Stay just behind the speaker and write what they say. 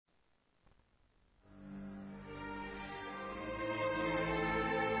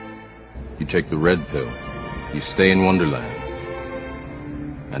You take the red pill. You stay in Wonderland.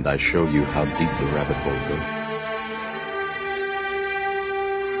 And I show you how deep the rabbit hole goes.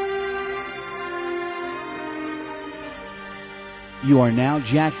 You are now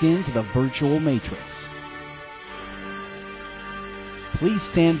jacked into the virtual matrix. Please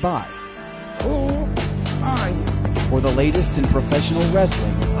stand by for the latest in professional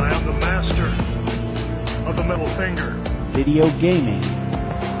wrestling. I am the master of the middle finger. Video gaming.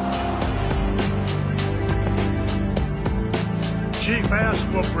 Chief ass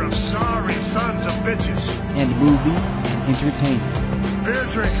whooper of sorry sons of bitches. And movies and entertainment. Beer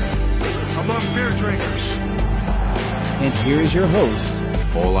drinker among beer drinkers. And here is your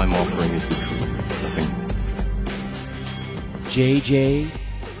host. All I'm offering is the truth. Nothing. JJ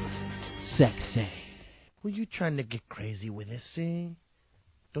Sexay. Were you trying to get crazy with this, eh?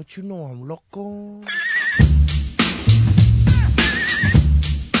 Don't you know I'm loco?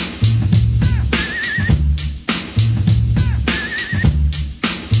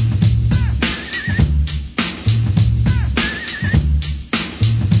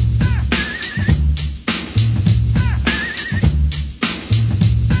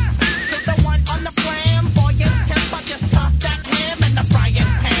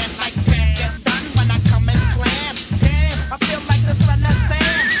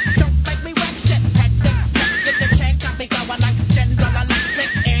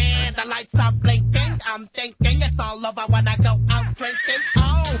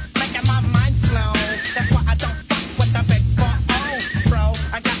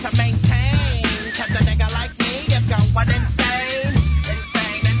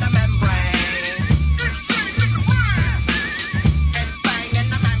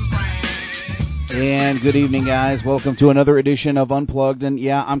 Good evening, guys. Welcome to another edition of Unplugged. And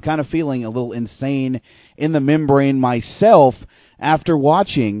yeah, I'm kind of feeling a little insane in the membrane myself after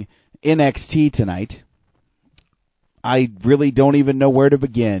watching NXT tonight. I really don't even know where to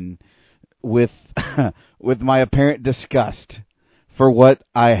begin with with my apparent disgust for what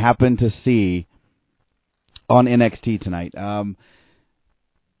I happened to see on NXT tonight.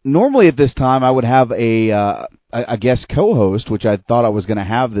 Normally at this time I would have a guest co-host, which I thought I was going to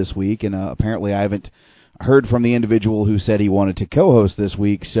have this week, and apparently I haven't heard from the individual who said he wanted to co-host this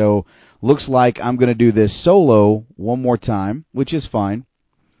week, so looks like I'm going to do this solo one more time, which is fine.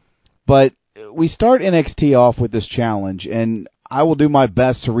 But we start NXT off with this challenge, and I will do my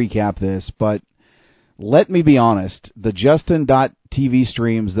best to recap this, but let me be honest, the Justin.tv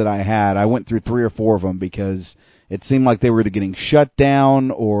streams that I had, I went through 3 or 4 of them because it seemed like they were either getting shut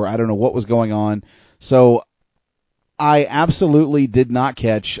down or I don't know what was going on. So I absolutely did not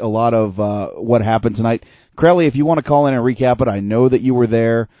catch a lot of what happened tonight. Crelly, if you want to call in and recap it, I know that you were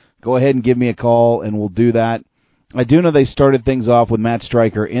there. Go ahead and give me a call, and we'll do that. I do know they started things off with Matt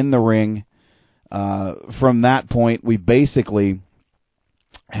Stryker in the ring. From that point, we basically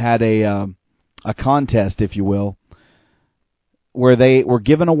had a contest, if you will, where they were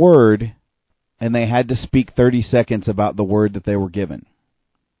given a word, and they had to speak 30 seconds about the word that they were given,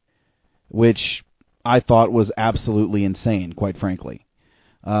 which I thought was absolutely insane, quite frankly,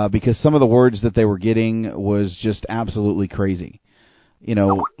 because some of the words that they were getting was just absolutely crazy. You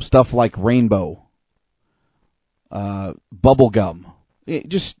know, stuff like rainbow, bubblegum,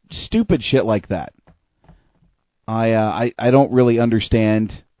 just stupid shit like that. I don't really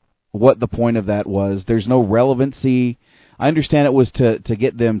understand what the point of that was. There's no relevancy. I understand it was to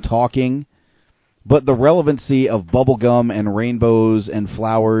get them talking, but the relevancy of bubblegum and rainbows and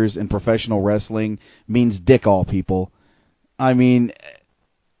flowers in professional wrestling means dick all, people. I mean,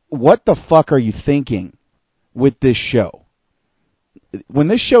 what the fuck are you thinking with this show? When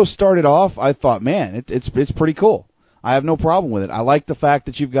this show started off, I thought, man, it's pretty cool. I have no problem with it. I like the fact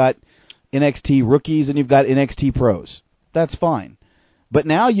that you've got NXT rookies and you've got NXT pros. That's fine. But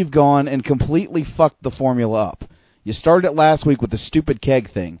now you've gone and completely fucked the formula up. You started it last week with the stupid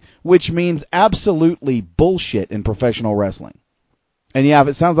keg thing, which means absolutely bullshit in professional wrestling. And yeah, if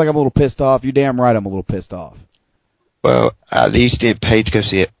it sounds like I'm a little pissed off, you're damn right I'm a little pissed off. Well, at least did Paige go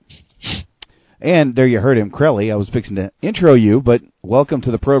see it. And there you heard him, Crelly. I was fixing to intro you, but welcome to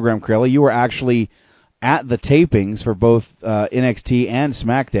the program, Crelly. You were actually at the tapings for both NXT and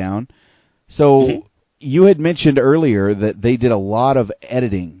SmackDown. So you had mentioned earlier that they did a lot of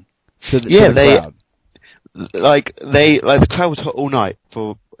editing to the crowd. The crowd was hot all night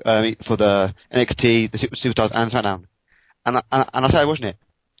for the NXT, the Superstars, and SmackDown, and I started watching it,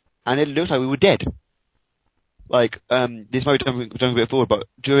 and it looked like we were dead. This might be done a bit forward, but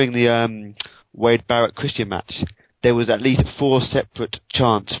during the Wade Barrett Christian match, there was at least 4 separate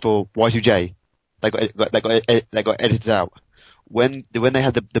chants for Y2J. They got edited out. when they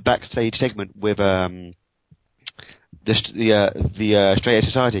had the backstage segment with the Straight Edge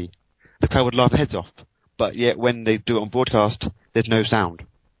Society, the crowd would laugh their heads off. But yet when they do it on broadcast, there's no sound.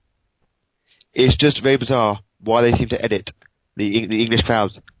 It's just very bizarre why they seem to edit the English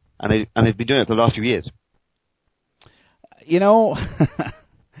crowds, and they've been doing it for the last few years. You know,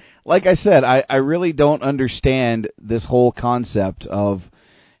 like I said, I really don't understand this whole concept of,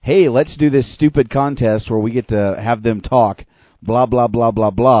 hey, let's do this stupid contest where we get to have them talk blah, blah, blah, blah,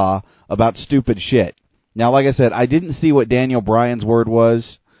 blah about stupid shit. Now, like I said, I didn't see what Daniel Bryan's word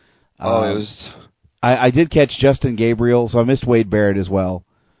was. It was... I did catch Justin Gabriel, so I missed Wade Barrett as well,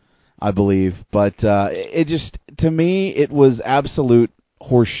 I believe. But it just, to me, it was absolute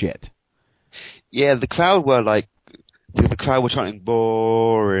horseshit. Yeah, the crowd were like, the crowd were chanting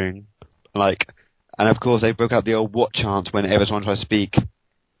boring, and of course they broke out the old what chant whenever someone tried to speak.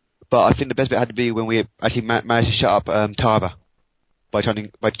 But I think the best bit had to be when we actually managed to shut up Tara by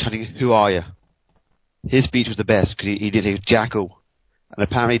chanting "Who are you?" His speech was the best because he did say jackal, and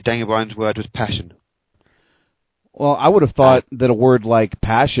apparently Daniel Bryan's word was passion. Well, I would have thought that a word like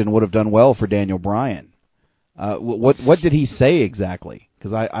passion would have done well for Daniel Bryan. What did he say exactly?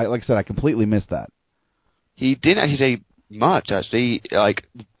 Because I like I said, I completely missed that. He didn't actually say much, actually.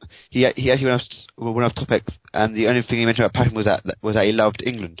 He actually went off topic, and the only thing he mentioned about passion was that he loved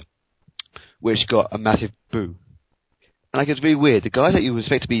England, which got a massive boo. And it's really weird. The guys that you would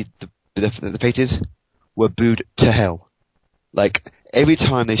expect to be the faces were booed to hell. Every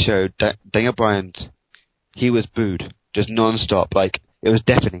time they showed Daniel Bryan, he was booed, just non-stop. It was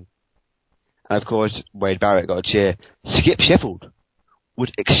deafening. And of course, Wade Barrett got a cheer. Skip Sheffield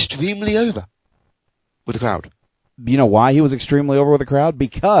was extremely over with the crowd. You know why he was extremely over with the crowd?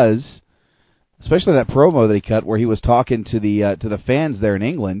 Because, especially that promo that he cut where he was talking to the fans there in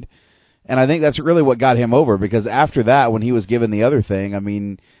England, and I think that's really what got him over, because after that, when he was given the other thing, I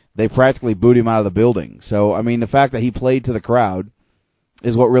mean, they practically booed him out of the building. So, I mean, the fact that he played to the crowd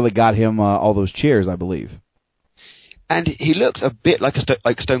is what really got him all those cheers, I believe. And he looks a bit like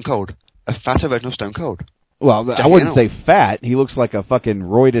Stone Cold, a fatter version of Stone Cold. Well, I wouldn't say fat. He looks like a fucking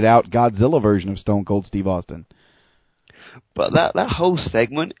roided out Godzilla version of Stone Cold Steve Austin. But that whole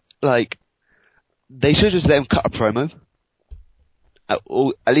segment, they should just let him cut a promo,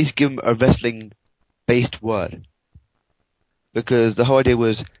 or at least give him a wrestling-based word. Because the whole idea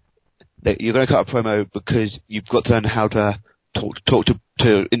was that you're going to cut a promo because you've got to learn how to talk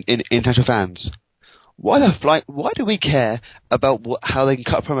to international fans. Why do we care about how they can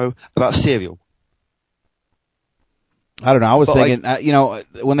cut a promo about cereal? I don't know. I was thinking,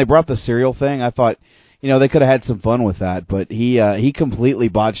 when they brought the cereal thing, I thought, they could have had some fun with that, but he completely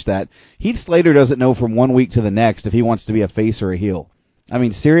botched that. Heath Slater doesn't know from one week to the next if he wants to be a face or a heel. I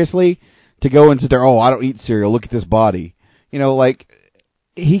mean, seriously, to go and sit there, I don't eat cereal, look at this body.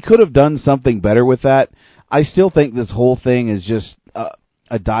 He could have done something better with that. I still think this whole thing is just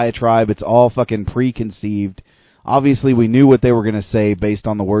a diatribe. It's all fucking preconceived. Obviously, we knew what they were going to say based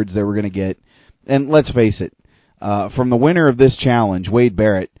on the words they were going to get. And let's face it, from the winner of this challenge, Wade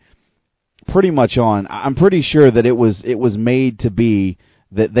Barrett, pretty much on, I'm pretty sure that it was made to be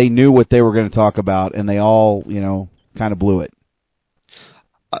that they knew what they were going to talk about, and they all, kind of blew it.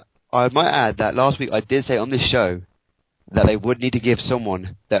 I might add that last week I did say on this show that they would need to give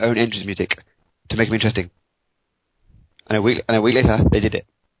someone their own entrance music to make them interesting. And a week later, they did it.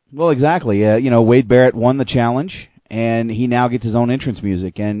 Well, exactly. Wade Barrett won the challenge, and he now gets his own entrance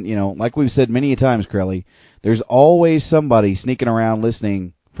music. And, like we've said many times, Crowley, there's always somebody sneaking around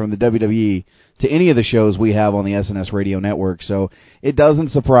listening from the WWE to any of the shows we have on the SNS Radio Network. So it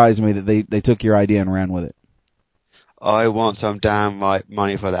doesn't surprise me that they took your idea and ran with it. I want some damn right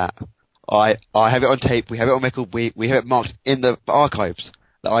money for that. I have it on tape. We have it on record. We have it marked in the archives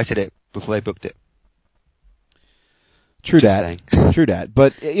that I said it before they booked it. True that.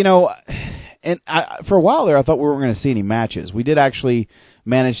 But, for a while there, I thought we weren't going to see any matches. We did actually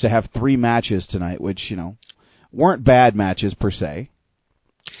manage to have 3 matches tonight, which, weren't bad matches per se.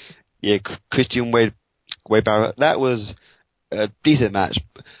 Yeah, Christian Wade Barrett, that was a decent match.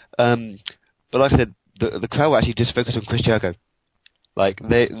 But like I said, the crowd were actually just focused on Chris Jericho.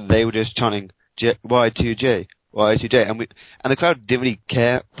 They were just chanting Y2J, Y2J, and the crowd didn't really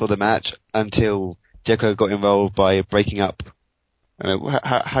care for the match until Jericho got involved by breaking up.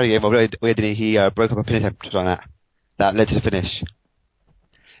 How did he get involved? He broke up a pin attempt on that led to the finish.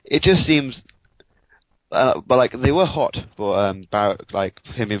 It just seems, but they were hot for Barrett,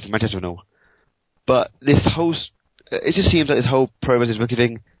 him being from Manchester and all. But it just seems like this whole pro versus rookie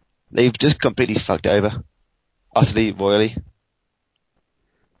thing, they've just completely fucked it over, utterly royally.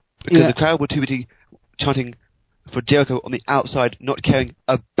 Because the crowd were too busy chanting for Jericho on the outside not caring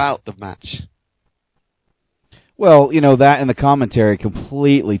about the match. Well, that and the commentary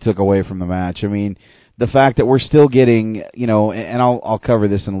completely took away from the match. I mean, the fact that we're still getting, and I'll cover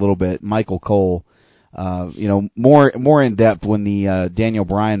this in a little bit, Michael Cole, more in depth when the Daniel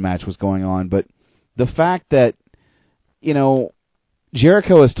Bryan match was going on, but the fact that,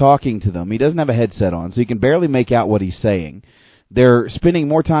 Jericho is talking to them. He doesn't have a headset on, so you can barely make out what he's saying. They're spending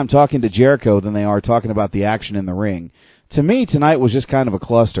more time talking to Jericho than they are talking about the action in the ring. To me, tonight was just kind of a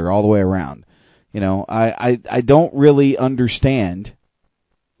cluster all the way around. I don't really understand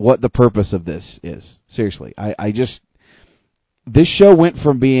what the purpose of this is. Seriously. This show went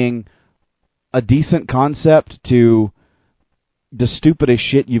from being a decent concept to the stupidest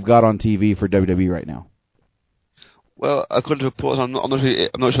shit you've got on TV for WWE right now. Well, according to reports, I'm not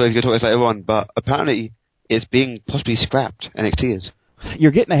sure if you're talking about later on, but apparently it's being possibly scrapped. NXT is.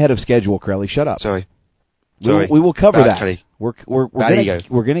 You're getting ahead of schedule, Crowley. Shut up. Sorry. We will cover that. Crowley.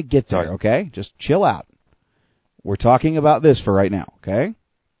 We're gonna get there. Okay, just chill out. We're talking about this for right now. Okay,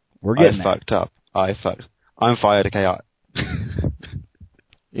 we're getting there. Fucked up. I'm fired. Okay.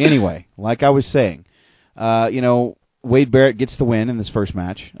 Anyway, like I was saying, Wade Barrett gets the win in this first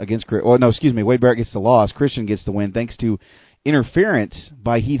match against. Wade Barrett gets the loss. Christian gets the win thanks to interference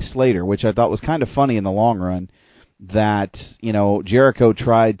by Heath Slater, which I thought was kind of funny in the long run. That Jericho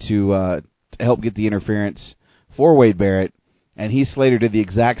tried to help get the interference for Wade Barrett, and Heath Slater did the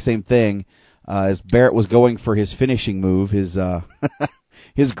exact same thing as Barrett was going for his finishing move, his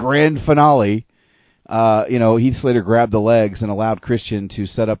his grand finale. Heath Slater grabbed the legs and allowed Christian to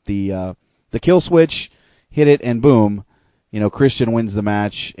set up the kill switch, hit it, and boom, Christian wins the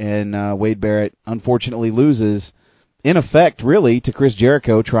match, and Wade Barrett unfortunately loses, in effect, really, to Chris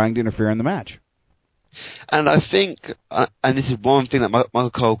Jericho trying to interfere in the match. And I think, and this is one thing that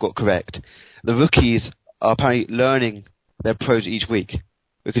Michael Cole got correct, the rookies are apparently learning their pros each week.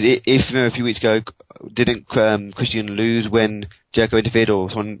 Because if a few weeks ago, didn't Christian lose when Jericho interfered or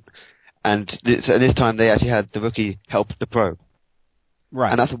someone, and this time they actually had the rookie help the pro.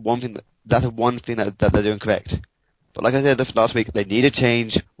 Right. And that's the one thing that they're doing correct. But like I said last week, they need to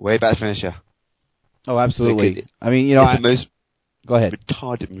change way back finisher. Oh, absolutely. I mean, it's the most go ahead.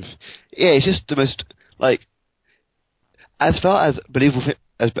 Retarded move. Yeah, it's just the most, as far as believable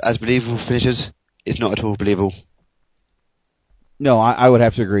finishers, it's not at all believable. No, I would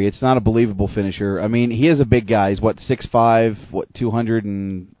have to agree. It's not a believable finisher. I mean, he is a big guy. He's 6'5",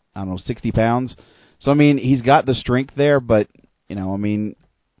 260 pounds. So I mean, he's got the strength there, but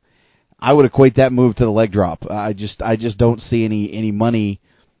I would equate that move to the leg drop. I just don't see any money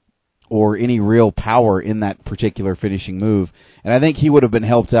or any real power in that particular finishing move. And I think he would have been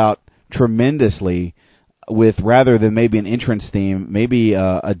helped out tremendously with, rather than maybe an entrance theme, maybe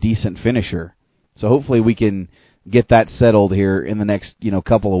a decent finisher. So hopefully we can get that settled here in the next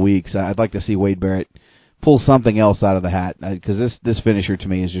couple of weeks. I'd like to see Wade Barrett pull something else out of the hat, because this finisher to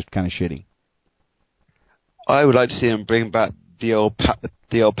me is just kind of shitty. I would like to see him bring back the old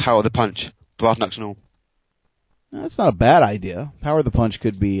power of the punch, brass knucks and all. That's not a bad idea. Power of the punch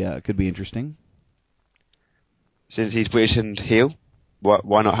could be interesting. Since he's British and heel,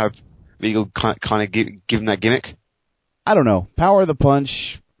 why not have Regal kind of give him that gimmick? I don't know. Power of the punch,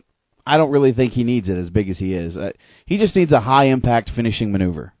 I don't really think he needs it as big as he is. He just needs a high-impact finishing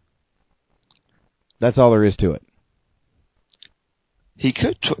maneuver. That's all there is to it. He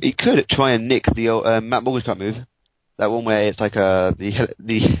could try and nick the old Matt Morgan's cut move. That one where it's like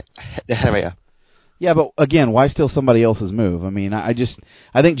the elevator. Yeah, but again, why steal somebody else's move? I mean, I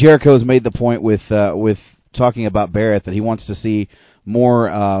think Jericho's made the point with talking about Barrett that he wants to see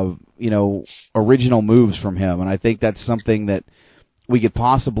more original moves from him, and I think that's something that we could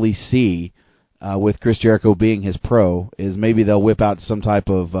possibly see with Chris Jericho being his pro, is maybe they'll whip out some type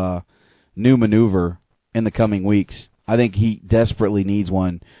of new maneuver in the coming weeks. I think he desperately needs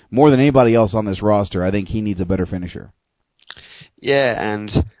one. More than anybody else on this roster, I think he needs a better finisher. Yeah, and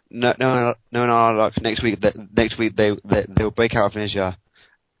no, like next week they'll break out a finisher,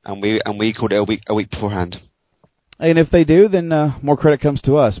 and we called it a week beforehand. And if they do, then more credit comes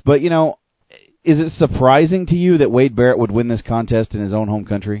to us. But, is it surprising to you that Wade Barrett would win this contest in his own home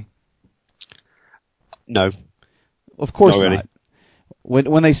country? No. Of course not. Really. Not.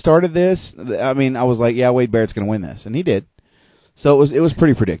 When they started this, I mean, I was like, yeah, Wade Barrett's going to win this, and he did. So it was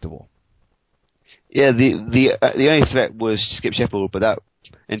pretty predictable. Yeah, the only threat was Skip Sheffield, but that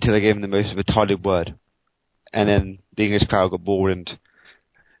until they gave him the most retarded word, and then the English crowd got bored and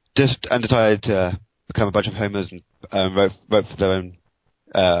decided to become a bunch of homers and vote for their own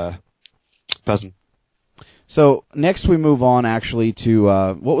person. So next we move on actually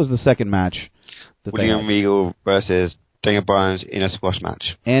to what was the second match? that they William had. Regal versus Daniel Bryan in a squash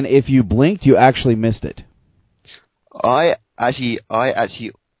match. And if you blinked, you actually missed it. I actually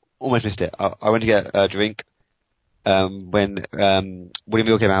almost missed it. I went to get a drink when William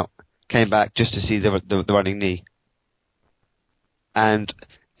Regal came back just to see the running knee. And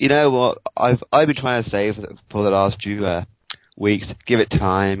you know what? I've been trying to say for the last few weeks, give it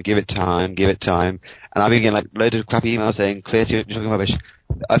time. And I've been getting like loads of crappy emails saying, Chris, you're talking rubbish.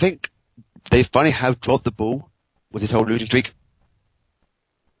 I think they finally have dropped the ball with this whole losing streak.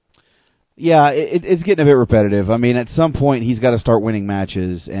 Yeah, it's getting a bit repetitive. I mean, at some point he's got to start winning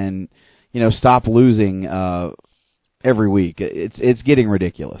matches and stop losing every week. It's getting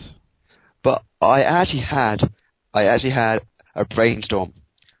ridiculous. But I actually had a brainstorm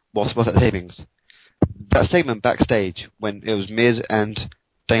whilst at the tapings. That segment backstage when it was Miz and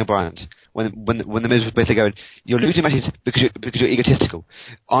Daniel Bryan, when the Miz was basically going, "You're losing matches because you're egotistical.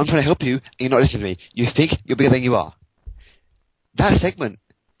 I'm trying to help you, and you're not listening to me. You think you're bigger than you are." That segment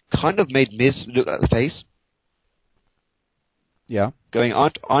kind of made Miz look like the face. Yeah. Going,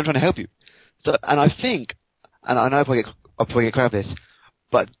 I'm trying to help you. So, and I think, and I know I'll probably get crap this,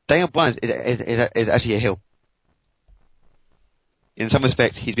 but Daniel Bryan is actually a heel. In some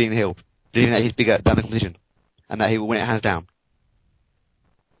respects, he's being the heel, believing that he's bigger than the competition, and that he will win it hands down.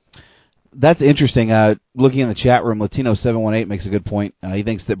 That's interesting. Looking in the chat room, Latino718 makes a good point. He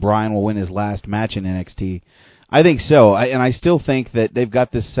thinks that Bryan will win his last match in NXT. I think so, and I still think that they've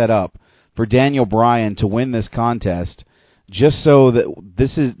got this set up for Daniel Bryan to win this contest, just so that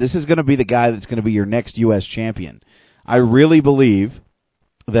this is going to be the guy that's going to be your next U.S. champion. I really believe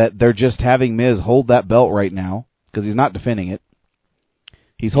that they're just having Miz hold that belt right now, because he's not defending it.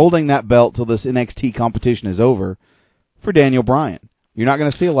 He's holding that belt till this NXT competition is over for Daniel Bryan. You're not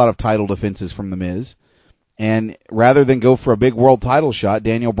going to see a lot of title defenses from The Miz. And rather than go for a big world title shot,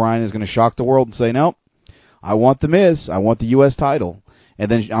 Daniel Bryan is going to shock the world and say, nope, I want The Miz. I want the U.S. title. And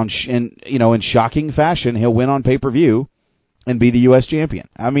then in shocking fashion, he'll win on pay-per-view and be the U.S. champion.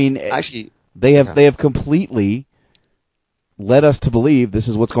 I mean, actually, they have completely led us to believe this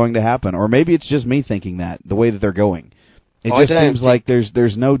is what's going to happen. Or maybe it's just me thinking that, the way that they're going. It just seems like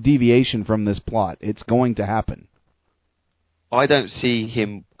there's no deviation from this plot. It's going to happen. I don't see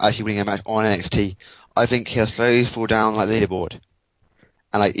him actually winning a match on NXT. I think he'll slowly fall down like the leaderboard.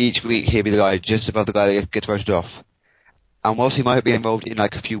 And like each week he'll be the guy just above the guy that gets voted off. And whilst he might be involved in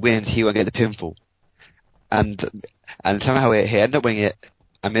like a few wins, he won't get the pinfall. And somehow he ended up winning it.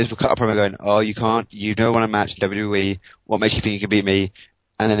 And Miz will cut up promo going, "Oh, you can't, you don't want a match in WWE. What makes you think you can beat me?"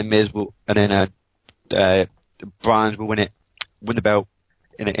 And then Bryan will win the belt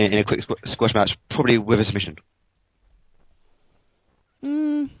in a quick squash match, probably with a submission.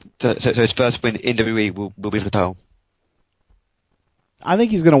 So his first win in WWE will be for the title. I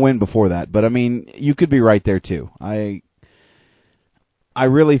think he's going to win before that, but I mean, you could be right there too. I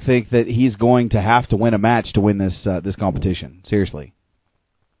really think that he's going to have to win a match to win this competition. Seriously,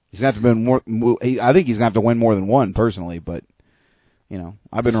 he's going to have to win more. I think he's going to have to win more than one personally, but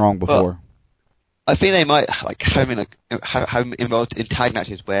I've been wrong before. Well, I think they might have him involved in tag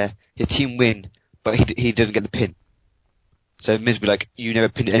matches where his team win, but he doesn't get the pin. So Miz will be like, "You never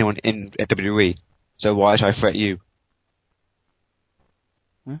pinned anyone in at WWE, so why should I threat you?"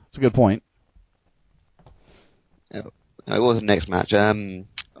 That's a good point. What was the next match?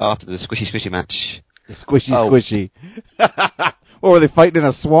 After the squishy match. The squishy. What, were they fighting in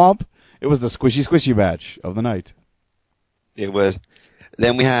a swamp? It was the squishy match of the night. It was.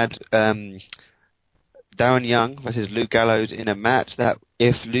 Then we had Darren Young versus Luke Gallows in a match that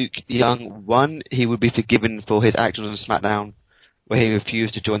if Luke Young won, he would be forgiven for his actions on SmackDown, where he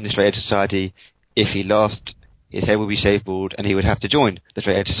refused to join the Straight Edge Society. If he lost, his head would be shaved bald, and he would have to join the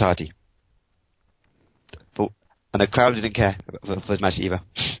Straight Edge Society. And the crowd didn't care for his match either.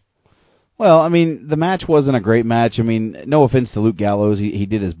 Well, I mean, the match wasn't a great match. I mean, no offense to Luke Gallows, he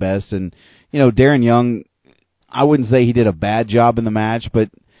did his best, and Darren Young, I wouldn't say he did a bad job in the match, but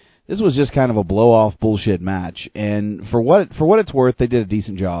this was just kind of a blow-off bullshit match. And for what it's worth, they did a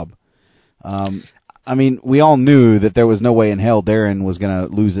decent job. I mean, we all knew that there was no way in hell Darren was going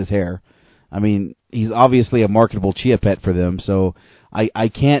to lose his hair. I mean, he's obviously a marketable chia pet for them, so I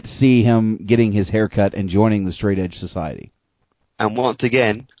can't see him getting his hair cut and joining the Straight Edge Society. And once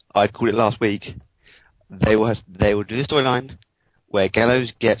again, I called it last week, they will do the storyline where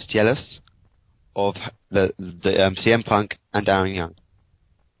Gallows gets jealous of the CM Punk and Darren Young.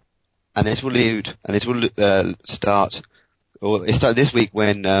 And this will start. Or it started this week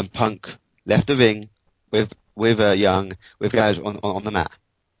when Punk left the ring with Young, with Gallows on the mat.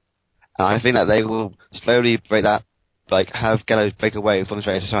 And I think that they will slowly break that, have Gallows break away from the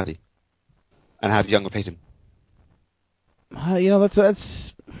Straight Edge Society. and have Young replace him.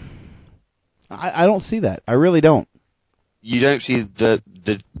 That's. I don't see that. I really don't. You don't see the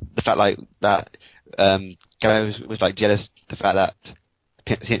fact like that. Gallows was like jealous the fact that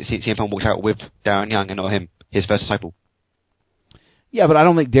CM Punk walked out with Darren Young and not him, his first disciple. Yeah, but I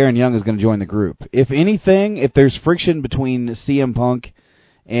don't think Darren Young is going to join the group. If anything, if there's friction between CM Punk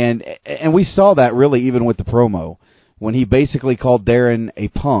and we saw that really even with the promo when he basically called Darren a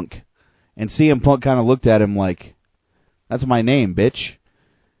punk, and CM Punk kind of looked at him like, "That's my name, bitch."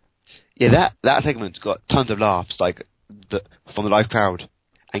 Yeah, that segment's got tons of laughs from the live crowd,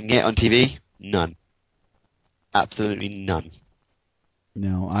 and yet on TV, none. Absolutely none.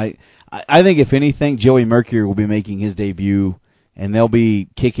 No, I think if anything, Joey Mercury will be making his debut, and they'll be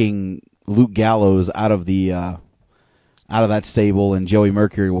kicking Luke Gallows out of that stable, and Joey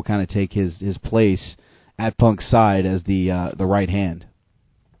Mercury will kind of take his place at Punk's side as the right hand.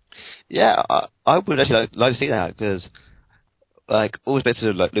 Yeah, I would actually like to see that because, like, always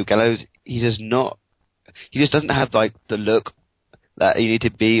better like Luke Gallows, he just doesn't have like the look that you need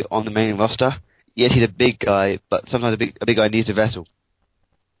to be on the main roster. Yes, he's a big guy, but sometimes a big guy needs a vessel.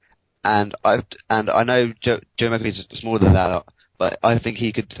 And I know Joe Mercury is smaller than that, but I think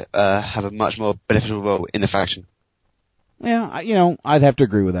he could have a much more beneficial role in the faction. Yeah, I'd have to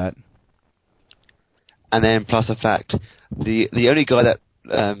agree with that. And then plus the fact, the only guy that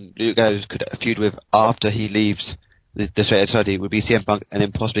Luke Gallows could feud with after he leaves the Straight Edge Society would be CM Punk, and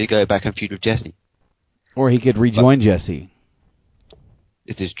then possibly go back and feud with Jesse. Or he could rejoin Jesse.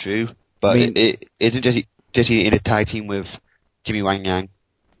 It is true, but isn't Jesse in a tag team with Jimmy Wang Yang?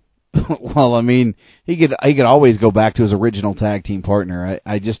 Well, I mean, he could always go back to his original tag team partner.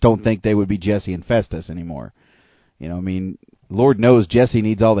 I just don't think they would be Jesse and Festus anymore. I mean, Lord knows Jesse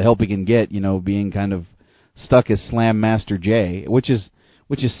needs all the help he can get. Being kind of stuck as Slam Master J, which is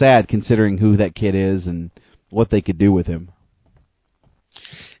sad considering who that kid is and what they could do with him.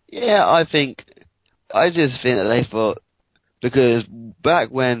 Yeah, I just think that they thought, because back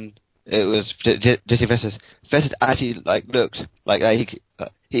when it was Jesse Festus actually looked like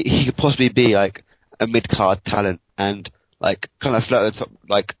he could possibly be like a mid-card talent and kind of float at the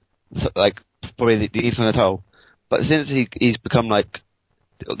top, probably the East on the top. But since he's become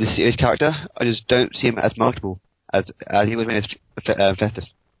this serious character, I just don't see him as marketable as he was when he was Festus.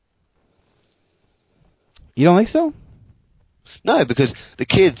 You don't think so? No, because the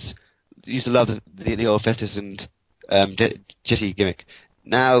kids used to love the old Festus and Jesse gimmick.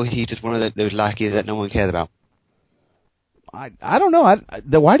 Now he's just one of those lackeys that no one cares about. I don't know.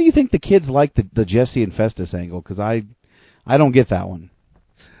 Why do you think the kids like the Jesse and Festus angle? Because I don't get that one.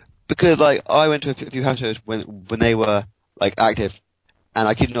 Because I went to a few house shows when they were active, and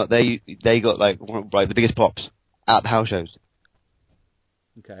I kid you not, they got the biggest pops at the house shows.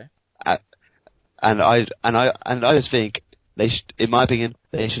 Okay. And I just think in my opinion,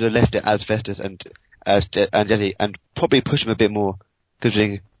 they should have left it as Festus and Jesse, and probably push him a bit more,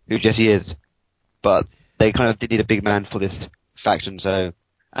 considering who Jesse is. But they kind of did need a big man for this faction, and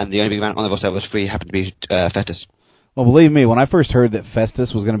the only big man on the roster that was free happened to be Festus. Well, believe me, when I first heard that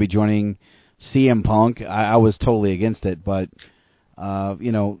Festus was going to be joining CM Punk, I was totally against it. But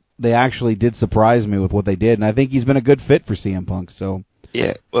they actually did surprise me with what they did, and I think he's been a good fit for CM Punk. So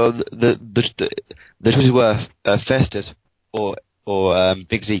yeah, well, the choices were Festus or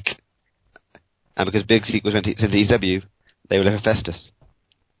Big Zeke, and because Big Zeke was sent to ECW, they were left with Festus,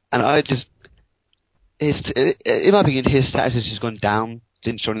 and I just, in my opinion, his status has just gone down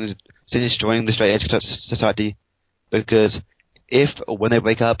since joining the Straight Edge Society, because if or when they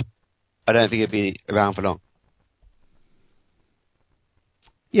wake up, I don't think he'll be around for long.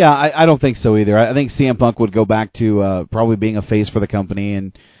 Yeah, I don't think so either. I think CM Punk would go back to probably being a face for the company,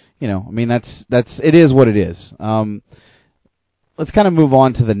 and it is what it is. Let's kind of move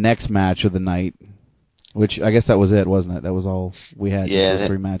on to the next match of the night, which I guess that was it, wasn't it? That was all we had. Yeah, those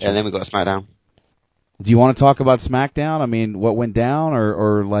 3 matches. And then we got SmackDown. Do you want to talk about SmackDown? I mean, what went down,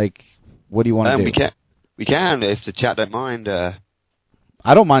 or what do you want to do? We can if the chat don't mind. I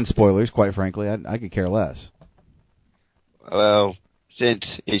don't mind spoilers, quite frankly. I could care less. Well, since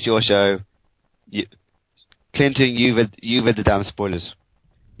it's your show, Clinton, you read the damn spoilers.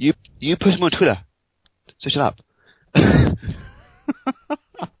 You put them on Twitter, so shut up.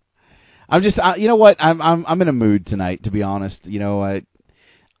 I'm just, you know what? I'm in a mood tonight, to be honest.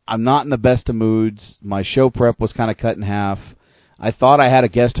 I'm not in the best of moods. My show prep was kind of cut in half. I thought I had a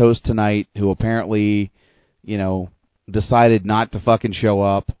guest host tonight who apparently, decided not to fucking show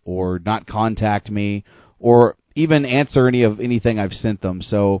up or not contact me or even answer anything I've sent them.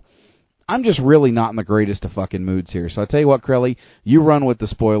 So I'm just really not in the greatest of fucking moods here. So I tell you what, Crelly, you run with the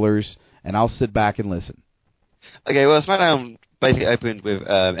spoilers, and I'll sit back and listen. Okay, well, SmackDown basically opened with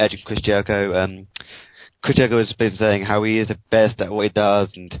Edge and Chris Jericho. Chris Jericho was basically saying how he is the best at what he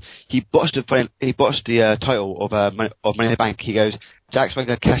does, and he botched the title of Money in the Bank. He goes, Jack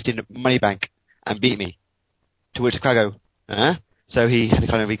Swagger cashed in Money Bank and beat me. To which the crowd go, huh? So he had to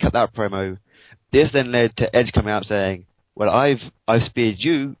kind of recut that promo. This then led to Edge coming out saying, well, I've speared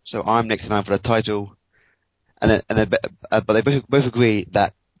you, so I'm next in line for the title. But they both agree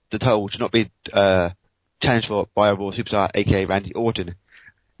that the title should not be challenged for by a Raw superstar, aka Randy Orton.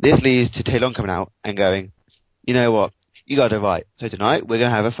 This leads to Taylor coming out and going, you know what, you got it right. So tonight we're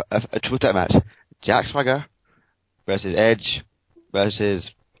going to have a triple threat match. Jack Swagger versus Edge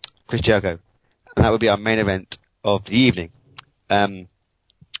versus Chris Jericho. And that would be our main event of the evening.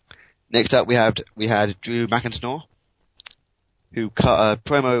 Next up we had Drew McIntyre, who cut a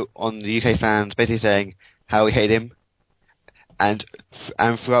promo on the UK fans basically saying how he hated him. And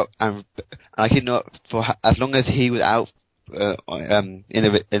I kid not, for as long as he was out in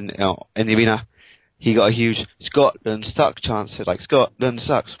the arena, he got a huge Scotland sucks chance. So like Scotland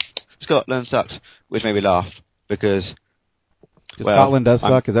sucks, which made me laugh because Scotland does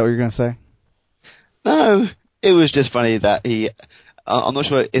suck. Is that what you're going to say? No, it was just funny that he. I'm not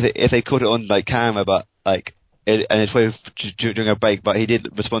sure if they caught it on like camera, but like and it's way during a break. But he did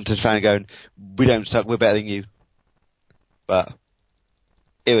respond to the fan going, "We don't suck. We're better than you." But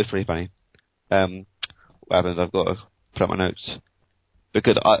it was pretty funny. What happens? I've got to put up my notes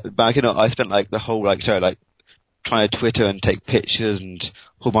because I spent like the whole like show like trying to Twitter and take pictures and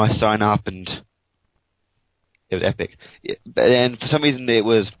hold my sign up, and it was epic. Yeah, but then for some reason it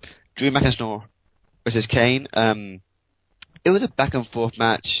was Drew McIntyre versus Kane. It was a back and forth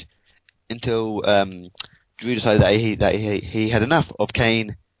match until Drew decided that he had enough of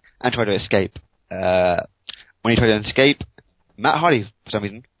Kane and tried to escape. When he tried to escape, Matt Hardy for some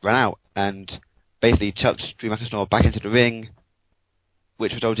reason ran out and basically chucked Drew McIntyre back into the ring,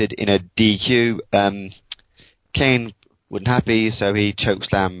 which resulted in a DQ. Kane wasn't happy, so he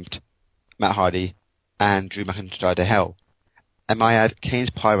chokeslammed Matt Hardy and Drew McIntyre to hell. And my add, Kane's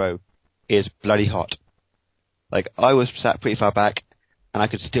pyro is bloody hot. Like, I was sat pretty far back, and I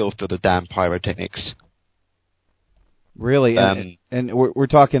could still feel the damn pyrotechnics. Really? And we're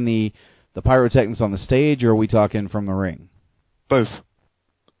talking the pyrotechnics on the stage, or are we talking from the ring? Both.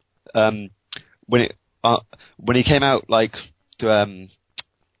 When he came out, like, to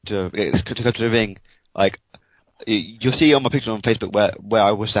go to the ring, like, you'll see on my picture on Facebook where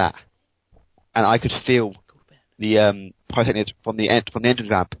I was at, and I could feel the pyrotechnics from the entrance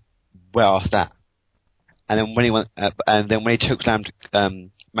ramp where I was at. And then when he chokeslammed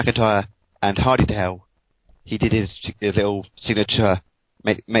McIntyre and Hardy to hell, he did his little signature,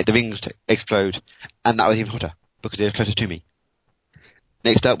 make the rings explode, and that was even hotter because he was closer to me.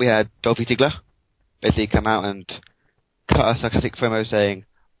 Next up, we had Dolphy Ziggler basically come out and cut a sarcastic promo saying,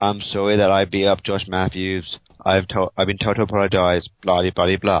 "I'm sorry that I beat up Josh Matthews. I've been told to apologize. Blah blah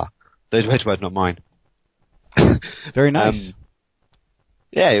blah blah." Those were his words, not mine. Very nice.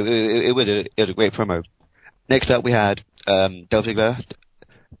 Yeah, it was a great promo. Next up, we had Dolph Ziggler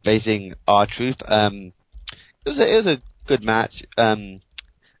facing R-Truth. It was a good match.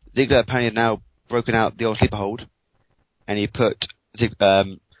 Ziggler apparently has now broken out the old sleeper hold, and he put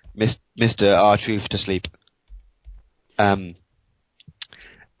Mr. R-Truth to sleep. And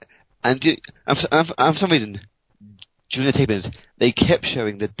for some reason, during the tapings, they kept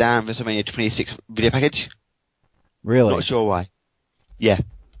showing the damn WrestleMania 26 video package. Really? Not sure why. Yeah.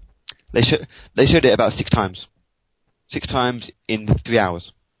 They showed it about 6 times. 6 times in 3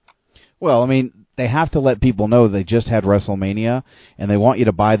 hours. Well, I mean, they have to let people know they just had WrestleMania, and they want you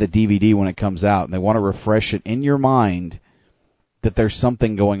to buy the DVD when it comes out, and they want to refresh it in your mind that there's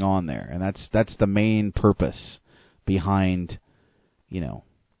something going on there, and that's the main purpose behind,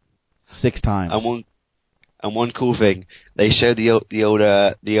 6 times. And one cool thing, they showed the old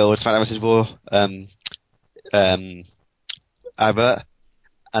SmackDown vs. Raw advert,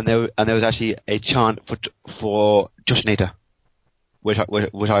 and there was actually a chant for Josh Nader, which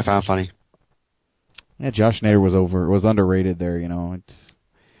I found funny. Yeah, Josh Nader was underrated there.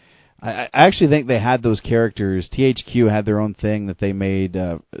 I actually think they had those characters. THQ had their own thing that they made,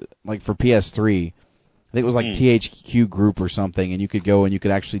 like for PS3. I think it was like THQ Group or something, and you could go and you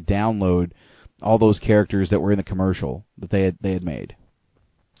could actually download all those characters that were in the commercial that they had made.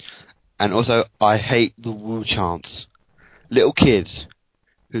 And also, I hate the woo chants. Little kids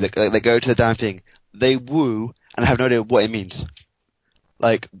who they go to the damn thing, they woo and have no idea what it means.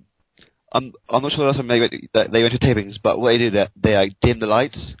 Like, I'm not sure last time they went to tapings, but what they do, they like dim the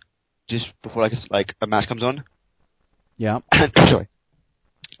lights just before like a match comes on. Yeah. Sorry.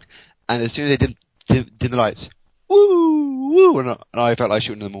 And as soon as they dim the lights, woo, and I felt like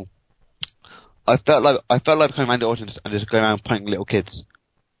shooting them all. I felt like becoming Randy Orton and just going around punting little kids.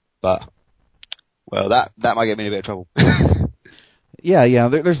 But well, that might get me in a bit of trouble. Yeah.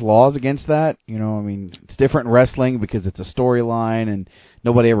 There's laws against that. I mean, it's different in wrestling because it's a storyline and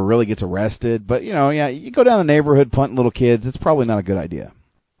nobody ever really gets arrested. But you go down the neighborhood punting little kids. It's probably not a good idea.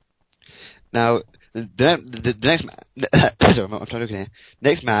 Now, the next sorry, I'm trying to look here.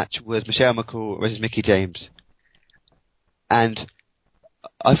 Next match was Michelle McCool versus Mickie James, and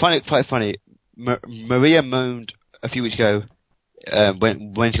I find it quite funny. Maria moaned a few weeks ago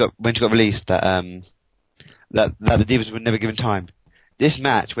when she got released that the Divas were never given time. This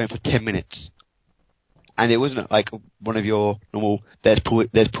match went for 10 minutes, and it wasn't like one of your normal let's pull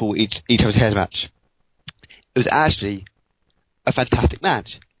each other's hairs match. It was actually a fantastic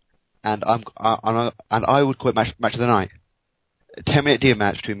match, and I would call it match of the night. A 10-minute Diva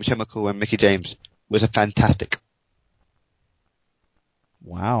match between Michelle McCool and Mickie James was a fantastic.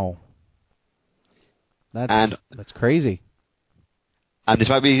 Wow, that's crazy. And this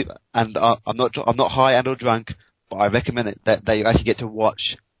might be, and I'm not high and or drunk, but I recommend that you actually get to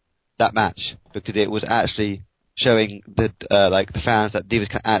watch that match because it was actually showing the fans that Divas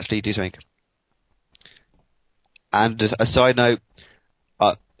can actually do something. And just a side note,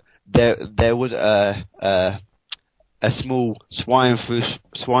 there was a small swine flu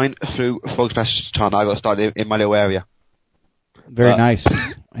frog splash chant I got started in my little area. Very nice,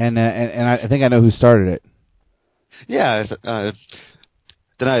 and I think I know who started it. Yeah, don't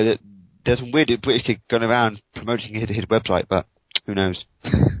know. There's some weird British kid going around promoting his website, but who knows?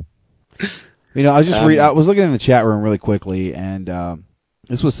 I was looking in the chat room really quickly, and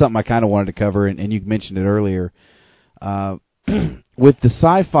this was something I kind of wanted to cover, and you mentioned it earlier. With the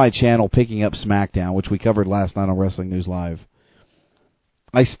Sci-Fi Channel picking up SmackDown, which we covered last night on Wrestling News Live,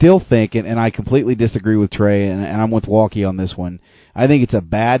 I still think, and I completely disagree with Trey, and I'm with Walkie on this one, I think it's a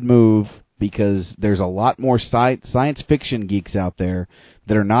bad move because there's a lot more science fiction geeks out there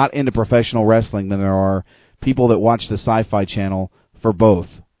that are not into professional wrestling than there are people that watch the Sci-Fi Channel for both.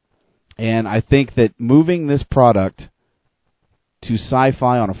 And I think that moving this product to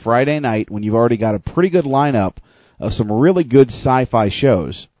Sci-Fi on a Friday night when you've already got a pretty good lineup of some really good sci-fi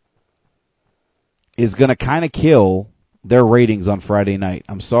shows is going to kind of kill their ratings on Friday night.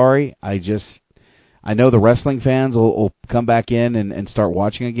 I'm sorry. I know the wrestling fans will come back in and start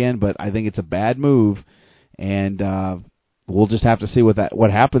watching again, but I think it's a bad move, and we'll just have to see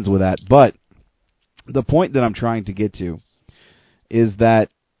what happens with that. But the point that I'm trying to get to is that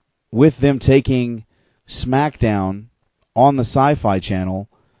with them taking SmackDown on the Sci-Fi Channel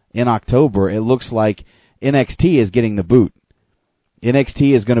in October, it looks like NXT is getting the boot.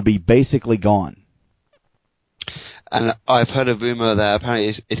 NXT is going to be basically gone. And I've heard a rumor that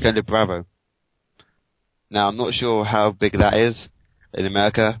apparently it's going to Bravo. Now, I'm not sure how big that is in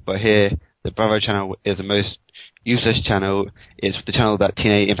America, but here, the Bravo channel is the most useless channel. It's the channel that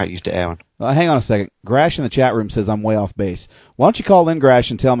TNA Impact used to air on. Hang on a second. Grash in the chat room says I'm way off base. Why don't you call in,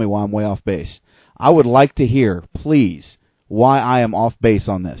 Grash, and tell me why I'm way off base? I would like to hear, please, why I am off base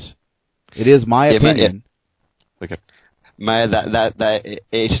on this. It is my opinion. Okay. That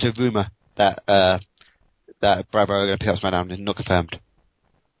it's just a rumor that Bravo are going to pick up SmackDown. It's not confirmed.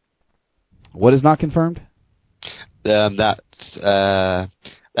 What is not confirmed? That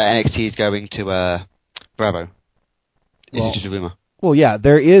NXT is going to Bravo. It's just a rumor. Well, yeah,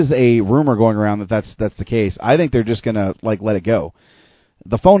 there is a rumor going around that's the case. I think they're just going to let it go.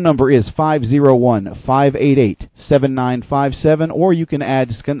 The phone number is 501-588-7957, or you can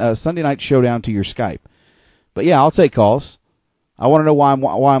add Sunday Night Showdown to your Skype. But yeah, I'll take calls. I want to know why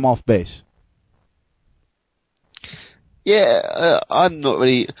I'm off base. Yeah, I'm not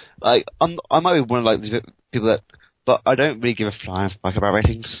really I might be one of these people that, but I don't really give a flying fuck about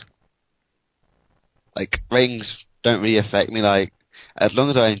ratings. Ratings don't really affect me. As long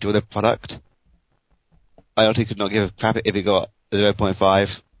as I enjoy the product, I honestly could not give a crap if it got 0.5.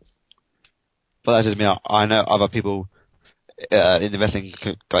 But that's just me. I know other people in the wrestling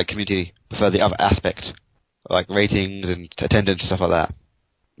community prefer the other aspect, like ratings and attendance and stuff like that.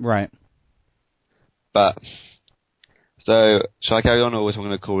 Right. But so shall I carry on, or was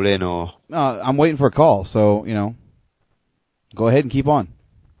someone going to call in, or? No, I'm waiting for a call. So go ahead and keep on.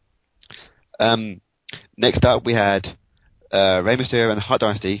 Next up, we had Rey Mysterio and the Hart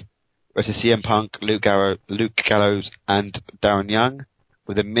Dynasty versus CM Punk, Luke Gallows, and Darren Young,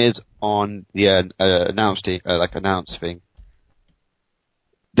 with The Miz on the announce thing.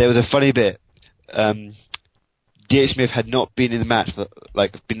 There was a funny bit. D.H. Smith had not been in the match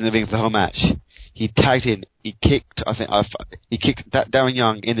been in the ring for the whole match. He tagged in. He kicked. He kicked that Darren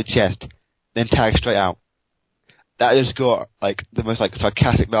Young in the chest, then tagged straight out. That just got the most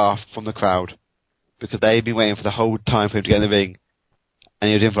sarcastic laugh from the crowd because they'd been waiting for the whole time for him to get in the ring, and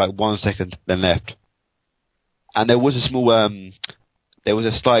he was in for 1 second, then left. And there was a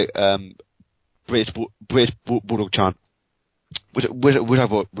slight British Bulldog chant, which I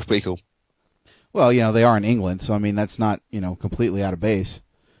thought was pretty cool. Well, they are in England, so I mean that's not completely out of base.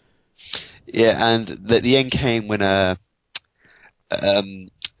 Yeah, and the end came when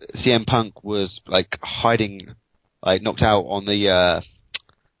CM Punk was hiding, knocked out on the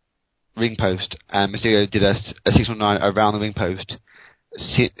ring post, and Mysterio did a 619 around the ring post.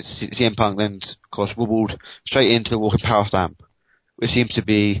 CM Punk then, of course, wobbled straight into the walking power slam, which seems to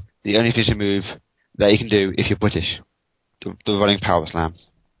be the only finishing move that you can do if you're British. The running power slam.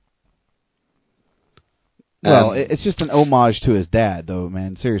 Well, it's just an homage to his dad, though,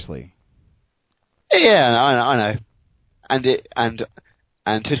 man. Seriously. Yeah, I know. And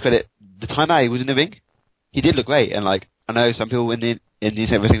to his credit, the time that he was in the ring, he did look great. And I know some people in the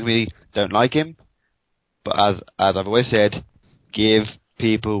internet wrestling community don't like him, but as I've always said, give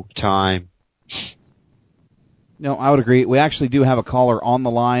people time. No, I would agree. We actually do have a caller on the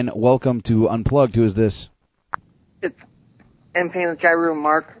line. Welcome to Unplugged. Who is this? It's MP in the chat room,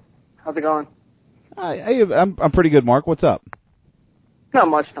 Mark. How's it going? I'm pretty good, Mark. What's up? Not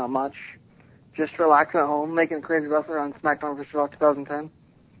much. Just relaxing at home, making a crazy wrestler on SmackDown vs. Raw 2010.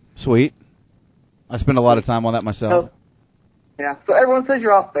 Sweet. I spend a lot of time on that myself. Yeah. So everyone says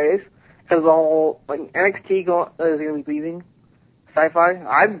you're off base because the whole NXT is going to be leaving Sci-Fi.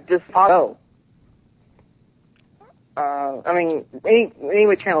 I just thought so. Any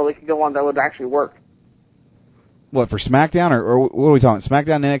channel they could go on that would actually work. What, for SmackDown or what are we talking?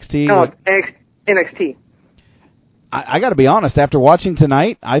 SmackDown, NXT? No, NXT. I got to be honest. After watching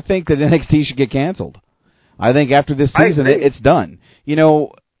tonight, I think that NXT should get canceled. I think after this season, it's done.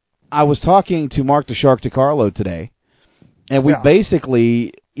 I was talking to Mark the Shark DiCarlo today, and we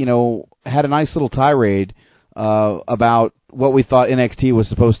basically, had a nice little tirade about what we thought NXT was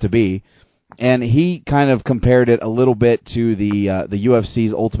supposed to be, and he kind of compared it a little bit to the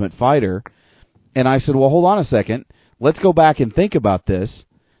UFC's Ultimate Fighter, and I said, well, hold on a second. Let's go back and think about this.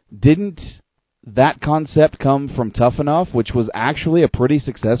 Didn't that concept come from Tough Enough, which was actually a pretty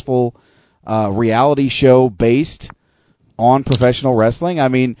successful reality show based on professional wrestling? I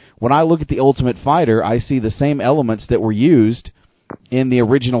mean, when I look at the Ultimate Fighter, I see the same elements that were used in the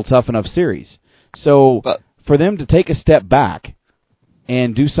original Tough Enough series. So for them to take a step back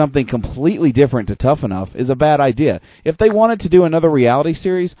and do something completely different to Tough Enough is a bad idea. If they wanted to do another reality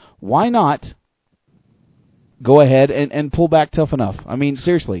series, why not go ahead and pull back Tough Enough? I mean,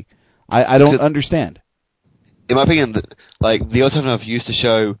 seriously. I don't understand. In my opinion, the old Tough Enough used to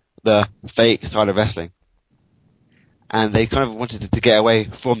show the fake side of wrestling, and they kind of wanted to get away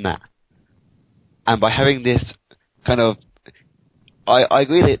from that. And by having this kind of, I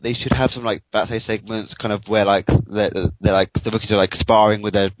agree that they should have some backstage segments, kind of where the rookies are sparring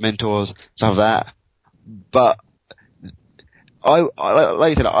with their mentors, stuff like that. But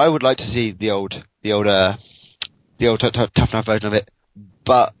like you said, I would like to see the old Tough Enough version of it,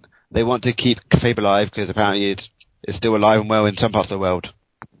 but they want to keep kayfabe alive because apparently it's still alive and well in some parts of the world.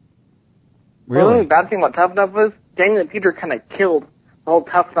 Really? The only bad thing about Tough Enough was Daniel Peter kind of killed the whole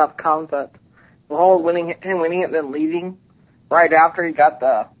Tough Enough concept. The whole him winning it and then leaving right after he got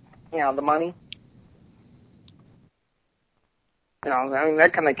the money.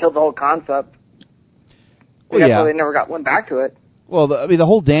 That kind of killed the whole concept. That's why they never went back to it. Well, the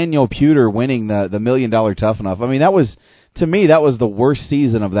whole Daniel Pewter winning the $1 million Tough Enough. I mean, that was, to me, that was the worst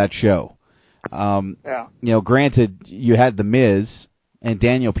season of that show. Granted, you had The Miz and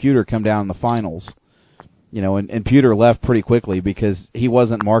Daniel Pewter come down in the finals, and Pewter left pretty quickly because he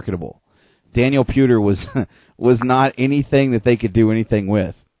wasn't marketable. Daniel Pewter was not anything that they could do anything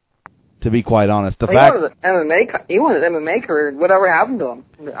with, to be quite honest. He wanted an MMA career. Whatever happened to him?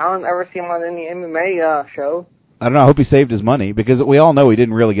 I don't ever see him on any MMA show. I don't know. I hope he saved his money because we all know he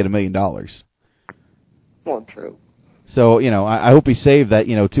didn't really get $1 million. Well, true. So, I hope he saved that,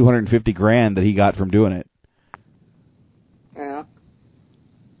 $250,000 that he got from doing it. Yeah.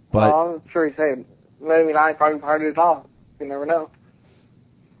 But I'm sure he saved. Maybe not probably part of his off. You never know.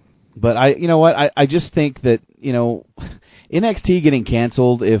 But I just think that, NXT getting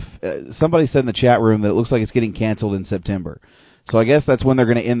canceled, if somebody said in the chat room that it looks like it's getting canceled in September. So I guess that's when they're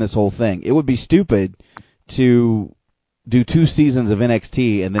going to end this whole thing. It would be stupid to do 2 seasons of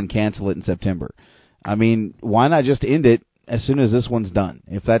NXT and then cancel it in September. I mean, why not just end it as soon as this one's done?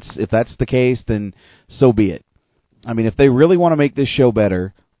 If that's the case, then so be it. I mean, if they really want to make this show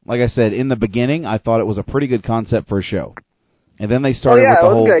better, like I said, in the beginning, I thought it was a pretty good concept for a show. And then they started with the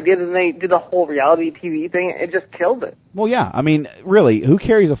whole... it was a good idea. Then they did the whole reality TV thing. It just killed it. Well, yeah. I mean, really, who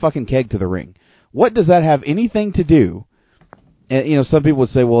carries a fucking keg to the ring? What does that have anything to do? And, you know, some people would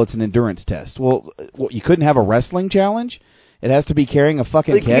say, well, it's an endurance test. Well, you couldn't have a wrestling challenge? It has to be carrying a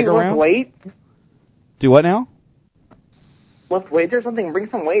fucking keg around? Lift weight? Do what now? Lift weights or something? Bring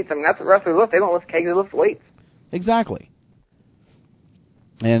some weights. I mean, that's what wrestlers lift. They don't lift kegs, they lift weights. Exactly.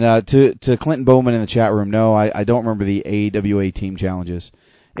 And to Clinton Bowman in the chat room, no, I don't remember the AWA team challenges.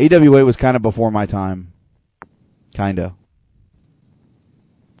 AWA was kind of before my time. Kind of.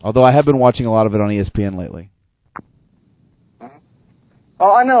 Although I have been watching a lot of it on ESPN lately.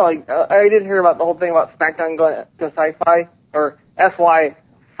 Oh, I know. Like, I did hear about the whole thing about SmackDown going to Sci-Fi, or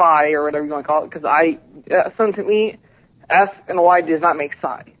SY-Fi, or whatever you want to call it, because to me, S and a Y does not make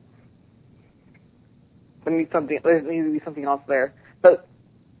Sci. There needs to be something else there. But,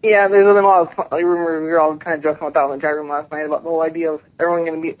 yeah, there's been a lot of rumors. We were all kind of joking about that in the chat room last night about the whole idea of everyone's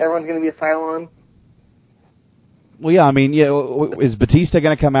going to be a Cylon. Well, yeah, I mean, is Batista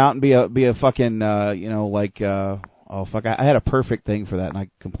going to come out and be a fucking, oh, fuck, I had a perfect thing for that, and I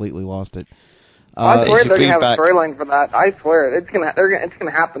completely lost it. I swear they're going to have a storyline for that. I swear. It's going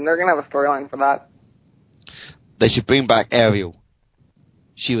to happen. They're going to have a storyline for that. They should bring back Ariel.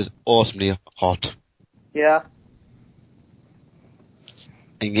 She was awesomely hot. Yeah.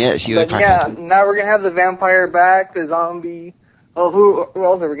 And yeah, she was now we're going to have the vampire back, the zombie. Oh, who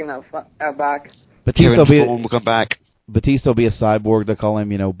else are we going to have back? Batista will come back. Batista will be a cyborg. They call him,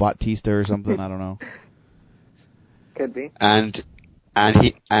 Batista or something. I don't know. Could be. And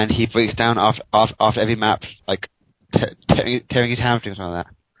he breaks down after every map, like tearing his hamstrings on that.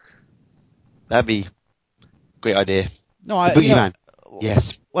 That'd be a great idea. No, Boogeyman. Yes.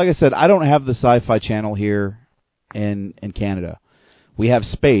 Like I said, I don't have the Sci-Fi Channel here in Canada. We have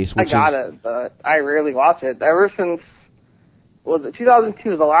Space, which I got it, but I rarely watch it. Ever since 2002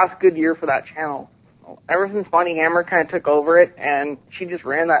 was the last good year for that channel. Ever since Bonnie Hammer kind of took over it, and she just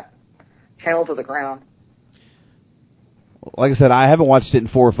ran that channel to the ground. Like I said, I haven't watched it in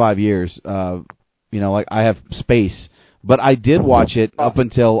 4 or 5 years. I have Space, but I did watch it up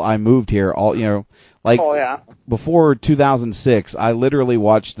until I moved here. Before 2006, I literally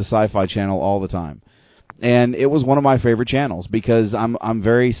watched the Sci-Fi Channel all the time, and it was one of my favorite channels because I'm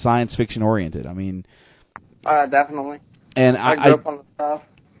very science fiction oriented. I mean, definitely. And I grew up on the stuff.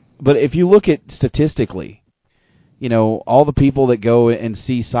 But if you look at statistically, all the people that go and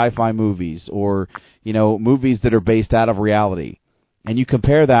see sci-fi movies or, movies that are based out of reality, and you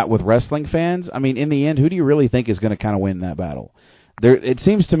compare that with wrestling fans, I mean, in the end, who do you really think is going to kind of win that battle? It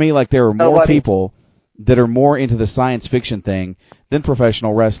seems to me like there are more people that are more into the science fiction thing than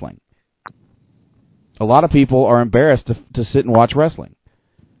professional wrestling. A lot of people are embarrassed to sit and watch wrestling.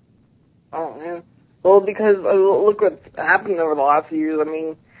 Oh, man. Well, because look what's happened over the last few years. I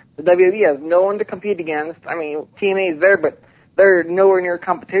mean, the WWE has no one to compete against. I mean, TNA is there, but they're nowhere near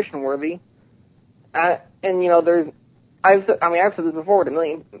competition worthy. I've said this before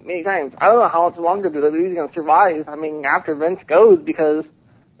many times. I don't know how much longer the WWE is going to survive. I mean, after Vince goes, because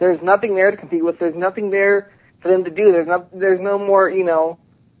there's nothing there to compete with. There's nothing there for them to do. There's no more,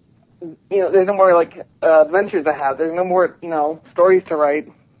 there's no more adventures to have. There's no more, stories to write.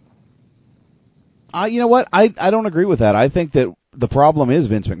 You know what? I don't agree with that. I think that the problem is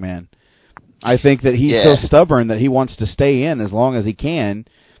Vince McMahon. I think that he's so stubborn that he wants to stay in as long as he can,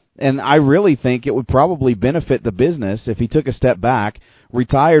 and I really think it would probably benefit the business if he took a step back,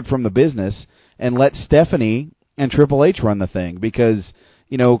 retired from the business, and let Stephanie and Triple H run the thing. Because,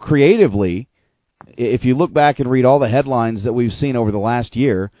 creatively, if you look back and read all the headlines that we've seen over the last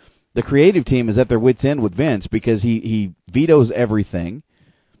year, the creative team is at their wits' end with Vince because he vetoes everything.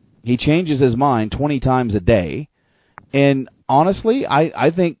 He changes his mind 20 times a day. And honestly,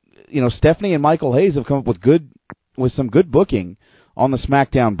 I think, Stephanie and Michael Hayes have come up with some good booking on the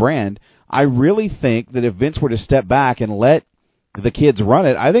SmackDown brand. I really think that if Vince were to step back and let the kids run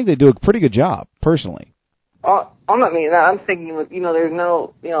it, I think they do a pretty good job, personally. I'm not meaning that. I'm thinking, there's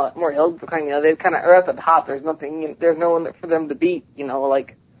no, more hills behind, they kind of are at the top. There's nothing, there's no one for them to beat, no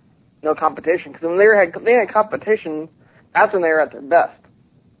competition. Because when they had competition, that's when they were at their best.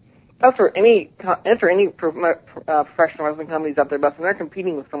 That's for any professional wrestling companies at their best, and they're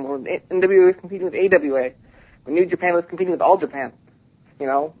competing with someone. NWA was competing with AWA. When New Japan was competing with All Japan.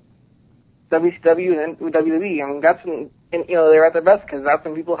 WCW and WWE. I mean, that's when they're at their best because that's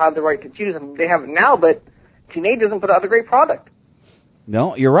when people have the right to choose. I mean, they have it now, but TNA doesn't put out a great product.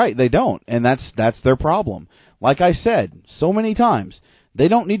 No, you're right. They don't, and that's their problem. Like I said so many times, they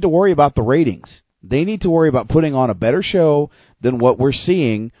don't need to worry about the ratings. They need to worry about putting on a better show than what we're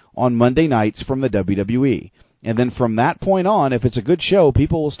seeing on Monday nights from the WWE. And then from that point on, if it's a good show,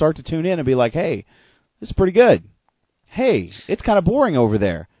 people will start to tune in and be like, hey, this is pretty good. Hey, it's kind of boring over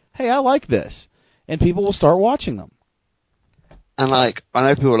there. Hey, I like this. And people will start watching them. And, like, I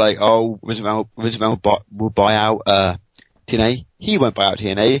know people are like, oh, Vince McMahon will buy out TNA. He won't buy out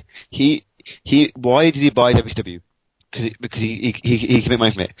TNA. Why did he buy WCW? Because he can make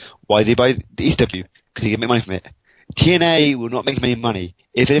money from it. Why did he buy the ECW? Because he can make money from it. TNA will not make him any money.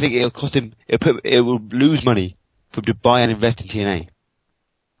 If anything, it'll cost him. It will lose money for him to buy and invest in TNA.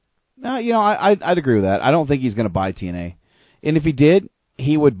 No, I'd agree with that. I don't think he's going to buy TNA. And if he did,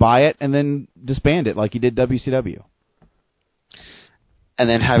 he would buy it and then disband it like he did WCW. And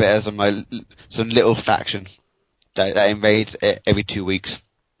then have it as some little faction that invades every 2 weeks.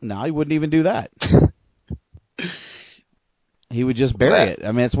 No, he wouldn't even do that. He would just bury it.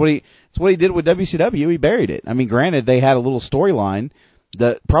 I mean, it's what he did with WCW. He buried it. I mean, granted, they had a little storyline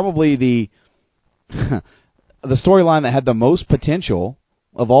that probably the storyline that had the most potential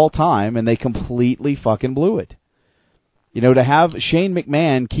of all time, and they completely fucking blew it. To have Shane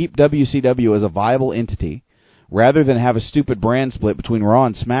McMahon keep WCW as a viable entity rather than have a stupid brand split between Raw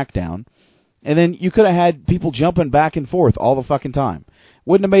and SmackDown, and then you could have had people jumping back and forth all the fucking time.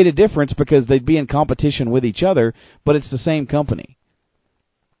 Wouldn't have made a difference because they'd be in competition with each other, but it's the same company.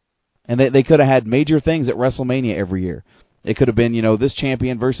 And they could have had major things at WrestleMania every year. It could have been, this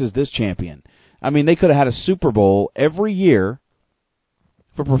champion versus this champion. I mean, they could have had a Super Bowl every year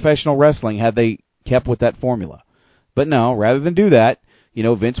for professional wrestling had they kept with that formula. But no, rather than do that,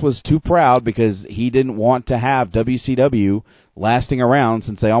 Vince was too proud because he didn't want to have WCW lasting around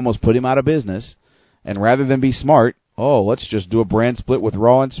since they almost put him out of business. And rather than be smart, let's just do a brand split with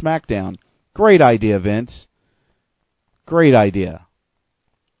Raw and SmackDown. Great idea, Vince. Great idea.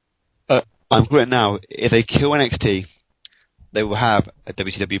 I'm quitting now. If they kill NXT, they will have a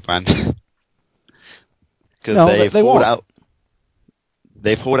WCW brand. Because they won't.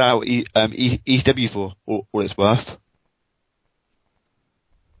 They've hauled out ECW for all it's worth.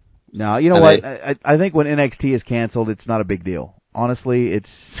 No, you know what? I think when NXT is canceled, it's not a big deal. Honestly, it's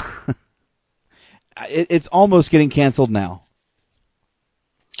it's almost getting canceled now.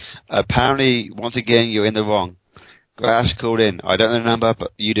 Apparently, once again, you're in the wrong. Grash called in. I don't know the number,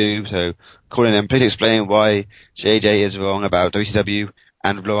 but you do, so call in and please explain why JJ is wrong about WCW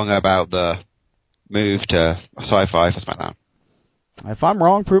and wrong about the move to Sci-Fi for SmackDown. If I'm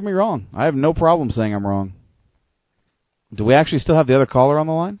wrong, prove me wrong. I have no problem saying I'm wrong. Do we actually still have the other caller on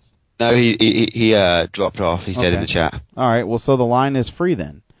the line? No, he dropped off. He said in the chat. All right. Well, so the line is free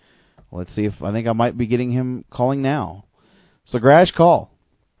then. Let's see if I think I might be getting him calling now. So, Grash, call.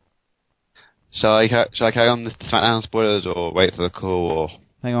 Shall I carry on the SmackDown spoilers or wait for the call? Or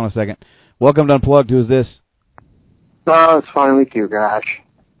hang on a second. Welcome to Unplugged. Who's this? It's finally you, Grash.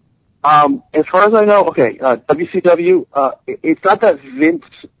 As far as I know, WCW. It's not that Vince.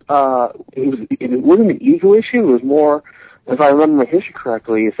 It wasn't an ego issue. It was more, if I remember my history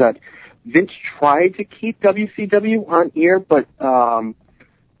correctly, is that Vince tried to keep WCW on air, but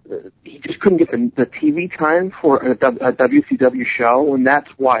he just couldn't get the TV time for a WCW show, and that's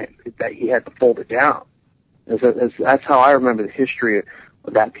why that he had to fold it down. That's how I remember the history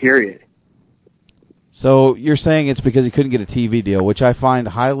of that period. So you're saying it's because he couldn't get a TV deal, which I find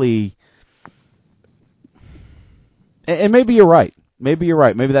highly... And maybe you're right. Maybe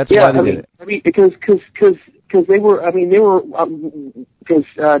that's why they did it. I mean, because they were, because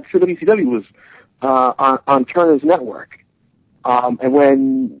WCW was on Turner's network. And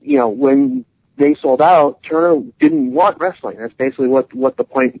when they sold out, Turner didn't want wrestling. That's basically what the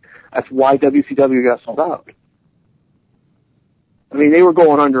point. That's why WCW got sold out. I mean, they were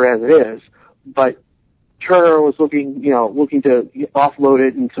going under as it is, but Turner was looking to offload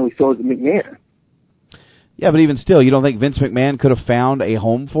it, and so he sold it to McMahon. Yeah, but even still, you don't think Vince McMahon could have found a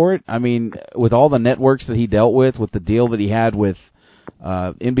home for it? I mean, with all the networks that he dealt with the deal that he had with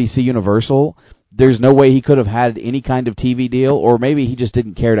NBC Universal, there's no way he could have had any kind of TV deal, or maybe he just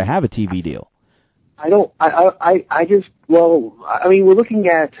didn't care to have a TV deal. We're looking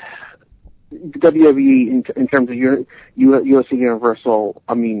at WWE in terms of USA Universal,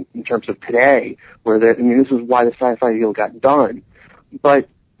 in terms of today, this is why the Sci-Fi deal got done. But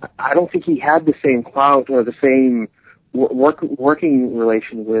I don't think he had the same clout or the same working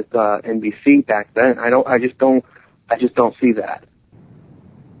relation with NBC back then. I just don't see that.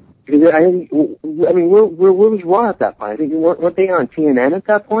 Because where was Raw at that point? I think weren't they on TNN at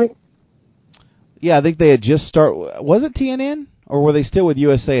that point? Yeah, I think they had just started. Was it TNN, or were they still with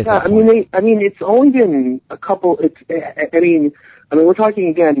USA at that point? It's only been a couple. We're talking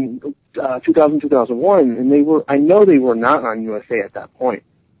again 2000, 2001, and I know they were not on USA at that point.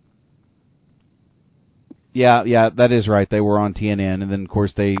 Yeah, that is right. They were on TNN, and then, of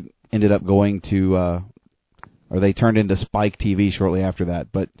course, they ended up going to, or they turned into Spike TV shortly after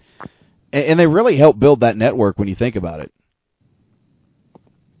that. But and they really helped build that network when you think about it.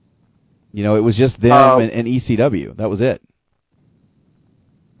 You know, it was just them and ECW. That was it.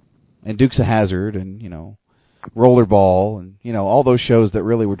 And Dukes of Hazzard and, you know, Rollerball and, you know, all those shows that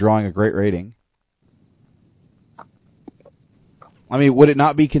really were drawing a great rating. I mean, would it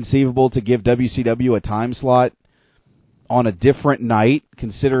not be conceivable to give WCW a time slot on a different night,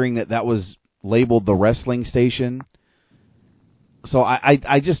 considering that was labeled the wrestling station? So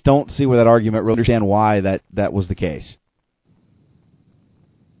I just don't see where that argument really understand why that was the case.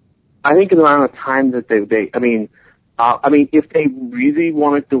 I think around the time that I mean, if they really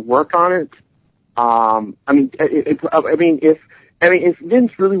wanted to work on it, if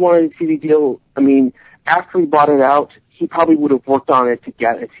Vince really wanted a TV deal, I mean, after he bought it out, he probably would have worked on it to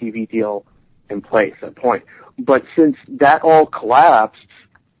get a TV deal in place at that point. But since that all collapsed,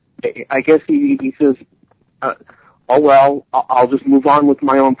 I guess he says, oh well, I'll just move on with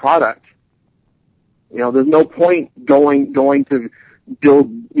my own product. You know, there's no point going to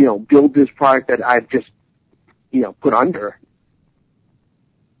build this product that I've just, you know, put under.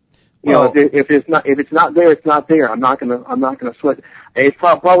 You know, if it's not there, it's not there. I'm not gonna sweat. It's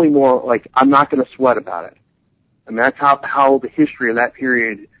probably more like I'm not gonna sweat about it. I mean, that's how the history of that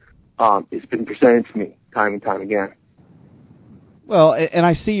period has been presented to me time and time again. Well, and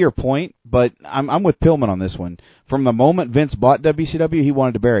I see your point, but I'm with Pillman on this one. From the moment Vince bought WCW, he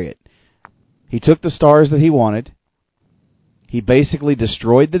wanted to bury it. He took the stars that he wanted. He basically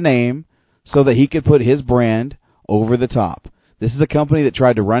destroyed the name so that he could put his brand over the top. This is a company that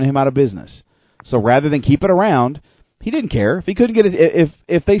tried to run him out of business. So rather than keep it around, he didn't care. If he couldn't get it,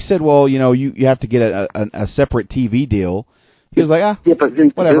 if they said, well, you know, you have to get a separate TV deal, he was like, yeah, but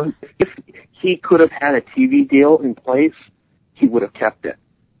Vince, whatever. If he could have had a TV deal in place, he would have kept it.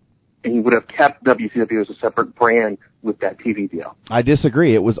 And he would have kept WCW as a separate brand with that TV deal. I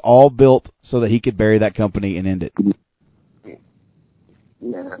disagree. It was all built so that he could bury that company and end it.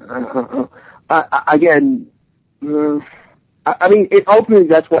 Again, I mean, ultimately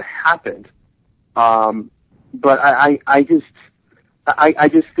that's what happened. But I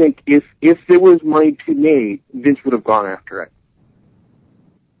just think if there was money to be made, Vince would have gone after it.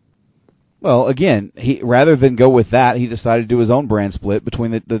 Well, again, he rather than go with that, he decided to do his own brand split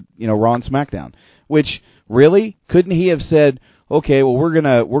between the Raw and SmackDown. Which really couldn't he have said, okay, well we're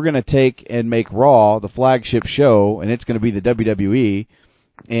gonna take and make Raw the flagship show, and it's going to be the WWE,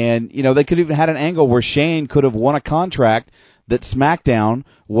 and you know they could have even had an angle where Shane could have won a contract that SmackDown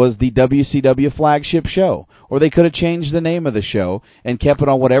was the WCW flagship show, or they could have changed the name of the show and kept it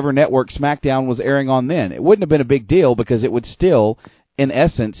on whatever network SmackDown was airing on then. It wouldn't have been a big deal because it would still, in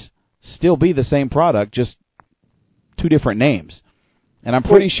essence, still be the same product, just two different names. And I'm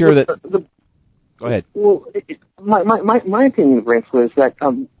pretty sure that... Go ahead. Well, my opinion of Vince was that, I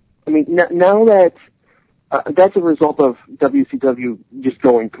mean, now that that's a result of WCW just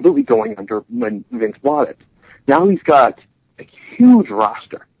completely going under when Vince bought it. Now he's got a huge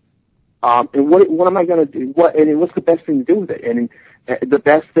roster. And what am I going to do? What's the best thing to do with it? And the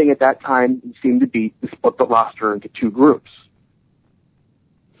best thing at that time seemed to be to split the roster into two groups.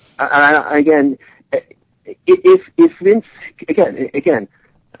 Again, if Vince again,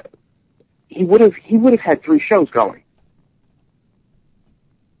 he would have had three shows going.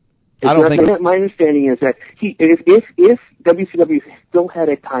 I don't think. My understanding is that if WCW still had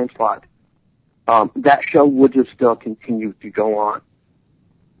a time slot, that show would have still continued to go on,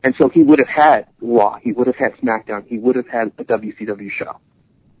 and so he would have had Raw, he would have had SmackDown, he would have had a WCW show.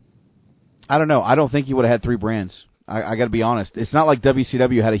 I don't know. I don't think he would have had three brands. I got to be honest. It's not like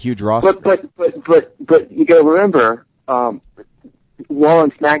WCW had a huge roster. But you got to remember, Raw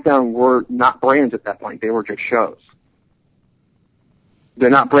and SmackDown were not brands at that point. They were just shows. They're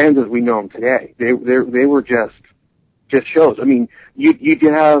not brands as we know them today. They were just shows. I mean, you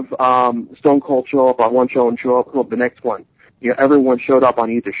could have Stone Cold show up on one show and show up on the next one. You know, everyone showed up on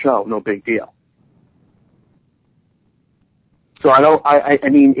either show. No big deal. So I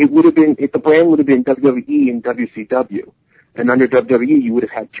mean, it would have been, if the brand would have been WWE and WCW, and under WWE you would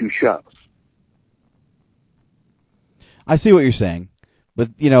have had two shows. I see what you're saying, but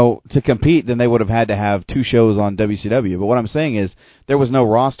you know, to compete, then they would have had to have two shows on WCW. But what I'm saying is, there was no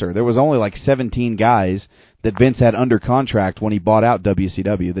roster. There was only like 17 guys that Vince had under contract when he bought out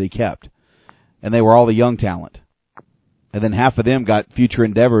WCW that he kept, and they were all the young talent. And then half of them got future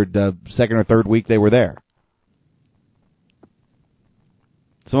endeavored the second or third week they were there.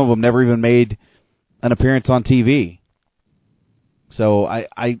 Some of them never even made an appearance on TV. So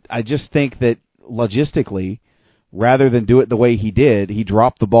I just think that logistically, rather than do it the way he did, he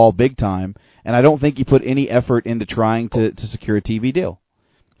dropped the ball big time, and I don't think he put any effort into trying to secure a TV deal.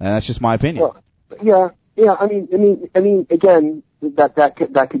 And that's just my opinion. Well, yeah. I mean, again,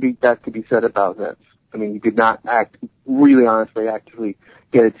 that could be said about Vince. I mean, he did not actively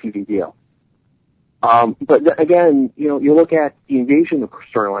get a TV deal. But again, you look at the Invasion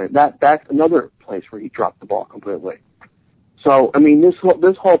storyline. That's another place where he dropped the ball completely. So I mean, this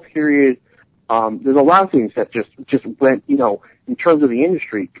whole period, there's a lot of things that just went, in terms of the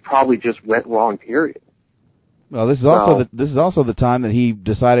industry, probably just went wrong. Period. Well, this is also the time that he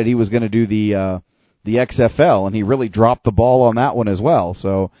decided he was going to do the XFL, and he really dropped the ball on that one as well.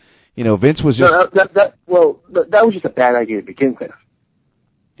 So, Vince was just that was just a bad idea to begin with.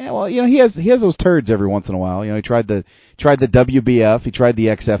 Yeah, well, he has those turds every once in a while. He tried the WBF, he tried the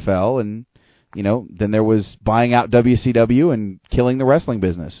XFL, and then there was buying out WCW and killing the wrestling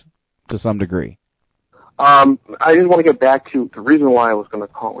business to some degree. I just want to get back to the reason why I was going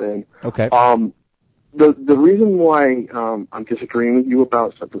to call in. Okay. The reason why I'm disagreeing with you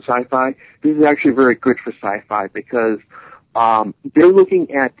about the sci-fi, this is actually very good for sci-fi because they're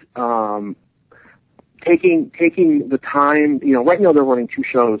looking at taking the time. Right now they're running 2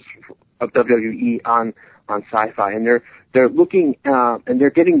 shows of WWE on sci-fi, and they're looking and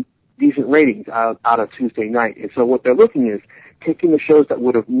they're getting decent ratings out of Tuesday night. And so what they're looking is taking the shows that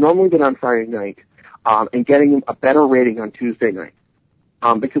would have normally been on Friday night and getting them a better rating on Tuesday night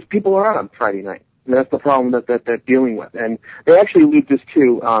because people are out on Friday night. And that's the problem that they're dealing with. And they actually lead this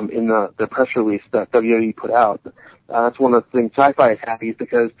too in the press release that WWE put out. That's one of the things Sci-Fi is happy is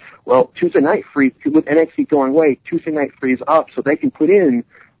because, well, Tuesday night frees, with NXT going away, Tuesday night frees up so they can put in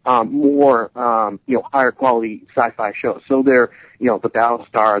more, higher quality sci-fi shows. So they're, the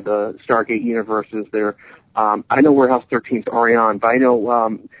Battlestar, the Stargate universes, they're, I know Warehouse 13's Orion, but I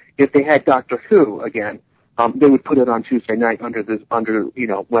know if they had Doctor Who again, they would put it on Tuesday night under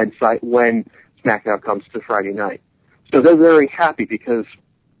when SmackDown comes to Friday night. So they're very happy because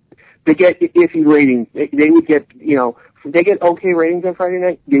they get iffy ratings. They would get, if they get okay ratings on Friday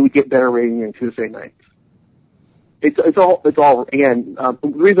night, they would get better ratings on Tuesday nights. It's all again, the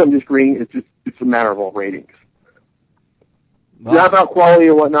reason I'm disagreeing is just, it's a matter of all ratings. Wow. Not about quality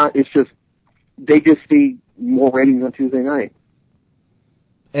or whatnot, it's just, they just see more ratings on Tuesday night.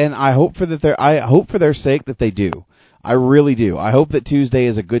 And I hope for their sake that they do. I really do. I hope that Tuesday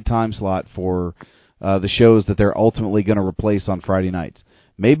is a good time slot for the shows that they're ultimately going to replace on Friday nights.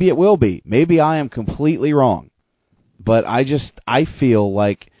 Maybe it will be. Maybe I am completely wrong. But I feel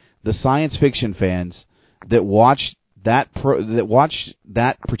like the science fiction fans that watch that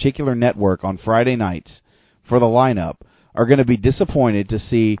particular network on Friday nights for the lineup are going to be disappointed to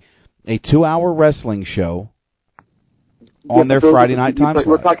see a 2-hour wrestling show on their Friday night time slot.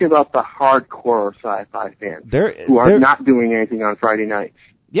 We're talking about the hardcore sci-fi fans who are not doing anything on Friday nights.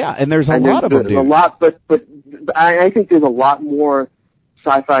 Yeah, and there's a lot of them. There's a lot, but I think there's a lot more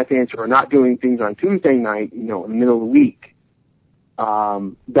sci-fi fans who are not doing things on Tuesday night, in the middle of the week,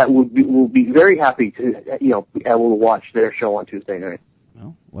 that will be very happy to, be able to watch their show on Tuesday night.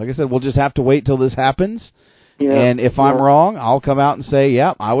 Well, like I said, we'll just have to wait till this happens. Yeah, and if I'm wrong, I'll come out and say,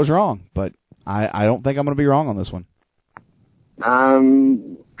 yeah, I was wrong. But I don't think I'm going to be wrong on this one.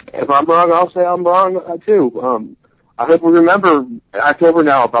 If I'm wrong, I'll say I'm wrong too. I hope we remember October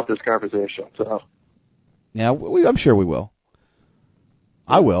now about this conversation. So, yeah, I'm sure we will.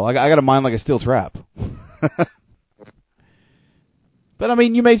 I will. I got a mind like a steel trap. But I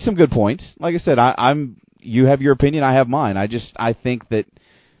mean, you made some good points. Like I said, you have your opinion, I have mine. I think that,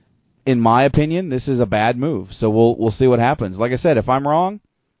 in my opinion, this is a bad move. So we'll see what happens. Like I said, if I'm wrong,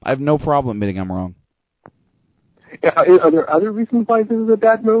 I have no problem admitting I'm wrong. Yeah, are there other reasons why this is a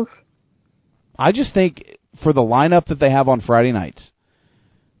bad move? I just think for the lineup that they have on Friday nights,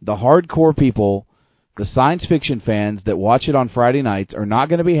 the hardcore people, the science fiction fans that watch it on Friday nights are not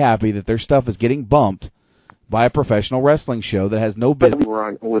going to be happy that their stuff is getting bumped by a professional wrestling show that has no business.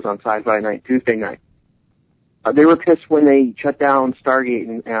 Was on Sci-Fi Night, Tuesday night. They were pissed when they shut down Stargate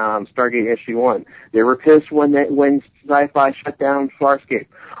and Stargate SG-1. They were pissed when Sci-Fi shut down Farscape.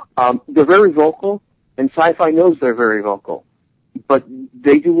 They're very vocal, and Sci-Fi knows they're very vocal. But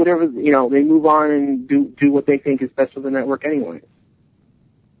they do whatever, they move on and do what they think is best for the network anyway.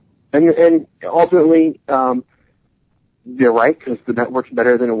 And ultimately, they're right, because the network's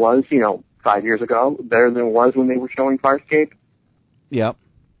better than it was, 5 years ago, better than it was when they were showing Farscape. Yep.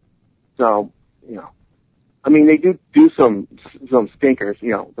 So, I mean, they do some stinkers.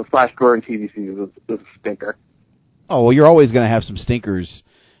 The Flash Gordon TV series was a stinker. Oh, well, you're always going to have some stinkers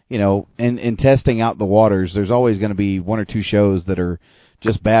in testing out the waters, there's always going to be one or two shows that are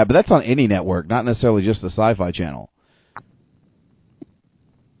just bad. But that's on any network, not necessarily just the Sci-Fi Channel.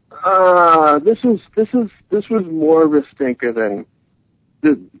 This was more of a stinker than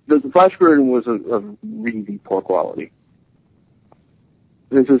the Flash Gordon was a really poor quality.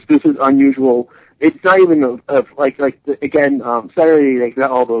 This is unusual. It's not even Saturday they got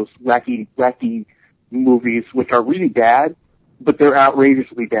all those wacky movies which are really bad, but they're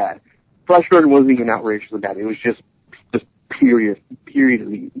outrageously bad. Flash Gordon wasn't even outrageously bad. It was just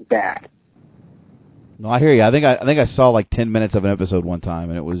periodly bad. No, I hear you. I think I saw like 10 minutes of an episode one time,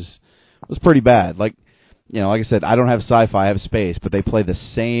 and it was pretty bad. Like I said, I don't have Sci-Fi, I have Space, but they play the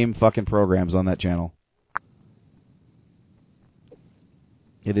same fucking programs on that channel.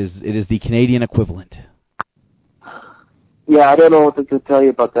 It is the Canadian equivalent. Yeah, I don't know what to tell you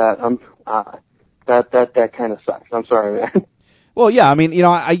about that. That kind of sucks. I'm sorry, man. Well, yeah, I mean,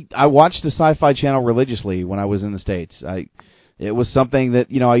 I watched the Sci-Fi Channel religiously when I was in the States. It was something that,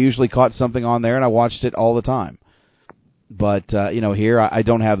 I usually caught something on there, and I watched it all the time. But, here I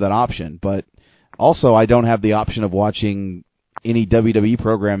don't have that option. But also I don't have the option of watching any WWE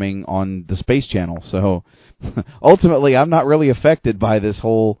programming on the Space Channel. So ultimately I'm not really affected by this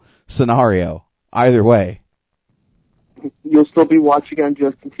whole scenario either way. You'll still be watching on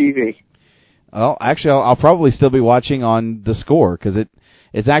Justin TV. Well, actually, I'll probably still be watching on the Score, because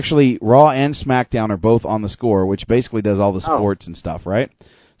it's actually Raw and SmackDown are both on the Score, which basically does all the sports and stuff, right?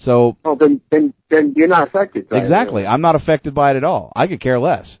 So, then you're not affected by exactly. it. I'm not affected by it at all. I could care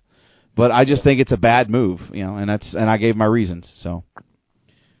less, but I just think it's a bad move, and I gave my reasons. So,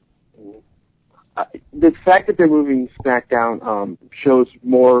 the fact that they're moving SmackDown shows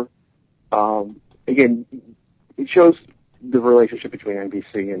more. Again, it shows the relationship between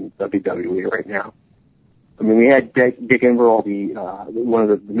NBC and WWE right now. I mean, we had Dick Enberle, one of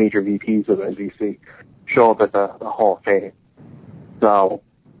the major VPs of NBC, show up at the Hall of Fame. So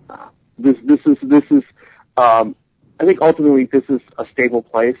this is I think ultimately this is a stable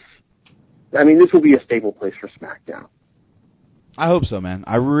place. I mean, this will be a stable place for SmackDown. I hope so, man.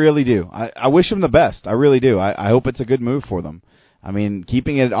 I really do. I wish them the best. I really do. I hope it's a good move for them. I mean,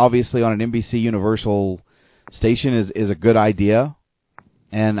 keeping it obviously on an NBC Universal station is a good idea,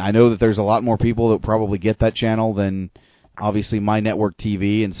 and I know that there's a lot more people that probably get that channel than obviously My Network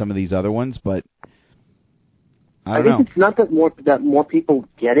TV and some of these other ones, but I think it's not that more people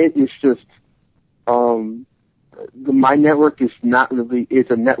get it. It's just the My Network is not really,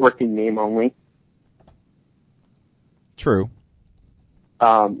 it's a networking name only. True.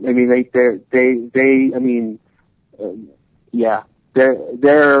 I mean they're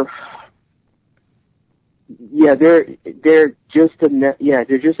just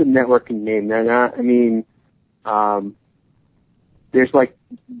they're just a networking name. They're not. I mean, there's I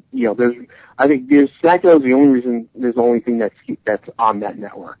think SmackDown is the only reason. There's the only thing that's on that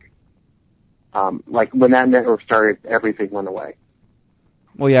network. Like when that network started, everything went away.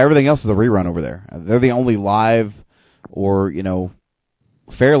 Well, yeah, everything else is a rerun over there. They're the only live or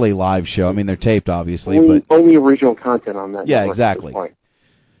fairly live show. I mean, they're taped obviously, but only original content on that. Yeah, network exactly. At this point.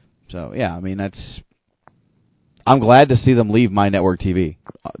 So yeah, I mean I'm glad to see them leave My Network TV,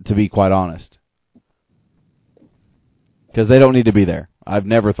 to be quite honest. Because they don't need to be there. I've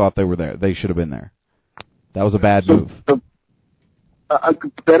never thought they were there. They should have been there. That was a bad move. A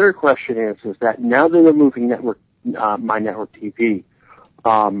better question is that now that they're moving My Network TV,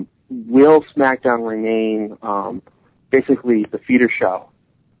 will SmackDown remain basically the feeder show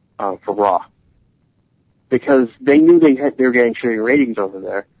for Raw? Because they knew they were getting shitty ratings over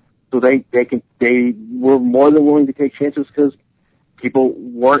there. So they were more than willing to take chances because people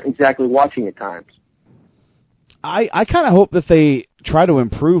weren't exactly watching at times. I kind of hope that they try to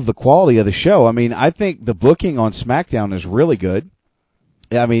improve the quality of the show. I mean, I think the booking on SmackDown is really good.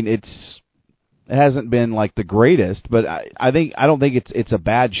 I mean, it hasn't been like the greatest, but I don't think it's a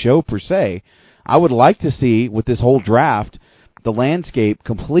bad show per se. I would like to see, with this whole draft, the landscape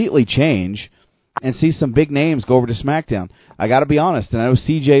completely change and see some big names go over to SmackDown. I got to be honest, and I know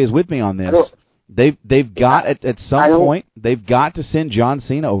CJ is with me on this. They've got at some point they've got to send John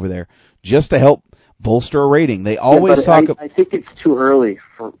Cena over there just to help bolster a rating. They always talk. I think it's too early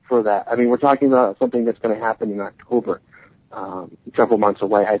for that. I mean, we're talking about something that's going to happen in October, several months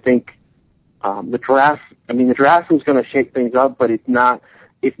away. I think the draft. I mean, the draft is going to shake things up, but it's not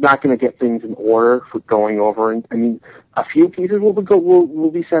going to get things in order for going over. And I mean, a few pieces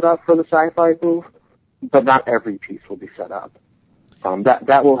will be set up for the Sci-Fi move, but not every piece will be set up.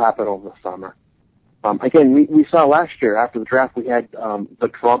 That will happen over the summer. Again, we saw last year after the draft we had the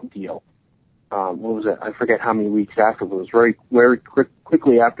Trump deal, what was it? I forget how many weeks after, but it was very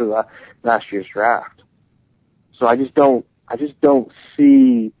quickly after the last year's draft. So I just don't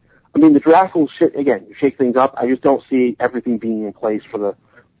see. I mean, the draft will shake things up. I just don't see everything being in place for the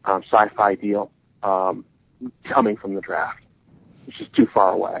sci-fi deal coming from the draft. It's just too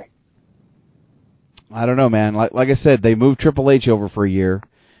far away. I don't know, man. Like I said, they moved Triple H over for a year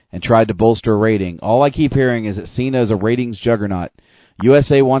and tried to bolster a rating. All I keep hearing is that Cena is a ratings juggernaut.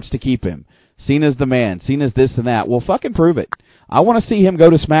 USA wants to keep him. Cena's the man. Cena's this and that. Well, fucking prove it. I want to see him go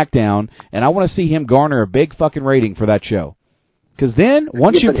to SmackDown, and I want to see him garner a big fucking rating for that show. Because then,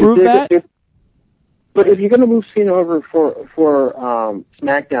 once you prove that... But if you're going to move Cena over for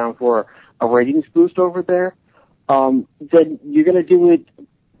SmackDown for a ratings boost over there, then you're going to do it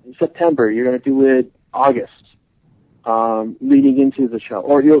September. You're going to do it August, leading into the show.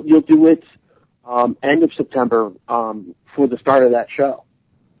 Or you'll do it end of September for the start of that show.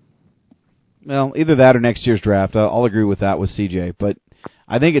 Well, either that or next year's draft. I'll agree with that with CJ. But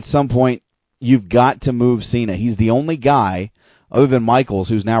I think at some point, you've got to move Cena. He's the only guy, other than Michaels,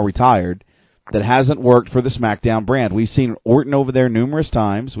 who's now retired, that hasn't worked for the SmackDown brand. We've seen Orton over there numerous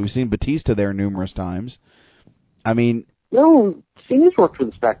times. We've seen Batista there numerous times. I mean... No, Cena's worked for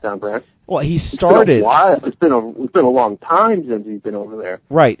the SmackDown brand. Well, he started... It's been a while. It's been a long time since he's been over there.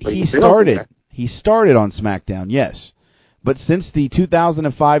 Right. He started on SmackDown, yes. But since the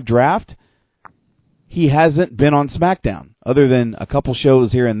 2005 draft, he hasn't been on SmackDown, other than a couple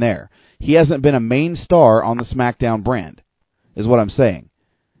shows here and there. He hasn't been a main star on the SmackDown brand, is what I'm saying.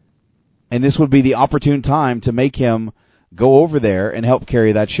 And this would be the opportune time to make him go over there and help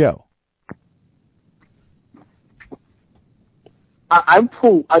carry that show. I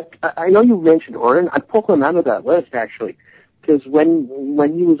know you mentioned Orton. I pulled him out of that list, actually, because when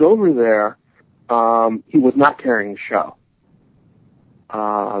he was over there, he was not carrying the show.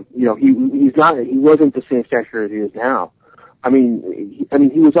 He wasn't the same stature as he is now. I mean,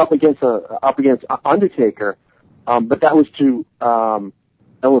 he was up against Undertaker, but that was to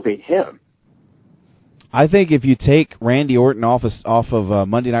elevate him. I think if you take Randy Orton off of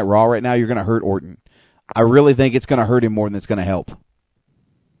Monday Night Raw right now, you're going to hurt Orton. I really think it's going to hurt him more than it's going to help.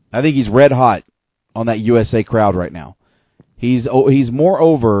 I think he's red hot on that USA crowd right now. He's more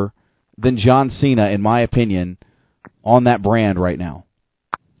over than John Cena, in my opinion, on that brand right now.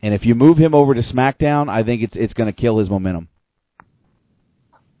 And if you move him over to SmackDown, I think it's going to kill his momentum.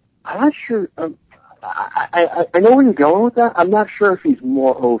 I'm not sure. I know where you're going with that. I'm not sure if he's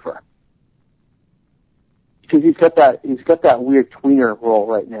more over, because he's got that weird tweener role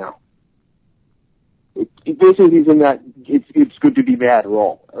right now. Basically, he's in that it's good to be bad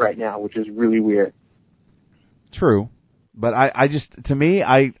role right now, which is really weird. True, but I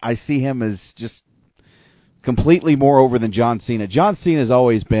see him as just completely more over than John Cena. John Cena's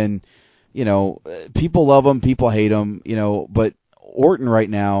always been, people love him, people hate him, but Orton right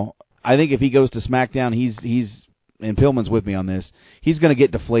now, I think if he goes to SmackDown, he's and Pillman's with me on this, he's going to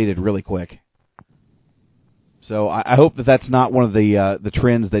get deflated really quick. So I hope that's not one of the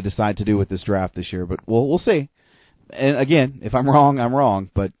trends they decide to do with this draft this year, but we'll see. And again, if I'm wrong, I'm wrong,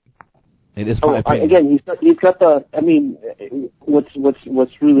 but it is my opinion. Again, he's got the. I mean, what's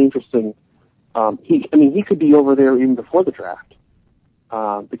really interesting. He could be over there even before the draft,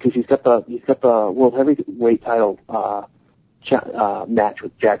 because he's got the World Heavyweight title match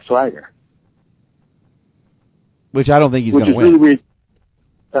with Jack Swagger, which I don't think he's going to win. Really weird.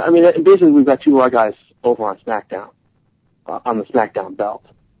 I mean, basically, we've got two of our guys over on SmackDown, on the SmackDown belt.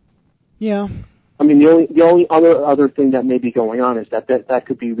 Yeah. I mean, the only other thing that may be going on is that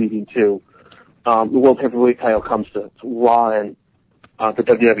could be leading to the World Heavyweight title comes to Raw, and the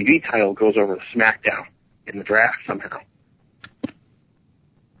WWE title goes over to SmackDown in the draft somehow.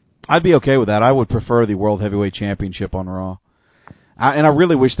 I'd be okay with that. I would prefer the World Heavyweight Championship on Raw. And I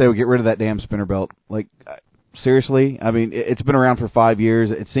really wish they would get rid of that damn spinner belt. Like, seriously? I mean, it's been around for 5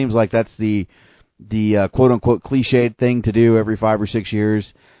 years. It seems like that's the quote-unquote cliched thing to do every 5 or 6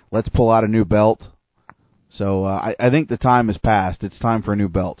 years. Let's pull out a new belt. So I think the time has passed. It's time for a new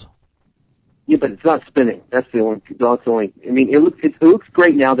belt. Yeah, but it's not spinning. That's the only. I mean, it looks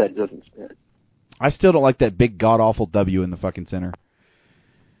great now that it doesn't spin. I still don't like that big god-awful W in the fucking center.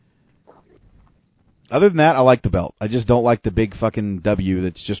 Other than that, I like the belt. I just don't like the big fucking W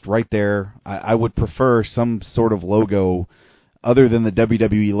that's just right there. I would prefer some sort of logo other than the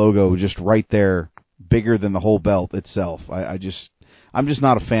WWE logo just right there, bigger than the whole belt itself. I'm just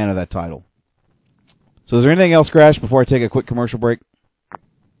not a fan of that title. So is there anything else, Crash, before I take a quick commercial break?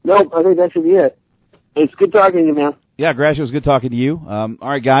 No, I think that should be it. It's good talking to you, man. Yeah, Crash, it was good talking to you. All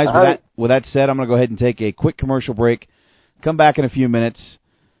right, guys, with that said, I'm going to go ahead and take a quick commercial break, come back in a few minutes,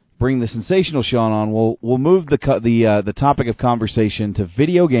 bring the sensational Sean on, we'll move the topic of conversation to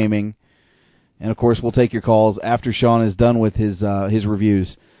video gaming, and of course we'll take your calls after Sean is done with his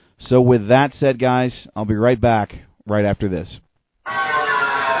reviews. So with that said, guys, I'll be right back right after this.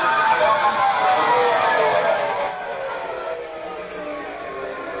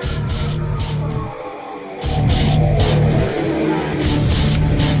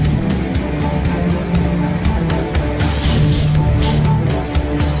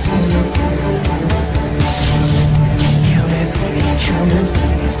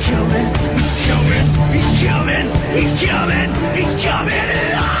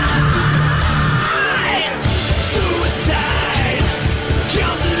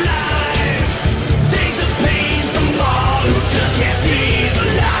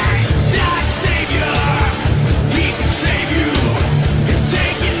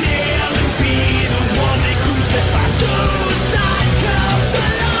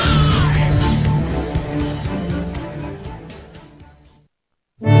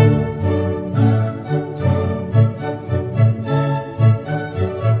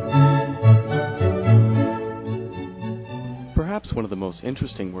 One of the most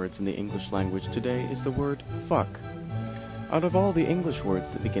interesting words in the English language today is the word fuck. Out of all the English words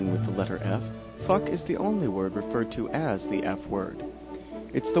that begin with the letter F, fuck is the only word referred to as the F word.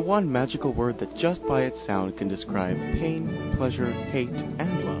 It's the one magical word that just by its sound can describe pain, pleasure, hate,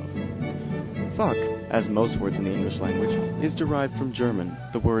 and love. Fuck, as most words in the English language, is derived from German,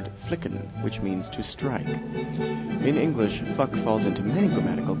 the word flicken, which means to strike. In English, fuck falls into many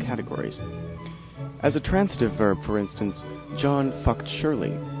grammatical categories. As a transitive verb, for instance, John fucked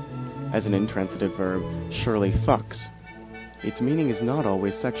Shirley. As an intransitive verb, Shirley fucks. Its meaning is not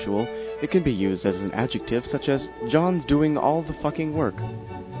always sexual. It can be used as an adjective, such as, John's doing all the fucking work.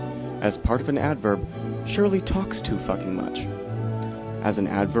 As part of an adverb, Shirley talks too fucking much. As an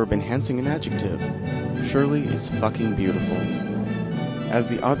adverb enhancing an adjective, Shirley is fucking beautiful. As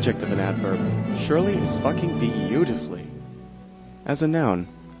the object of an adverb, Shirley is fucking beautifully. As a noun,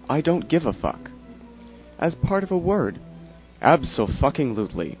 I don't give a fuck. As part of a word,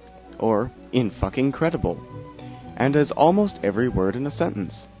 abso-fucking-lutely, or in-fucking-credible. And as almost every word in a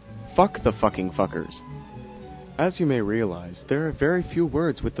sentence, fuck the fucking fuckers. As you may realize, there are very few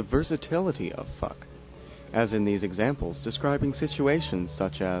words with the versatility of fuck, as in these examples describing situations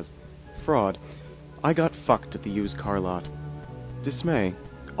such as fraud, I got fucked at the used car lot. Dismay,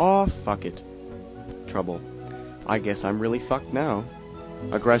 aw, fuck it. Trouble, I guess I'm really fucked now.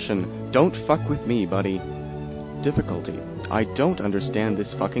 Aggression, don't fuck with me, buddy. Difficulty, I don't understand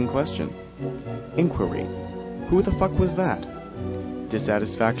this fucking question. Inquiry, who the fuck was that?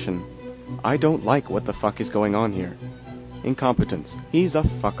 Dissatisfaction, I don't like what the fuck is going on here. Incompetence, he's a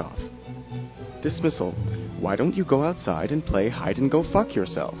fuck off. Dismissal, why don't you go outside and play hide and go fuck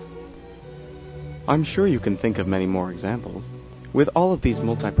yourself? I'm sure you can think of many more examples. With all of these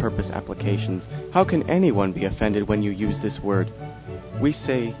multi-purpose applications, how can anyone be offended when you use this word? We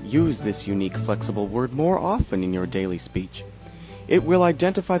say, use this unique, flexible word more often in your daily speech. It will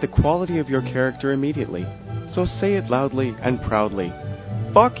identify the quality of your character immediately, so say it loudly and proudly.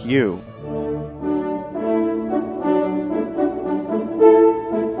 Fuck you!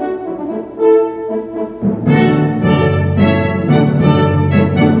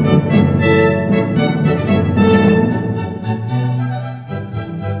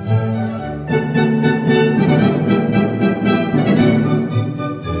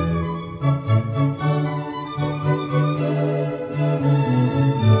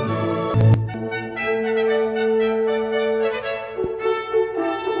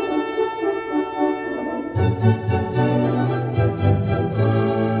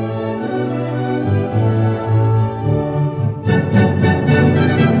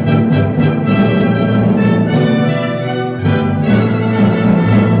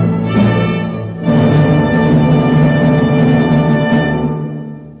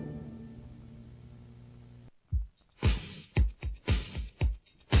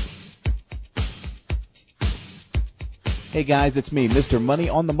 Hey guys, it's me, Mr. Money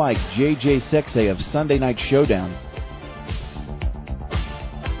on the Mic, JJ Sexay of Sunday Night Showdown.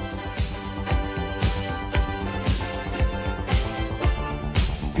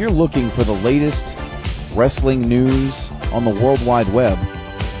 If you're looking for the latest wrestling news on the World Wide Web,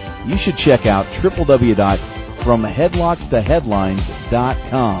 you should check out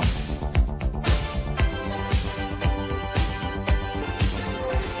www.fromheadlockstoheadlines.com.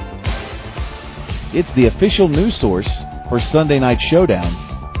 It's the official news source for Sunday Night Showdown,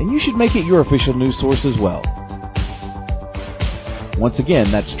 and you should make it your official news source as well. Once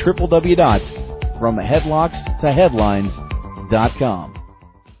again, that's www.fromheadlockstoheadlines.com.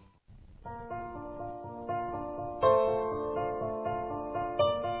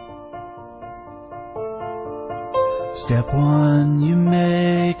 Step one, you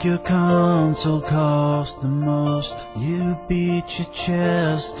make your console cost the most. You beat your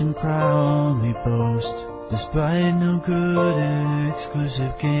chest and proudly boast. Despite no good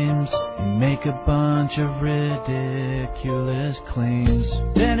exclusive games, you make a bunch of ridiculous claims.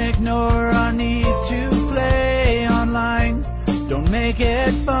 Then ignore our need to play online. Don't make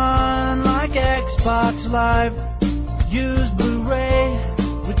it fun like Xbox Live. Use Blu-ray,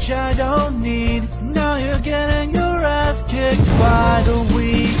 which I don't need. Now you're getting your ass kicked by the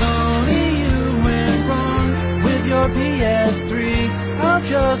Wii. Only you went wrong with your PS3. I'll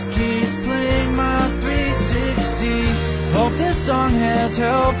just keep playing my 360. Hope this song has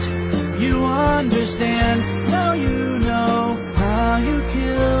helped you understand. Now you know how you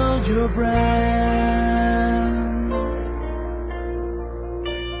killed your brand.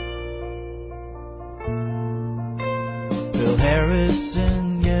 Phil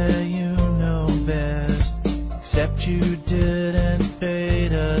Harrison, yeah, you know best. Except you didn't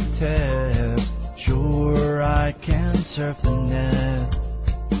beta test. Sure, I can surf the net,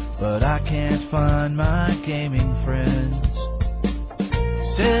 but I can't find my gaming friends.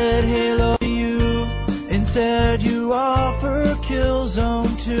 Said Halo to you, instead you offer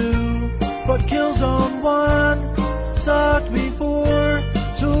Killzone 2. But Killzone 1 sucked before,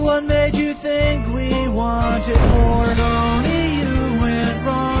 so what made you think we wanted more? Sony, you went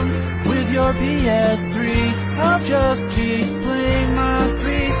wrong with your PS3. I'll just keep playing my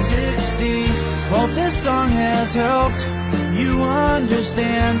 360. Hope this song has helped you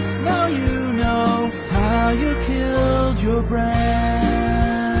understand. Now you know how you killed your brand.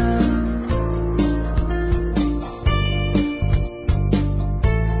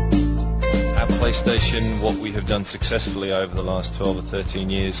 At PlayStation, what we have done successfully over the last 12 or 13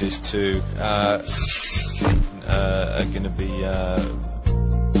 years is to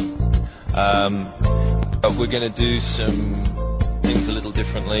we're going to do some things a little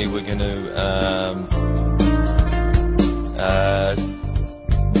differently. We're going to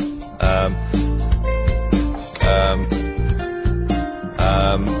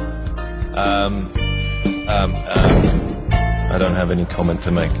I don't have any comment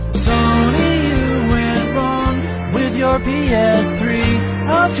to make. Sony, you went wrong with your PS3.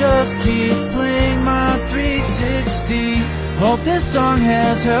 I'll just keep playing my 360. Hope this song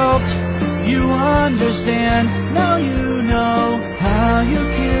has helped you understand. Now you know how you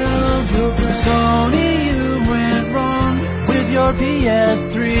killed your brand. Sony, you went wrong with your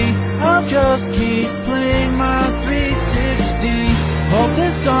PS3. I'll just keep playing my 360. Hope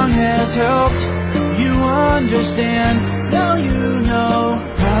this song has helped you understand. Now you know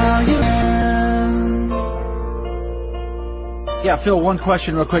how you can. Yeah, Phil, one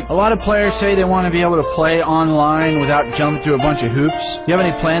question real quick. A lot of players say they want to be able to play online without jumping through a bunch of hoops. Do you have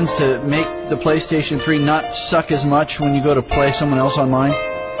any plans to make the PlayStation 3 not suck as much when you go to play someone else online?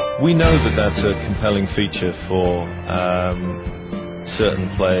 We know that that's a compelling feature for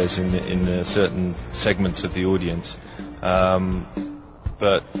certain players in certain segments of the audience.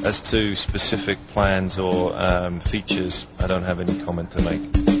 But as to specific plans or features, I don't have any comment to make.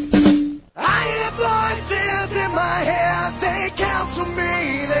 I hear voices in my head, they counsel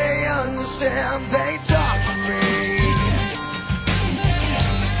me, they understand, they talk to me.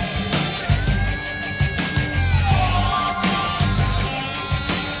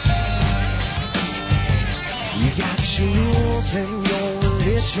 You got your rules and your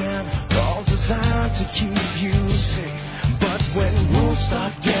religion, all designed to keep you safe. But when rules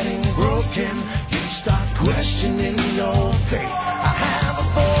start getting broken, you start questioning your faith. I have a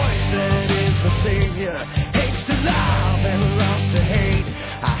voice that is my savior, hates to love and loves to hate.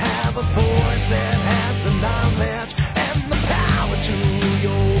 I have a voice that has the knowledge and the power to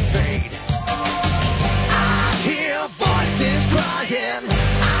your fate. I hear voices crying,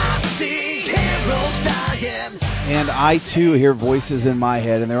 I see heroes dying. And I, too, hear voices in my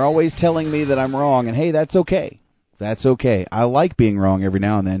head, and they're always telling me that I'm wrong, and hey, that's okay. That's okay. I like being wrong every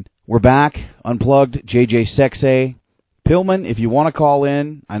now and then. We're back. Unplugged, JJ Sexay. Pillman, if you want to call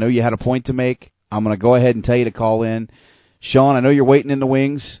in, I know you had a point to make. I'm going to go ahead and tell you to call in. Sean, I know you're waiting in the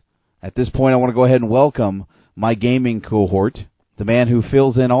wings. At this point, I want to go ahead and welcome my gaming cohort, the man who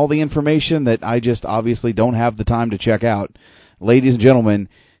fills in all the information that I just obviously don't have the time to check out. Ladies and gentlemen,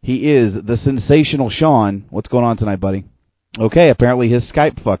 he is the sensational Sean. What's going on tonight, buddy? Okay, apparently his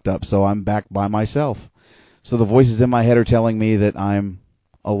Skype fucked up, so I'm back by myself. So the voices in my head are telling me that I'm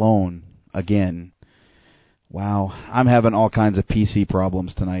alone again. Wow, I'm having all kinds of PC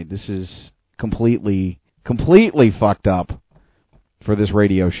problems tonight. This is completely fucked up for this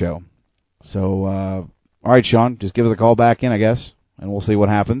radio show. So, all right, Sean, just give us a call back in, I guess, and we'll see what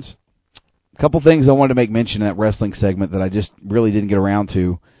happens. A couple things I wanted to make mention in that wrestling segment that I just really didn't get around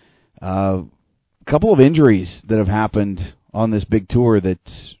to. A couple of injuries that have happened on this big tour that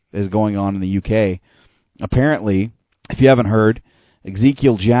is going on in the UK. Apparently, if you haven't heard,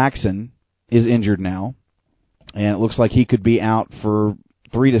 Ezekiel Jackson is injured now, and it looks like he could be out for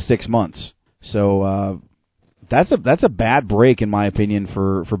 3 to 6 months. So that's a bad break, in my opinion,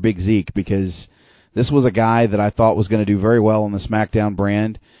 for Big Zeke, because this was a guy that I thought was going to do very well on the SmackDown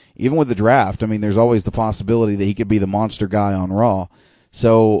brand. Even with the draft, I mean, there's always the possibility that he could be the monster guy on Raw.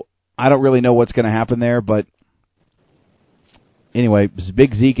 So I don't really know what's going to happen there, but anyway,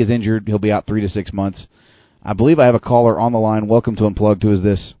 Big Zeke is injured. He'll be out 3 to 6 months. I believe I have a caller on the line. Welcome to Unplugged. Who is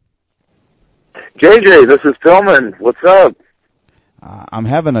this? JJ, this is Pillman. What's up? I'm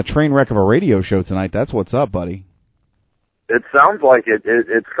having a train wreck of a radio show tonight. That's what's up, buddy. It sounds like it.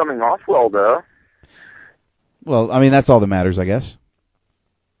 It's coming off well, though. Well, I mean, that's all that matters, I guess.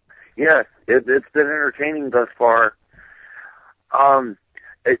 Yeah, it's been entertaining thus far.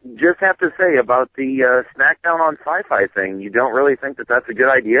 Just have to say about the SmackDown on Sci-Fi thing, you don't really think that that's a good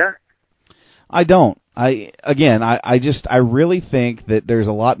idea? I don't. I really think that there's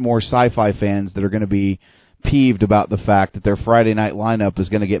a lot more Sci-Fi fans that are going to be peeved about the fact that their Friday night lineup is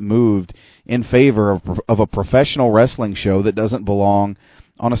going to get moved in favor of a professional wrestling show that doesn't belong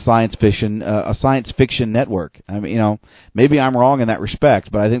on a science fiction network. I mean, maybe I'm wrong in that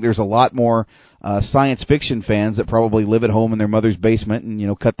respect, but I think there's a lot more science fiction fans that probably live at home in their mother's basement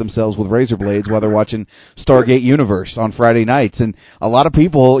and cut themselves with razor blades while they're watching Stargate Universe on Friday nights. And a lot of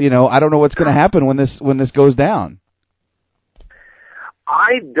people, I don't know what's going to happen when this goes down.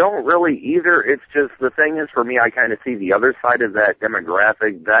 I don't really either. It's just, the thing is, for me, I kind of see the other side of that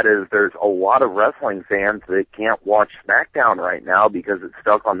demographic. That is, there's a lot of wrestling fans that can't watch SmackDown right now because it's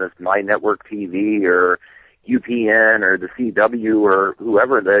stuck on this My Network TV or UPN or the CW or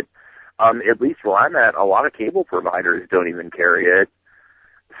whoever that, at least where I'm at, a lot of cable providers don't even carry it.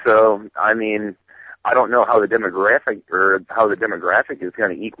 So, I mean, I don't know how the demographic is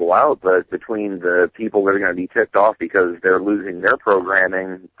going to equal out, but between the people that are going to be ticked off because they're losing their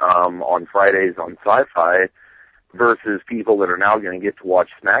programming on Fridays on Sci-Fi versus people that are now going to get to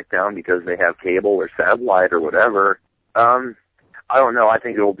watch SmackDown because they have cable or satellite or whatever, I don't know. I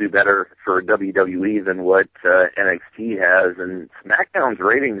think it'll do better for WWE than what NXT has, and SmackDown's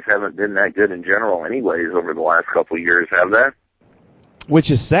ratings haven't been that good in general anyways over the last couple of years, have they? Which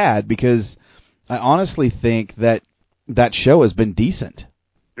is sad, because I honestly think that show has been decent.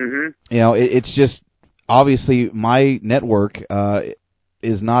 Mm-hmm. It's just, obviously, my network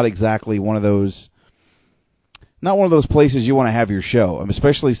is not exactly one of those places you want to have your show,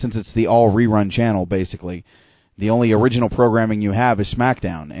 especially since it's the all rerun channel, basically. The only original programming you have is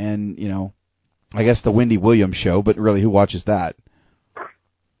SmackDown, and, I guess the Wendy Williams show, but really, who watches that?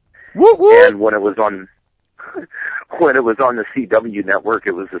 And when it was on the CW network,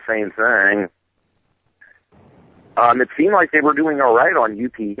 it was the same thing. It seemed like they were doing all right on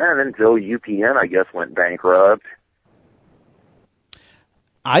UPN until UPN, I guess, went bankrupt.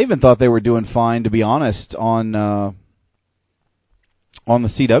 I even thought they were doing fine, to be honest, on the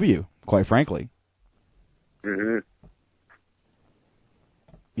CW, quite frankly. Mm-hmm.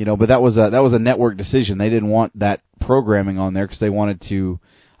 But that was a network decision. They didn't want that programming on there because they wanted to,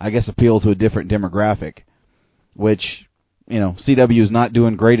 I guess, appeal to a different demographic, which, CW is not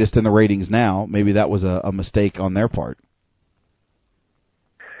doing greatest in the ratings now. Maybe that was a mistake on their part.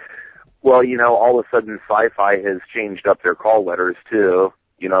 Well, all of a sudden Sci-Fi has changed up their call letters, too.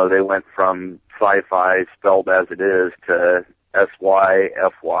 They went from Sci-Fi, spelled as it is, to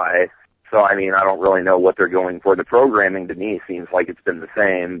SYFY. So, I mean, I don't really know what they're going for. The programming, to me, seems like it's been the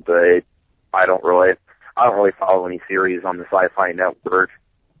same, but I don't really follow any series on the Sci-Fi network.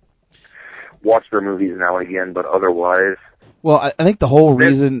 Watch their movies now and again, but otherwise. Well, I think the whole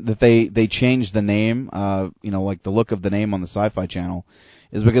reason that they changed the name, like the look of the name on the Sci-Fi channel,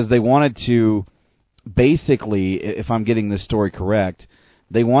 is because they wanted to, basically, if I'm getting this story correct,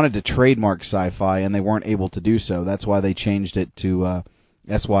 they wanted to trademark Sci-Fi, and they weren't able to do so. That's why they changed it to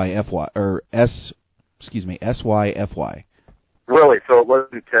SYFY, or SYFY. Really? So it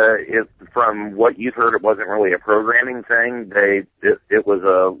wasn't, from what you've heard, it wasn't really a programming thing? It was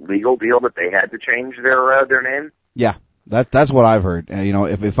a legal deal that they had to change their name? Yeah, that's what I've heard.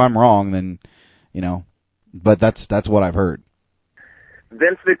 If I'm wrong, then, but that's what I've heard.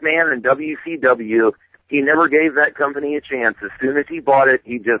 Vince McMahon and WCW, he never gave that company a chance. As soon as he bought it,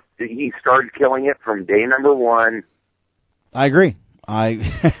 he started killing it from day number one. I agree.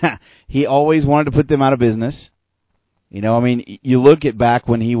 He always wanted to put them out of business. You look at back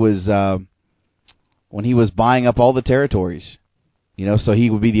when he was buying up all the territories. so he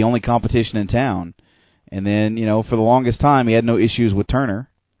would be the only competition in town. And then, for the longest time, he had no issues with Turner.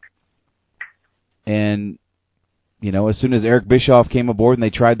 And, as soon as Eric Bischoff came aboard and they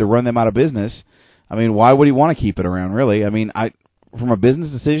tried to run them out of business, why would he want to keep it around, really? From a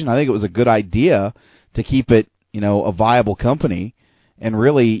business decision, I think it was a good idea to keep it, a viable company. And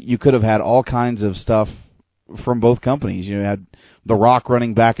really, you could have had all kinds of stuff from both companies. You had The Rock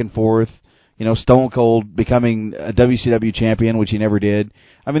running back and forth, Stone Cold becoming a WCW champion, which he never did.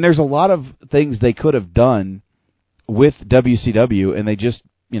 There's a lot of things they could have done with WCW, and they just,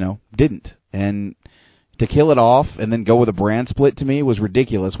 didn't. And to kill it off and then go with a brand split, to me, was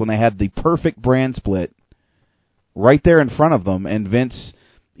ridiculous when they had the perfect brand split right there in front of them, and Vince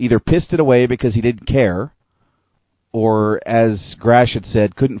either pissed it away because he didn't care, or, as Grash had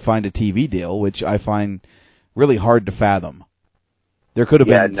said, couldn't find a TV deal, which I find really hard to fathom. There could have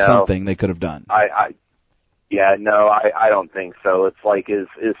been something they could have done. I don't think so. It's like as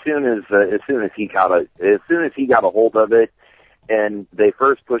soon as he got a hold of it, and they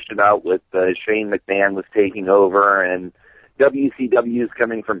first pushed it out with Shane McMahon was taking over, and WCW's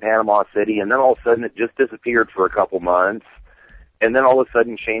coming from Panama City, and then all of a sudden it just disappeared for a couple months, and then all of a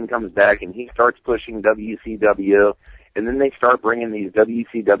sudden Shane comes back and he starts pushing WCW, and then they start bringing these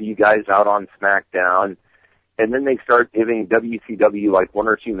WCW guys out on SmackDown. And then they start giving WCW like one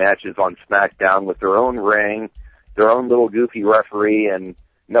or two matches on SmackDown with their own ring, their own little goofy referee, and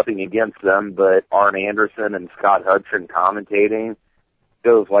nothing against them, but Arn Anderson and Scott Hudson commentating. It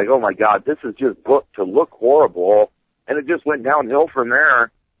was like, oh my God, this is just booked to look horrible. And it just went downhill from there.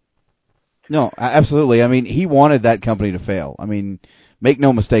 No, absolutely. He wanted that company to fail. Make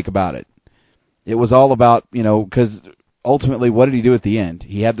no mistake about it. It was all about, because ultimately, what did he do at the end?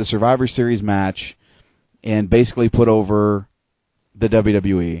 He had the Survivor Series match and basically put over the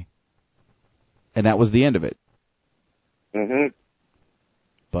WWE, and that was the end of it. Mm-hmm.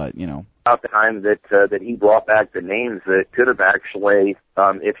 But, about the time that he brought back the names that could have actually,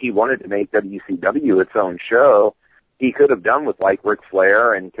 if he wanted to make WCW its own show, he could have done with like Ric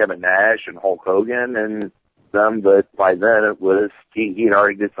Flair and Kevin Nash and Hulk Hogan and them, but by then it was, he'd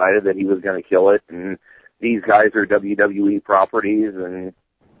already decided that he was going to kill it, and these guys are WWE properties, and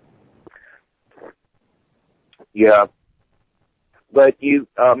yeah. But you,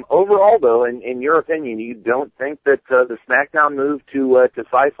 overall though, in your opinion, you don't think that the SmackDown move to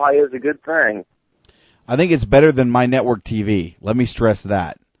Sci-Fi is a good thing? I think it's better than My Network TV. Let me stress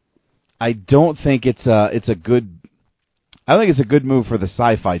that. I don't think it's a good. I think it's a good move for the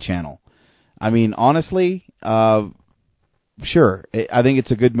Sci-Fi channel. Honestly, sure. I think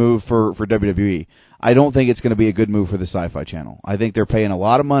it's a good move for WWE. I don't think it's going to be a good move for the Sci-Fi channel. I think they're paying a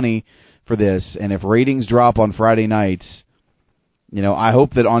lot of money for this, and if ratings drop on Friday nights, I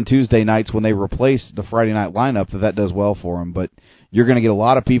hope that on Tuesday nights when they replace the Friday night lineup that does well for them, but you're going to get a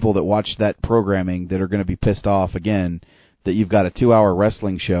lot of people that watch that programming that are going to be pissed off again that you've got a 2-hour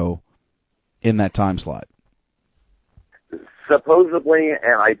wrestling show in that time slot. Supposedly,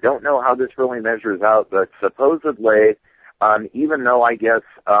 and I don't know how this really measures out, but supposedly, even though I guess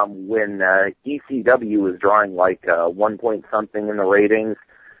when ECW was drawing like 1 point something in the ratings,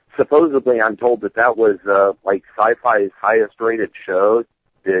 supposedly I'm told that was like Sci-Fi's highest rated show.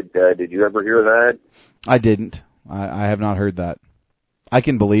 Did you ever hear that? I didn't. I have not heard that. I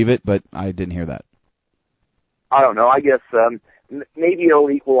can believe it, but I didn't hear that. I don't know. I guess maybe it'll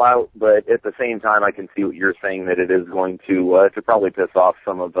equal out, but at the same time, I can see what you're saying, that it is going to probably piss off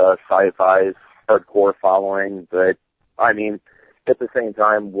some of Sci-Fi's hardcore following. But at the same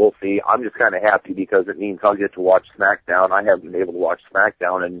time, we'll see. I'm just kind of happy because it means I'll get to watch SmackDown. I haven't been able to watch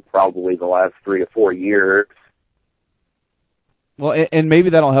SmackDown in probably the last 3 to 4 years. Well, and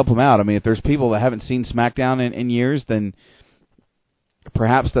maybe that'll help them out. If there's people that haven't seen SmackDown in years, then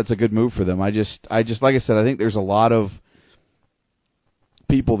perhaps that's a good move for them. I just like I said, I think there's a lot of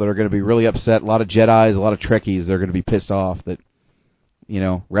people that are going to be really upset, a lot of Jedis, a lot of Trekkies that are going to be pissed off that,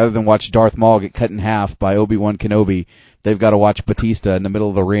 rather than watch Darth Maul get cut in half by Obi-Wan Kenobi, they've got to watch Batista in the middle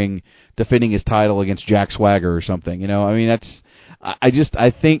of the ring defending his title against Jack Swagger or something.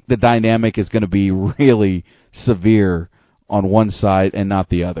 I think the dynamic is going to be really severe on one side and not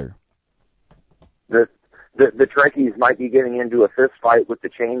the other. The Trekkies might be getting into a fist fight with the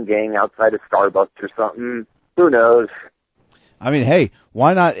Chain Gang outside of Starbucks or something. Who knows? Hey,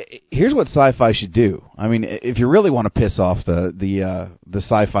 why not? Here's what Sci-Fi should do. If you really want to piss off the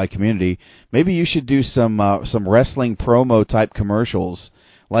Sci-Fi community, maybe you should do some wrestling promo type commercials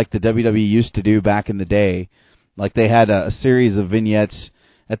like the WWE used to do back in the day. Like they had a series of vignettes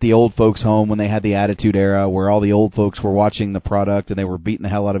at the old folks' home when they had the Attitude Era, where all the old folks were watching the product and they were beating the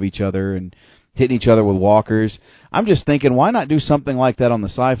hell out of each other, and hitting each other with walkers. I'm just thinking, why not do something like that on the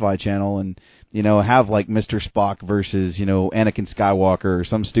Sci-Fi Channel and, have like Mr. Spock versus, Anakin Skywalker or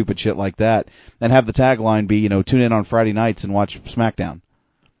some stupid shit like that, and have the tagline be, tune in on Friday nights and watch SmackDown.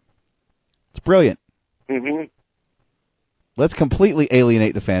 It's brilliant. Mm-hmm. Let's completely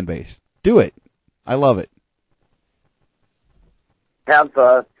alienate the fan base. Do it. I love it. Have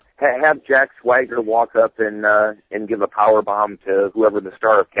Jack Swagger walk up and give a power bomb to whoever the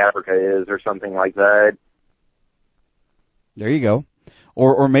star of Caprica is, or something like that. There you go.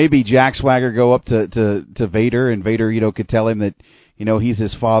 Or maybe Jack Swagger go up to Vader, and Vader, could tell him that, he's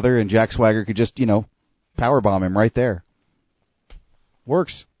his father, and Jack Swagger could just, power bomb him right there.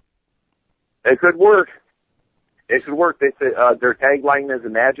 Works. It could work. It could work. They say their tagline is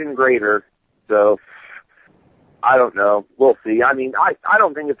 "Imagine Greater," so I don't know. We'll see. I mean, I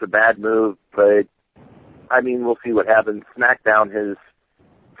don't think it's a bad move, but I mean, we'll see what happens. SmackDown has,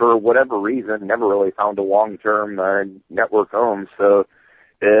 for whatever reason, never really found a long-term network home. So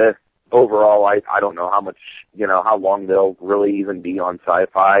overall, I don't know how much, how long they'll really even be on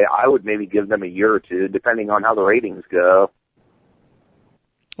Sci-Fi. I would maybe give them a year or two, depending on how the ratings go.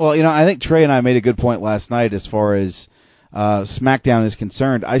 Well, I think Trey and I made a good point last night as far as SmackDown is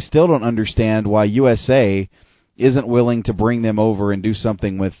concerned. I still don't understand why USA isn't willing to bring them over and do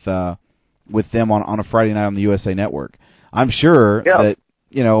something with them on a Friday night on the USA Network. I'm sure that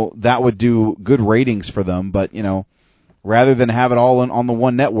that would do good ratings for them, but rather than have it all on the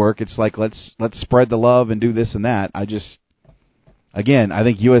one network, it's like let's spread the love and do this and that. I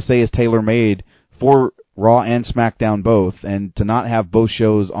think USA is tailor-made for Raw and SmackDown both, and to not have both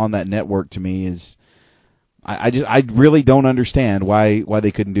shows on that network to me is I really don't understand why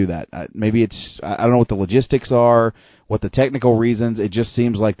they couldn't do that. Maybe it's I don't know what the logistics are, what the technical reasons. It just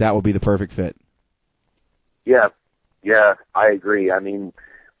seems like that would be the perfect fit. Yeah, I agree. I mean,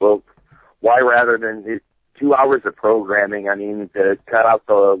 well, why rather than 2 hours of programming? I mean, to cut out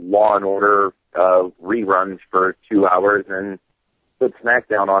the Law and Order reruns for 2 hours and put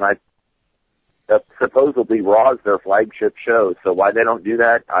SmackDown on. Supposedly Raw is their flagship show, so why they don't do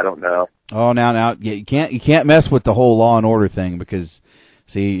that, I don't know. Oh, now you can't mess with the whole Law and Order thing, because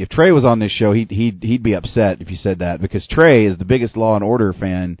see, if Trey was on this show, he'd be upset if you said that, because Trey is the biggest Law and Order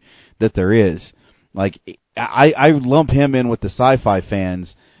fan that there is. Like I lump him in with the Sci-Fi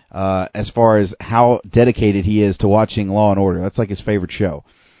fans as far as how dedicated he is to watching Law and Order. That's like his favorite show.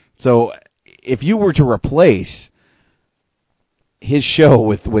 So if you were to replace his show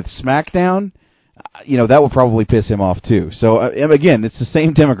with SmackDown, that would probably piss him off too. So again, it's the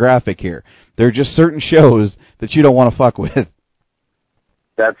same demographic here. There are just certain shows that you don't want to fuck with.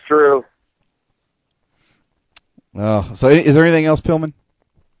 That's true. So is there anything else, Pillman?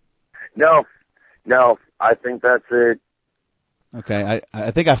 No. I think that's it. Okay,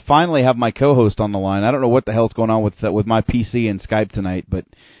 I think I finally have my co-host on the line. I don't know what the hell's going on with my PC and Skype tonight, but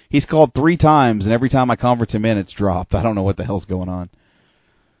he's called 3 times, and every time I convert him in, it's dropped. I don't know what the hell's going on.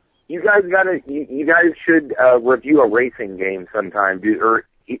 You guys should review a racing game sometime. Or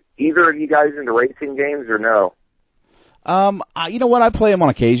either of you guys into racing games or no? You know what? I play them on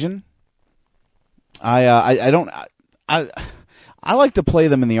occasion. I like to play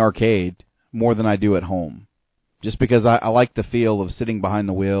them in the arcade more than I do at home, just because I like the feel of sitting behind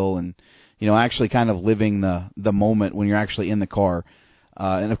the wheel and actually kind of living the moment when you're actually in the car.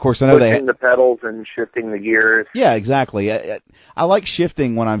 And of course, I know pushing the pedals and shifting the gears. Yeah, exactly. I like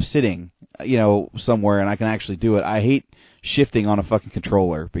shifting when I'm sitting, somewhere and I can actually do it. I hate shifting on a fucking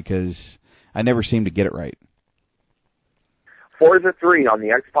controller because I never seem to get it right. Forza 3 on the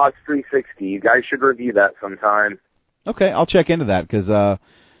Xbox 360. You guys should review that sometime. Okay, I'll check into that because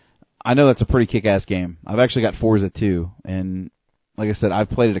I know that's a pretty kick-ass game. I've actually got Forza 2, and like I said, I've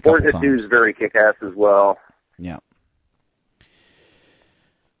played it a couple times. Forza 2 is very kick-ass as well. Yeah.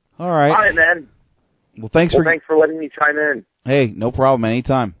 All right, man. Well, thanks for letting me chime in. Hey, no problem.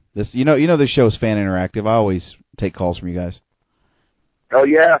 Anytime. This, this show's fan interactive. I always take calls from you guys. Oh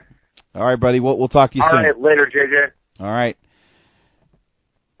yeah. All right, buddy. We'll talk to you soon. All right, later, JJ. All right.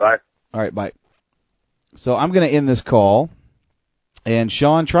 Bye. All right, bye. So I'm going to end this call, and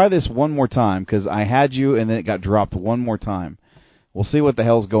Sean, try this one more time because I had you, and then it got dropped one more time. We'll see what the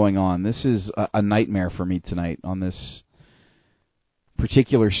hell's going on. This is a nightmare for me tonight on this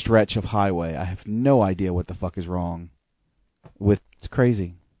particular stretch of highway. I have no idea what the fuck is wrong with. It's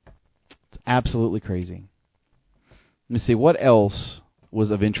crazy. It's absolutely crazy. Let me see what else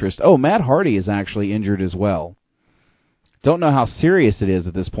was of interest. Oh, Matt Hardy is actually injured as well. Don't know how serious it is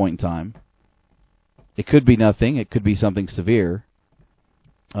at this point in time. It could be nothing. It could be something severe.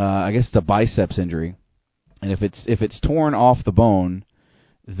 I guess it's a biceps injury, and if it's torn off the bone,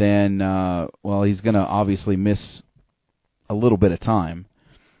 then, well, he's going to obviously miss a little bit of time,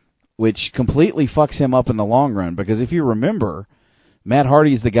 which completely fucks him up in the long run. Because if you remember, Matt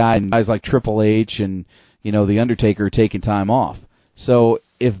Hardy's the guy, and guys like Triple H and, The Undertaker are taking time off. So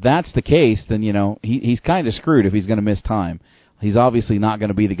if that's the case, then, he's kind of screwed if he's going to miss time. He's obviously not going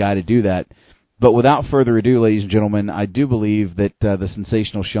to be the guy to do that. But without further ado, ladies and gentlemen, I do believe that the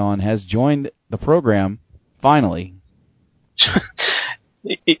sensational Sean has joined the program, finally.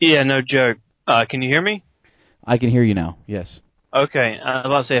 Yeah, no joke. Can you hear me? I can hear you now, yes. Okay, I was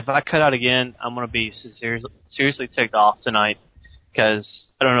about to say, if I cut out again, I'm going to be seriously ticked off tonight, because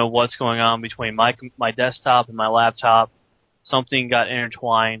I don't know what's going on between my desktop and my laptop. Something got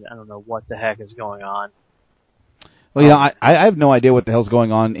intertwined. I don't know what the heck is going on. Well, I have no idea what the hell's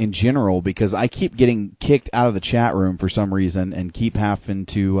going on in general, because I keep getting kicked out of the chat room for some reason and keep having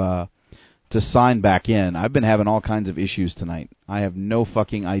to sign back in. I've been having all kinds of issues tonight. I have no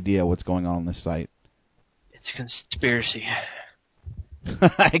fucking idea what's going on this site. It's a conspiracy.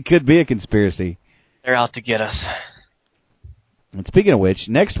 It could be a conspiracy. They're out to get us. And speaking of which,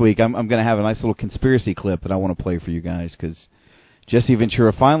 next week I'm going to have a nice little conspiracy clip that I want to play for you guys, because Jesse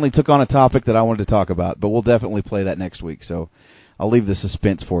Ventura finally took on a topic that I wanted to talk about, but we'll definitely play that next week, so I'll leave the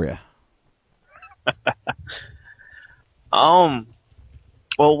suspense for you.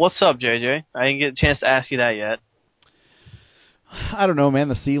 Well, what's up, JJ? I didn't get a chance to ask you that yet. I don't know, man.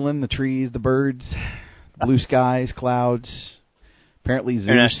 The ceiling, the trees, the birds, blue skies, clouds, apparently Zeus.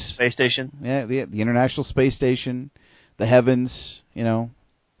 International Space Station? Yeah, the International Space Station, the heavens, Other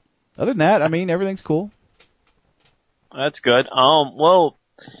than that, everything's cool. That's good. Well,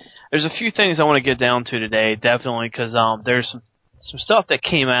 there's a few things I want to get down to today, definitely, because there's some stuff that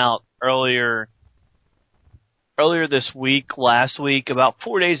came out earlier this week, last week, about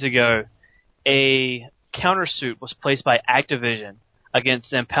 4 days ago. A countersuit was placed by Activision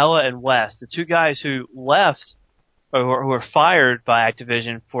against Zampella and West, the two guys who left or who were fired by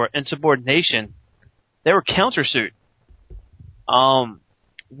Activision for insubordination. They were countersued.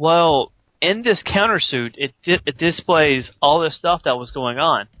 Well, in this countersuit, it displays all this stuff that was going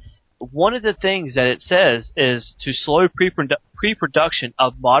on. One of the things that it says is to slow pre-production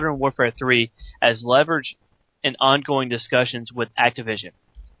of Modern Warfare 3 as leverage in ongoing discussions with Activision.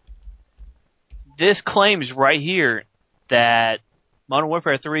 This claims right here that Modern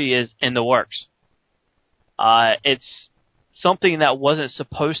Warfare 3 is in the works. It's something that wasn't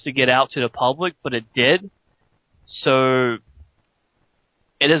supposed to get out to the public, but it did. So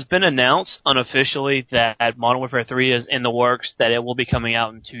it has been announced unofficially that Modern Warfare 3 is in the works, that it will be coming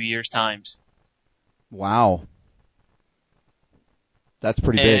out in 2 years' time. Wow. That's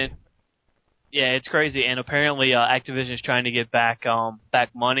pretty big. Yeah, it's crazy. And apparently Activision is trying to get back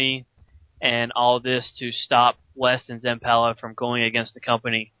money and all this to stop West and Zampella from going against the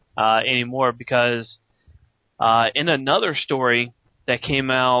company anymore, because in another story that came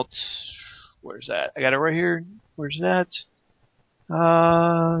out, where's that? I got it right here. Where's that?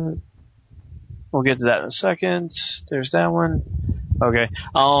 We'll get to that in a second. There's that one. Okay.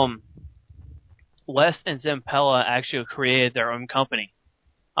 West and Zampella actually created their own company.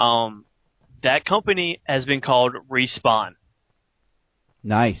 That company has been called Respawn.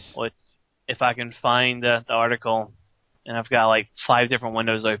 Nice. Which, if I can find the article, and I've got like 5 different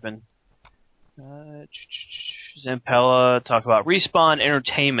windows open. Zampella, talk about Respawn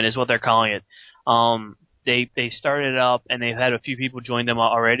Entertainment is what they're calling it. They started up, and they've had a few people join them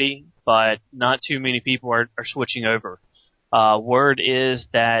already, but not too many people are switching over. Word is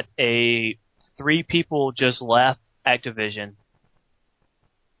that 3 people just left Activision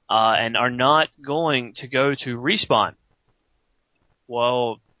and are not going to go to Respawn.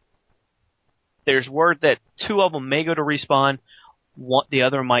 Well, there's word that 2 of them may go to Respawn, the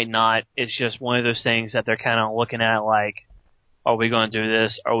other might not. It's just one of those things that they're kind of looking at like, are we going to do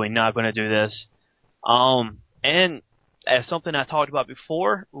this? Are we not going to do this? And as something I talked about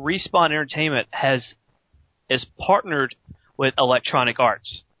before, Respawn Entertainment is partnered with Electronic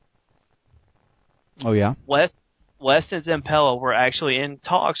Arts. Oh, yeah? West and Zampella were actually in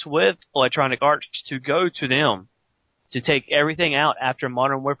talks with Electronic Arts to go to them to take everything out after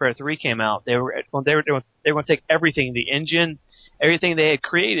Modern Warfare 3 came out. They were going to take everything, the engine, everything they had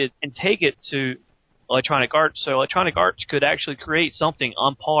created, and take it to Electronic Arts, so Electronic Arts could actually create something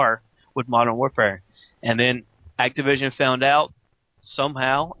on par with Modern Warfare. And then Activision found out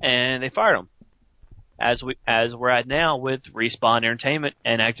somehow, and they fired them. As we're at now with Respawn Entertainment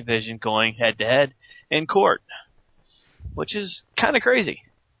and Activision going head-to-head in court, which is kind of crazy.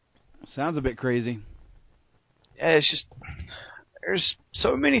 Sounds a bit crazy. Yeah, it's just, there's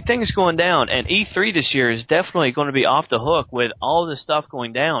so many things going down, and E3 this year is definitely going to be off the hook with all this stuff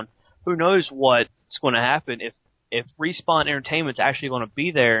going down. Who knows what's going to happen if Respawn Entertainment's actually going to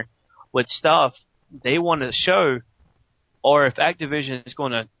be there with stuff they want to show, or if Activision is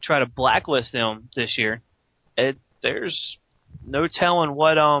going to try to blacklist them this year. There's no telling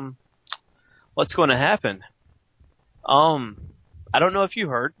what's going to happen. I don't know if you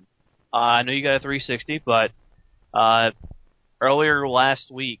heard. I know you got a 360, but earlier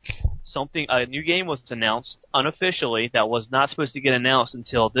last week, a new game was announced unofficially that was not supposed to get announced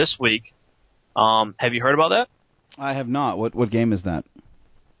until this week. Have you heard about that? I have not. What game is that?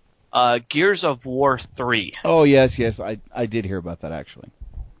 Gears of War 3. Oh, yes, I did hear about that, actually.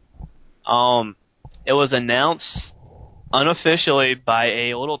 It was announced unofficially by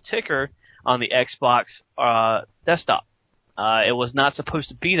a little ticker on the Xbox desktop. It was not supposed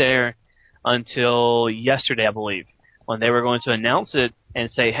to be there until yesterday, I believe, when they were going to announce it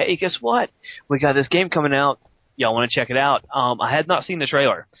and say, hey, guess what? We got this game coming out. Y'all want to check it out? I had not seen the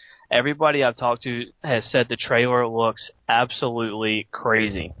trailer. Everybody I've talked to has said the trailer looks absolutely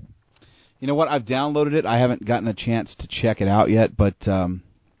crazy. You know what? I've downloaded it. I haven't gotten a chance to check it out yet, but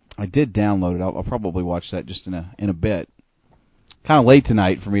I did download it. I'll probably watch that just in a bit. Kind of late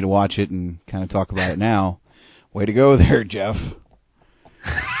tonight for me to watch it and kind of talk about it now. Way to go there, Jeff.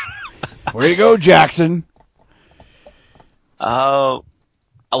 Way to go, Jackson.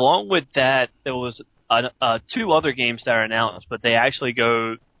 Along with that, there was two other games that are announced, but they actually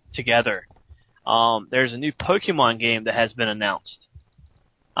go together. There's a new Pokemon game that has been announced.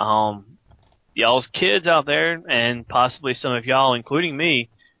 Y'all's kids out there, and possibly some of y'all, including me,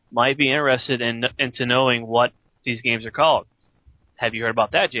 might be interested into knowing what these games are called. Have you heard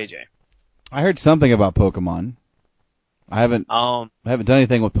about that, JJ? I heard something about Pokemon. I haven't done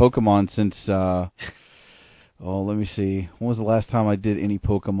anything with Pokemon since. Let me see. When was the last time I did any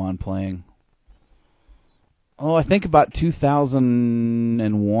Pokemon playing? I think about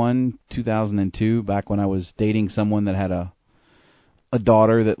 2001, 2002, back when I was dating someone that had a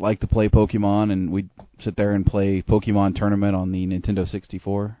daughter that liked to play Pokemon, and we'd sit there and play Pokemon Tournament on the Nintendo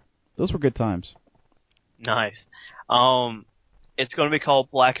 64. Those were good times. Nice. It's going to be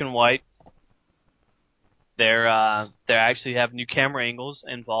called Black and White. They actually have new camera angles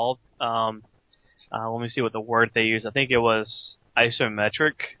involved. Let me see what the word they use. I think it was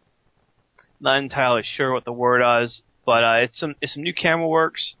isometric. Not entirely sure what the word is, but it's some new camera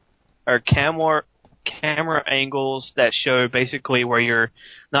angles that show basically where you're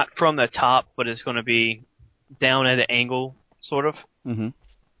not from the top, but it's going to be down at an angle, sort of. Mm-hmm.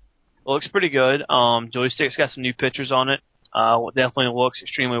 It looks pretty good. Joystick's got some new pictures on it. Definitely looks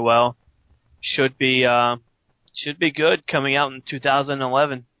extremely well. Should be good coming out in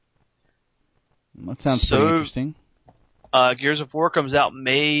 2011. That sounds pretty interesting. Gears of War comes out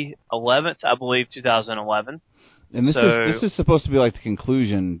May 11th, I believe, 2011. And this is supposed to be like the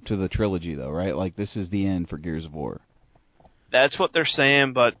conclusion to the trilogy, though, right? Like, this is the end for Gears of War. That's what they're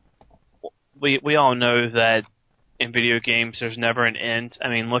saying, but we all know that in video games there's never an end. I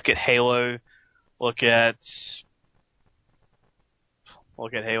mean, look at Halo. Look at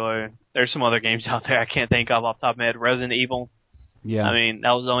Halo. There's some other games out there I can't think of off the top of my head. Resident Evil. Yeah. I mean,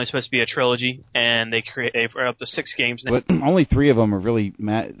 that was only supposed to be a trilogy, and they are up to 6 games now. But only 3 of them are really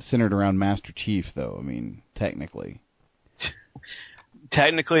centered around Master Chief, though. I mean, technically.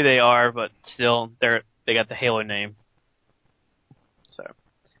 Technically they are, but still, they got the Halo name. So.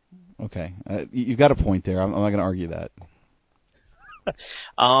 Okay. You've got a point there. I'm not going to argue that.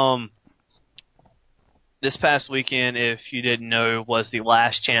 This past weekend, if you didn't know, was the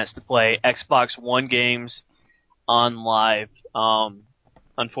last chance to play Xbox One games on live.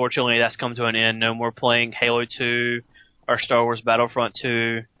 Unfortunately, that's come to an end. No more playing Halo 2 or Star Wars Battlefront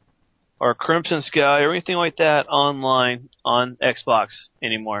 2 or Crimson Sky or anything like that online on Xbox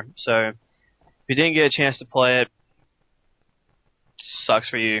anymore. So if you didn't get a chance to play it, sucks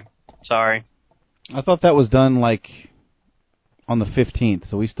for you. Sorry. I thought that was done like on the 15th,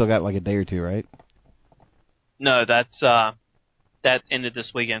 so we still got like a day or two, right? No, that ended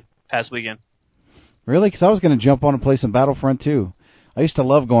this weekend, past weekend. Really? Because I was going to jump on and play some Battlefront 2. I used to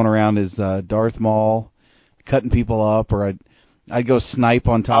love going around as Darth Maul, cutting people up, or I'd go snipe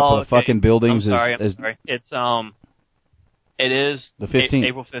on top of the fucking buildings. I'm sorry. It is the 15th.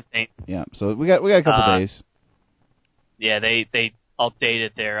 April 15th. Yeah, so we got a couple days. Yeah, they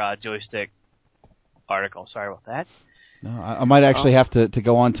updated their joystick article. Sorry about that. No, I might actually have to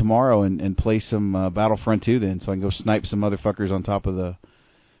go on tomorrow and play some Battlefront 2 then, so I can go snipe some motherfuckers on top of the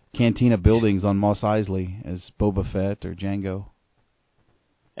Cantina buildings on Mos Eisley as Boba Fett or Jango.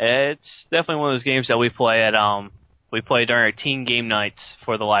 It's definitely one of those games that we play at We play during our teen game nights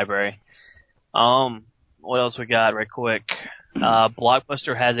for the library. What else we got right quick?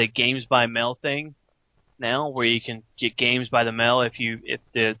 Blockbuster has a games by mail thing now where you can get games by the mail. If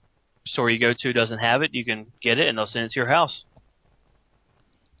the store you go to doesn't have it, you can get it and they'll send it to your house.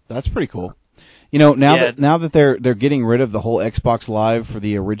 That's pretty cool. You know, now that they're getting rid of the whole Xbox Live for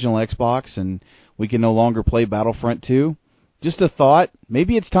the original Xbox and we can no longer play Battlefront 2, just a thought,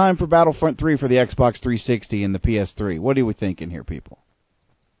 maybe it's time for Battlefront 3 for the Xbox 360 and the PS3. What are we thinking here, people?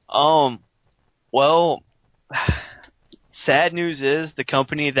 Well, sad news is the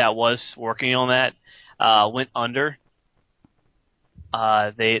company that was working on that went under.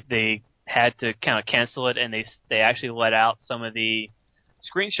 They had to kind of cancel it, and they actually let out some of the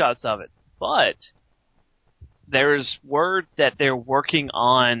screenshots of it. But there's word that they're working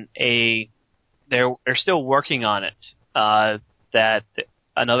on they're still working on it. That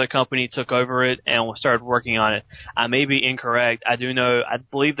another company took over it and started working on it. I may be incorrect. I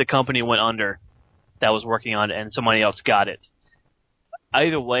believe the company went under that was working on it, and somebody else got it.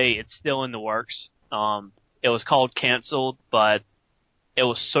 Either way, it's still in the works. It was called canceled, but it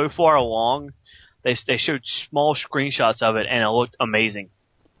was so far along. They showed small screenshots of it, and it looked amazing.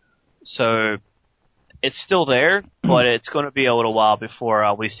 So it's still there, but it's going to be a little while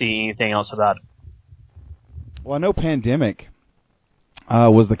before we see anything else about it. Well, I know Pandemic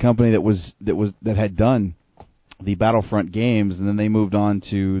was the company that had done the Battlefront games, and then they moved on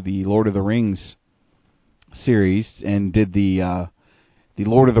to the Lord of the Rings series and did the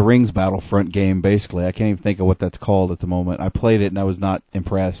Lord of the Rings Battlefront game. Basically, I can't even think of what that's called at the moment. I played it and I was not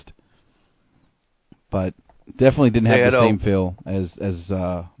impressed, but definitely didn't have the same feel as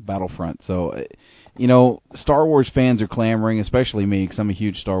Battlefront. So, you know, Star Wars fans are clamoring, especially me because I'm a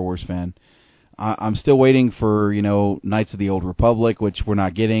huge Star Wars fan. I'm still waiting for, you know, Knights of the Old Republic, which we're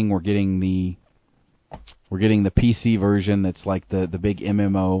not getting. We're getting the PC version that's like the big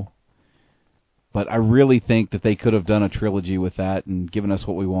MMO. But I really think that they could have done a trilogy with that and given us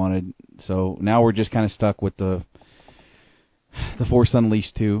what we wanted. So now we're just kind of stuck with the Force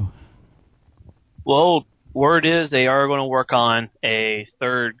Unleashed 2. Well, word is they are going to work on a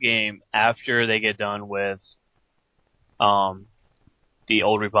third game after they get done with the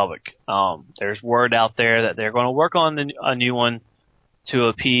Old Republic. There's word out there that they're going to work on a new one to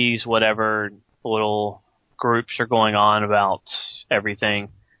appease whatever little groups are going on about everything.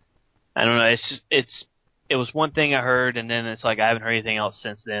 I don't know. It was one thing I heard, and then it's like I haven't heard anything else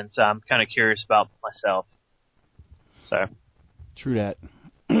since then. So I'm kind of curious about myself. So true that.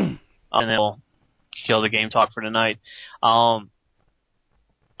 And then we'll kill the game talk for tonight. I'm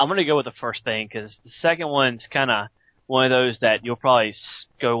going to go with the first thing because the second one's kind of one of those that you'll probably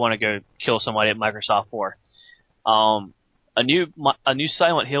want to go kill somebody at Microsoft for. A new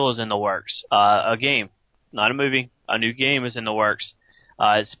Silent Hill is in the works. A game, not a movie. A new game is in the works.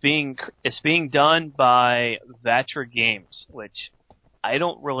 It's being done by Vatra Games, which I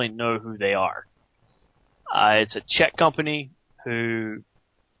don't really know who they are. It's a Czech company who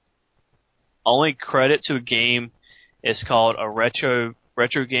only credit to a game is called a retro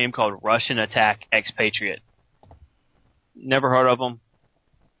game called Russian Attack Expatriate. Never heard of them.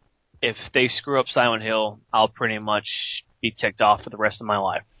 If they screw up Silent Hill, I'll pretty much be ticked off for the rest of my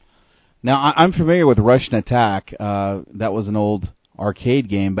life. Now, I'm familiar with Russian Attack. That was an old arcade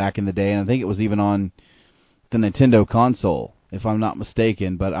game back in the day, and I think it was even on the Nintendo console, if I'm not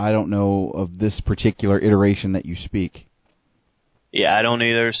mistaken, but I don't know of this particular iteration that you speak. Yeah, I don't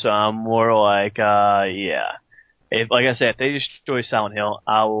either, so I'm more like, yeah. Like I said, if they destroy Silent Hill,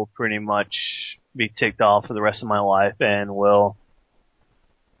 I will pretty much be ticked off for the rest of my life and will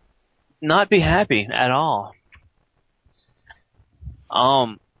not be happy at all.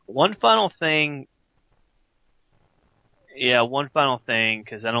 One final thing,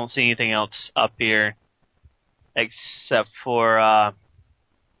 because I don't see anything else up here except for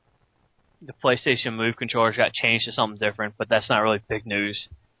the PlayStation Move controllers got changed to something different, but that's not really big news.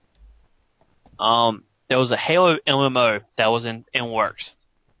 There was a Halo MMO that was in works.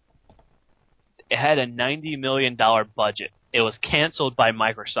 It had a $90 million budget. It was canceled by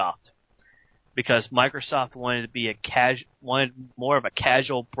Microsoft because Microsoft wanted to be wanted more of a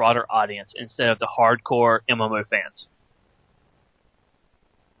casual, broader audience instead of the hardcore MMO fans.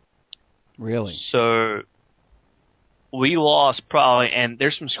 Really? So we lost probably, and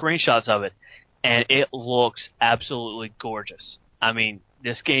there's some screenshots of it, and it looks absolutely gorgeous. I mean,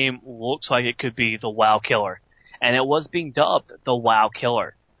 this game looks like it could be the WoW killer, and it was being dubbed the WoW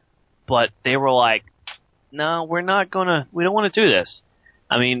killer. But they were like, no, we don't want to do this.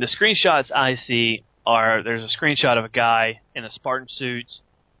 I mean, the screenshots I see there's a screenshot of a guy in a Spartan suit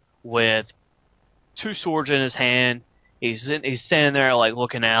with two swords in his hand. He's standing there like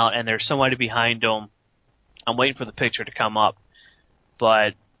looking out, and there's somebody behind him. I'm waiting for the picture to come up,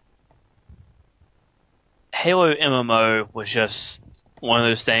 but Halo MMO was just one of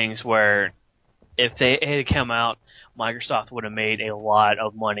those things where if they had come out, Microsoft would have made a lot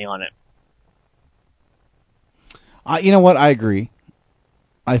of money on it. You know what? I agree.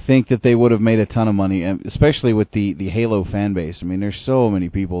 I think that they would have made a ton of money, especially with the Halo fan base. I mean, there's so many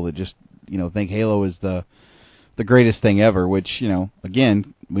people that just think Halo is the greatest thing ever. Which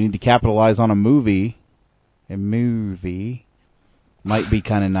again, we need to capitalize on a movie. A movie might be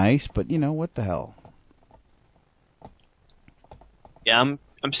kind of nice, but what the hell? Yeah, I'm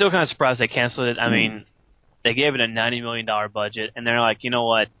still kind of surprised they canceled it. I mean, they gave it a $90 million budget, and they're like, you know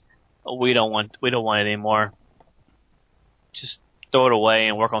what? We don't want it anymore. Just throw it away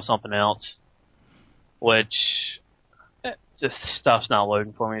and work on something else. Which this stuff's not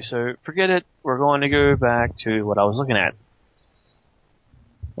loading for me, so forget it. We're going to go back to what I was looking at,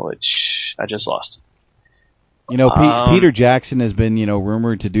 which I just lost. Peter Jackson has been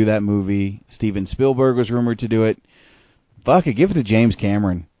rumored to do that movie. Steven Spielberg was rumored to do it. Fuck it, give it to James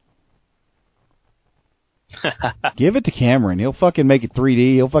Cameron. Give it to Cameron. He'll fucking make it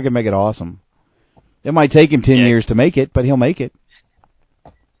 3D. He'll fucking make it awesome. It might take him 10 years to make it, but he'll make it.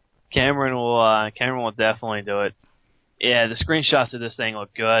 Cameron will definitely do it. Yeah, the screenshots of this thing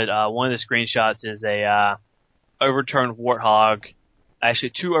look good. One of the screenshots is a overturned warthog.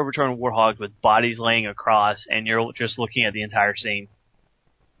 Actually, two overturned warthogs with bodies laying across, and you're just looking at the entire scene.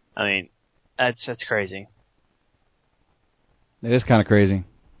 I mean, that's crazy. It is kind of crazy.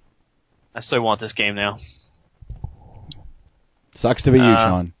 I still want this game now. Sucks to be you,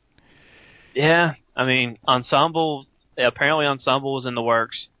 Sean. Yeah, I mean, apparently Ensemble was in the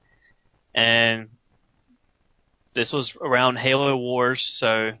works, and this was around Halo Wars,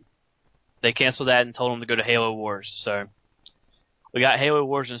 so they canceled that and told them to go to Halo Wars, so we got Halo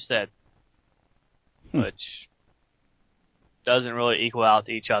Wars instead, which doesn't really equal out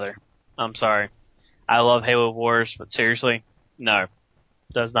to each other. I'm sorry. I love Halo Wars, but seriously, no,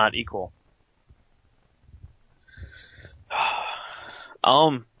 does not equal.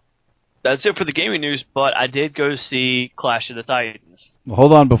 That's it for the gaming news, but I did go see Clash of the Titans. Well,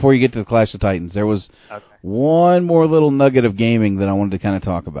 hold on before you get to the Clash of Titans. There was one more little nugget of gaming that I wanted to kind of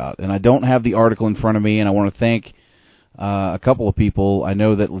talk about, and I don't have the article in front of me, and I want to thank a couple of people. I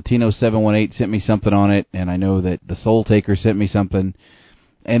know that Latino718 sent me something on it, and I know that the Soul Taker sent me something,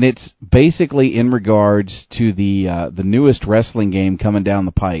 and it's basically in regards to the newest wrestling game coming down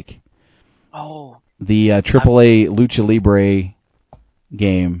the pike. Oh. The AAA Lucha Libre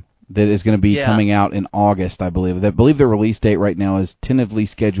game that is going to be coming out in August, I believe. I believe the release date right now is tentatively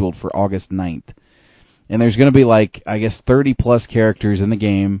scheduled for August 9th. And there's going to be, 30-plus characters in the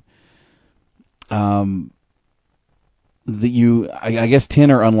game. I guess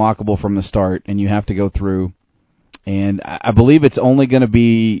 10 are unlockable from the start, and you have to go through. And I believe it's only going to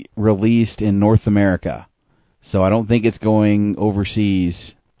be released in North America. So I don't think it's going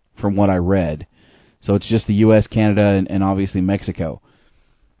overseas from what I read. So it's just the U.S., Canada, and obviously Mexico.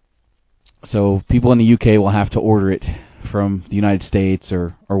 So people in the UK will have to order it from the United States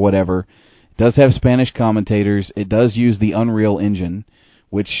or whatever. It does have Spanish commentators. It does use the Unreal Engine,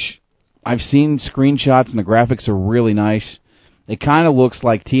 which I've seen screenshots and the graphics are really nice. It kind of looks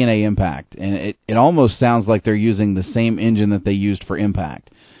like TNA Impact, and it almost sounds like they're using the same engine that they used for Impact.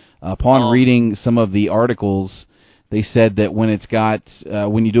 Upon reading some of the articles, they said that when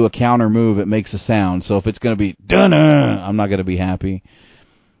when you do a counter move, it makes a sound. So if it's going to be dun, I'm not going to be happy.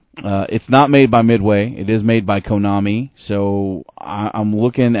 It's not made by Midway. It is made by Konami. So I'm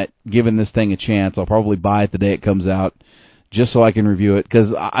looking at giving this thing a chance. I'll probably buy it the day it comes out just so I can review it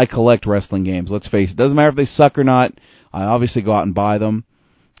because I collect wrestling games. Let's face it. Doesn't matter if they suck or not. I obviously go out and buy them.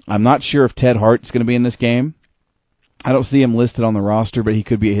 I'm not sure if Ted Hart's going to be in this game. I don't see him listed on the roster, but he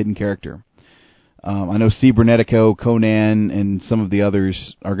could be a hidden character. I know Cybernetico, Conan, and some of the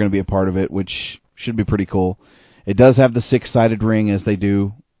others are going to be a part of it, which should be pretty cool. It does have the 6-sided ring, as they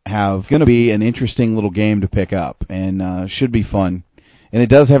do have. It's going to be an interesting little game to pick up, and should be fun. And it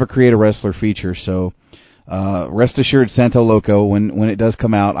does have a Create a Wrestler feature, so rest assured, Santo Loco, when it does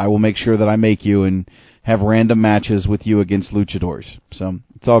come out, I will make sure that I make you and have random matches with you against luchadors. So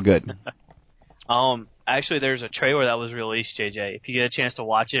it's all good. Actually, there's a trailer that was released, JJ. If you get a chance to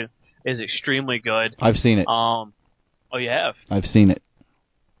watch it, it's extremely good. I've seen it. Oh, you have? I've seen it.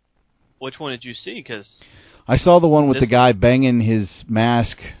 Which one did you see? Because I saw the one with the guy banging his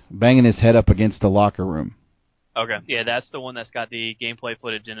head up against the locker room. Okay. Yeah, that's the one that's got the gameplay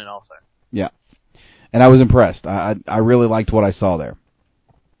footage in it also. Yeah. And I was impressed. I really liked what I saw there.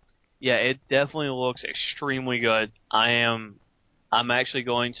 Yeah, it definitely looks extremely good. I'm actually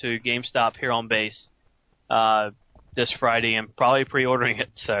going to GameStop here on base this Friday and probably pre-ordering it.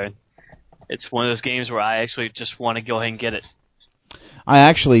 So it's one of those games where I actually just want to go ahead and get it. I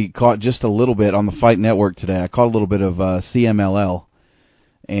actually caught just a little bit on the Fight Network today. I caught a little bit of CMLL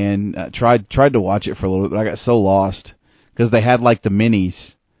and tried to watch it for a little bit, but I got so lost because they had like the minis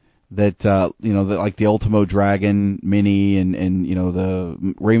that like the Ultimo Dragon mini and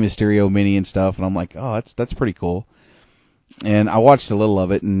the Rey Mysterio mini and stuff, and I'm like, oh, that's pretty cool. And I watched a little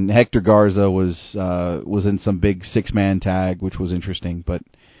of it, and Hector Garza was in some big 6-man tag, which was interesting. But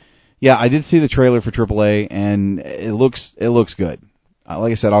yeah, I did see the trailer for AAA, and it looks good.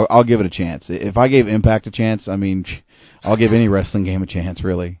 Like I said, I'll give it a chance. If I gave Impact a chance, I mean, I'll give any wrestling game a chance,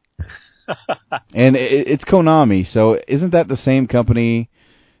 really. And it's Konami, so isn't that the same company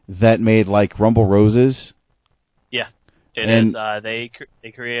that made like Rumble Roses? Yeah, it is.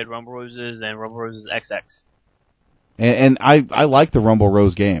 They created Rumble Roses and Rumble Roses XX. And I like the Rumble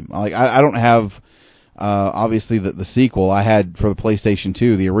Rose game. Like I don't have obviously the sequel. I had for the PlayStation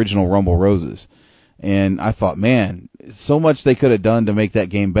 2 the original Rumble Roses. And I thought, man, so much they could have done to make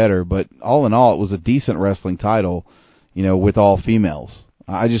that game better. But all in all, it was a decent wrestling title, with all females.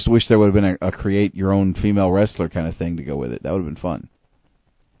 I just wish there would have been a create your own female wrestler kind of thing to go with it. That would have been fun.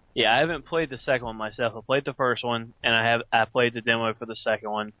 Yeah, I haven't played the second one myself. I played the first one, and I played the demo for the second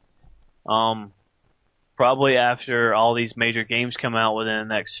one. Probably after all these major games come out within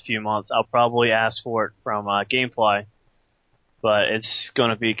the next few months, I'll probably ask for it from GameFly. But it's going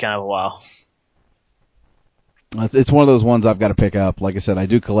to be kind of a while. It's one of those ones I've got to pick up. Like I said, I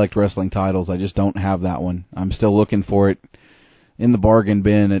do collect wrestling titles. I just don't have that one. I'm still looking for it in the bargain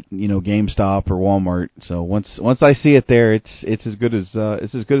bin at GameStop or Walmart. So once I see it there, it's as good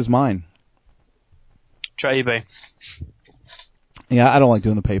as mine. Try eBay. Yeah, I don't like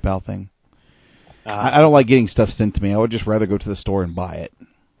doing the PayPal thing. I don't like getting stuff sent to me. I would just rather go to the store and buy it.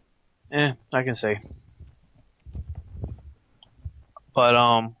 I can see. But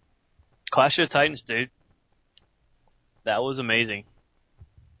Clash of the Titans, dude. That was amazing.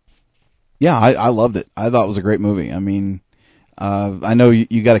 Yeah, I loved it. I thought it was a great movie. I mean, I know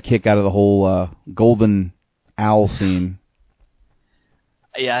you got a kick out of the whole golden owl scene.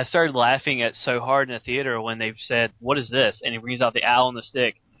 Yeah, I started laughing at so hard in the theater when they said, "What is this?" And he brings out the owl and the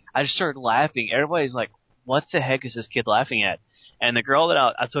stick. I just started laughing. Everybody's like, "What the heck is this kid laughing at?" And the girl that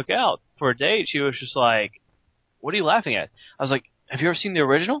I took out for a date, she was just like, "What are you laughing at?" I was like, "Have you ever seen the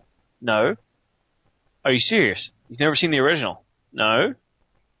original?" "No." "Are you serious? You've never seen the original?" "No."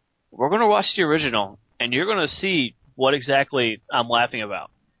 "We're going to watch the original, and you're going to see what exactly I'm laughing about."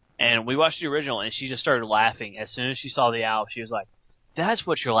 And we watched the original, and she just started laughing. As soon as she saw the owl, she was like, "That's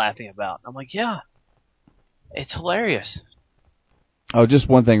what you're laughing about." I'm like, "Yeah. It's hilarious." Oh, just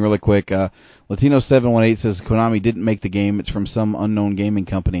one thing really quick. Latino718 says Konami didn't make the game. It's from some unknown gaming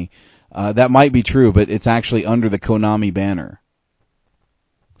company. That might be true, but it's actually under the Konami banner.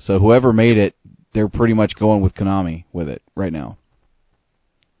 So whoever made it, they're pretty much going with Konami with it right now.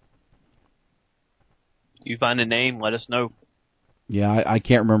 You find a name, let us know. Yeah, I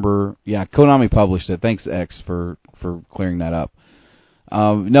can't remember. Yeah, Konami published it. Thanks, X, for clearing that up.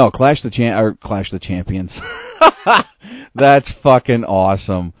 No, Clash the Champions. That's fucking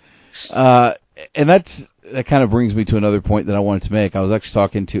awesome. And that kind of brings me to another point that I wanted to make. I was actually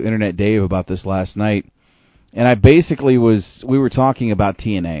talking to Internet Dave about this last night, and I basically we were talking about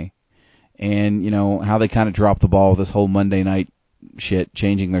TNA and, how they kind of dropped the ball with this whole Monday night shit,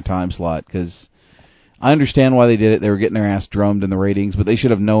 changing their time slot, because I understand why they did it. They were getting their ass drummed in the ratings, but they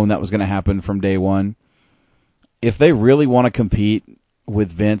should have known that was going to happen from day one. If they really want to compete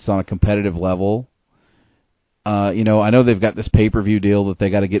with Vince on a competitive level, I know they've got this pay-per-view deal that they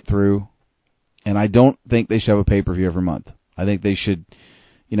got to get through, and I don't think they should have a pay-per-view every month. I think they should,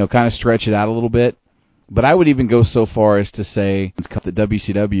 kind of stretch it out a little bit. But I would even go so far as to say that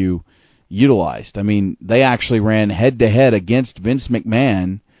WCW utilized. I mean, they actually ran head-to-head against Vince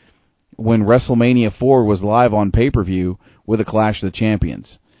McMahon when WrestleMania 4 was live on pay-per-view with a Clash of the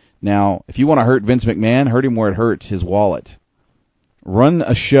Champions. Now, if you want to hurt Vince McMahon, hurt him where it hurts, his wallet. Run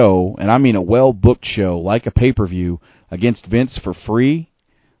a show, and I mean a well-booked show, like a pay-per-view, against Vince for free,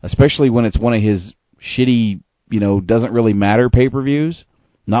 especially when it's one of his shitty, doesn't really matter pay-per-views,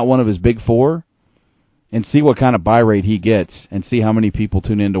 not one of his big four, and see what kind of buy rate he gets, and see how many people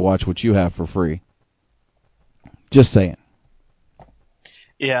tune in to watch what you have for free. Just saying.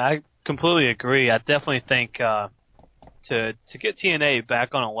 Yeah, I completely agree. I definitely think to get TNA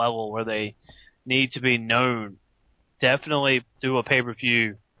back on a level where they need to be known, definitely do a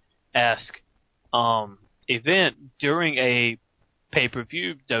pay-per-view-esque event during a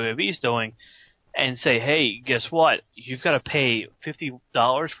pay-per-view WWE's doing and say, hey, guess what? You've got to pay $50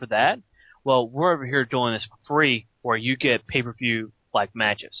 for that? Well, we're over here doing this for free where you get pay-per-view like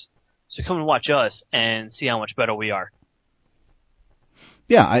matches. So come and watch us and see how much better we are.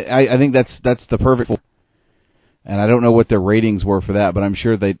 Yeah, I think that's the perfect. And I don't know what their ratings were for that, but I'm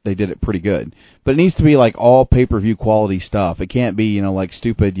sure they did it pretty good. But it needs to be like all pay-per-view quality stuff. It can't be, like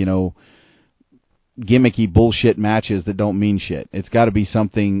stupid, gimmicky bullshit matches that don't mean shit. It's got to be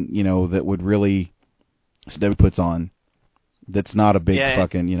something, that would really Steve puts on. That's not a big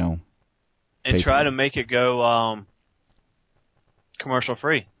fucking, and try to make it go commercial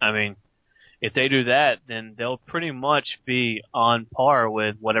free. I mean, if they do that, then they'll pretty much be on par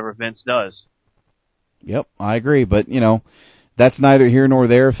with whatever Vince does. Yep, I agree. But, that's neither here nor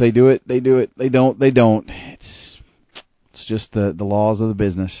there. If they do it, they do it. They don't, they don't. It's just the laws of the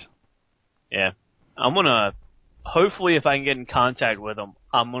business. Yeah. I'm going to, hopefully if I can get in contact with him,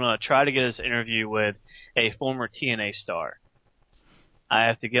 I'm going to try to get this interview with a former TNA star. I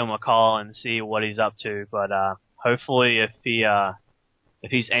have to give him a call and see what he's up to, but hopefully if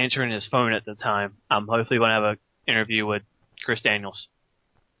he's answering his phone at the time, I'm hopefully going to have an interview with Chris Daniels.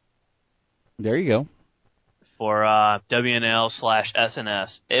 There you go. For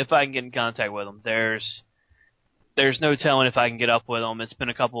WNL/SNS. If I can get in contact with him, there's no telling if I can get up with him. It's been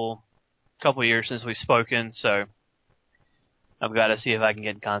a couple years since we've spoken, so I've got to see if I can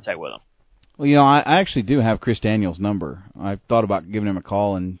get in contact with him. Well, I actually do have Chris Daniels' number. I thought about giving him a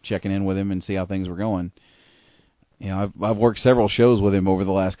call and checking in with him and see how things were going. I've worked several shows with him over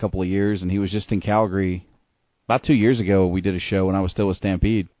the last couple of years, and he was just in Calgary about 2 years ago. We did a show when I was still with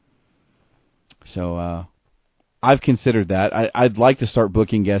Stampede. So I've considered that. I'd like to start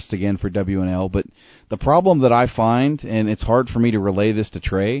booking guests again for WNL, but the problem that I find, and it's hard for me to relay this to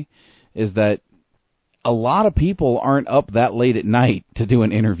Trey, is that a lot of people aren't up that late at night to do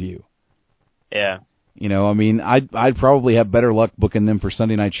an interview. Yeah. I'd probably have better luck booking them for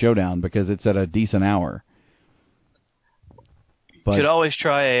Sunday Night Showdown because it's at a decent hour. But, you could always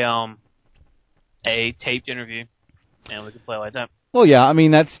try a taped interview, and we could play like that. Well, yeah,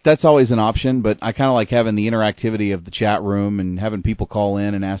 that's always an option, but I kind of like having the interactivity of the chat room and having people call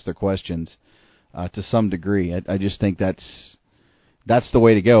in and ask their questions to some degree. I just think that's the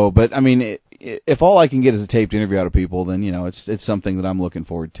way to go. But if all I can get is a taped interview out of people, then it's something that I'm looking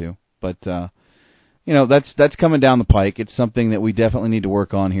forward to. But that's coming down the pike. It's something that we definitely need to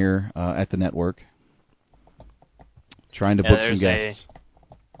work on here at the network. Trying to book some guests.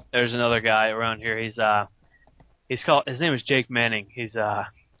 There's another guy around here. His name is Jake Manning. He's a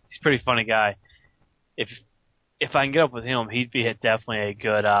pretty funny guy. If I can get up with him, he'd be definitely a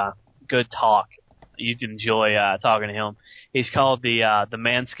good talk. You'd enjoy talking to him. He's called the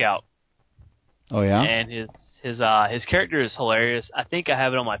Man Scout. Oh yeah. And his character is hilarious. I think I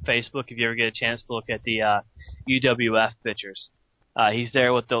have it on my Facebook. If you ever get a chance to look at the UWF pictures, he's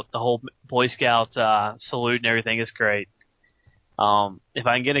there with the whole Boy Scout salute and everything. It's great. If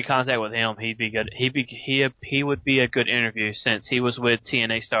I can get in contact with him, he'd be good. He would be a good interview since he was with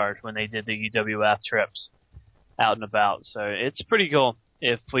TNA Stars when they did the UWF trips out and about. So it's pretty cool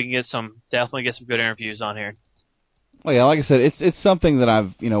if we can definitely get some good interviews on here. Well, yeah, like I said, it's something that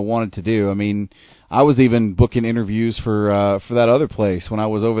I've wanted to do. I was even booking interviews for that other place when I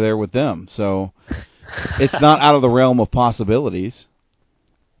was over there with them. So it's not out of the realm of possibilities.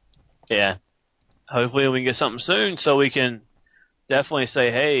 Yeah. Hopefully we can get something soon so we can definitely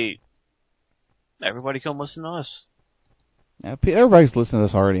say, hey, everybody come listen to us. Yeah, everybody's listening to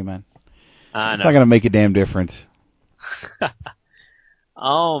us already, man. I know. It's not going to make a damn difference.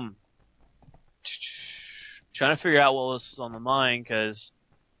 Trying to figure out what else is on the mind, because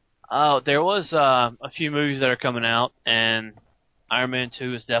there was a few movies that are coming out, and Iron Man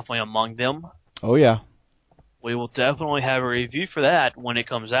 2 is definitely among them. Oh, yeah. We will definitely have a review for that when it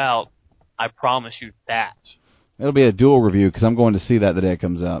comes out. I promise you that. It'll be a dual review because I'm going to see that the day it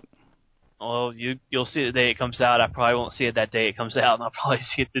comes out. Well, you'll see it the day it comes out. I probably won't see it that day it comes out, and I'll probably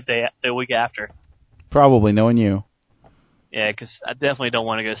see it the week after. Probably, knowing you. Yeah, because I definitely don't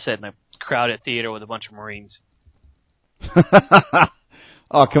want to go sit in a crowded theater with a bunch of Marines.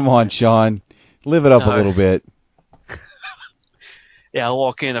 Oh, come on, Sean. Live it up a little bit. Yeah, I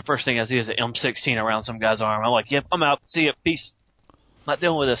walk in, the first thing I see is an M16 around some guy's arm. I'm like, yep, I'm out. See ya. Peace. Not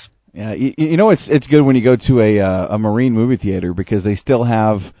dealing with this. Yeah, it's good when you go to a Marine movie theater because they still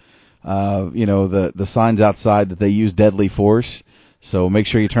have the signs outside that they use deadly force. So make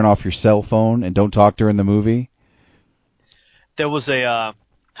sure you turn off your cell phone and don't talk during the movie. There was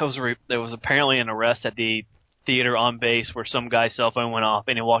apparently an arrest at the theater on base where some guy's cell phone went off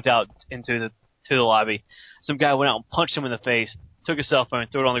and he walked out into the lobby. Some guy went out and punched him in the face. took his cell phone,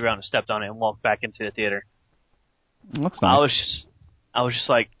 threw it on the ground, and stepped on it, and walked back into the theater. That's nice. I was just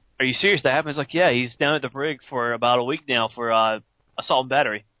like, "Are you serious? That happened?" He's like, "Yeah, he's down at the brig for about a week now for assault and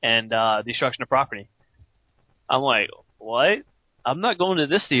battery and destruction of property." I'm like, "What? I'm not going to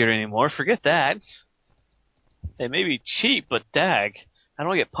this theater anymore. Forget that. They may be cheap, but dag, I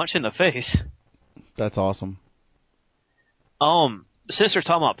don't get punched in the face." That's awesome. Since we're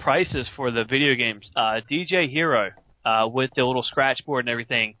talking about prices for the video games, DJ Hero with the little scratch board and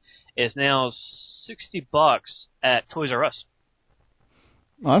everything is now $60 at Toys R Us.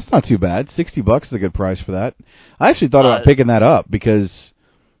 Oh, that's not too bad. $60 is a good price for that. I actually thought about picking that up because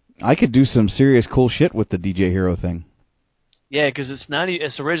I could do some serious cool shit with the DJ Hero thing. Yeah, because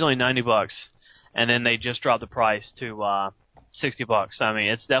it's originally $90, and then they just dropped the price to $60. I mean,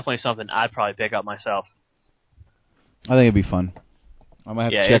 it's definitely something I'd probably pick up myself. I think it'd be fun. I might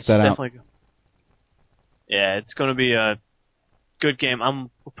have to check that out. Yeah, it's going to be a good game. I'm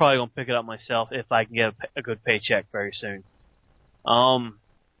probably going to pick it up myself if I can get a good paycheck very soon.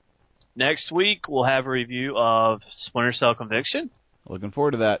 Next week, we'll have a review of Splinter Cell Conviction. Looking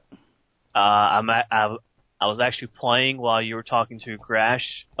forward to that. I was actually playing while you were talking to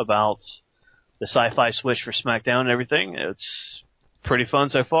Grash about the Sci-Fi Switch for SmackDown and everything. It's pretty fun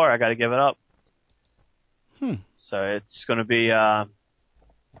so far. I got to give it up. So it's going to be...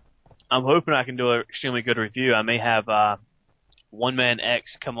 I'm hoping I can do an extremely good review. I may have One Man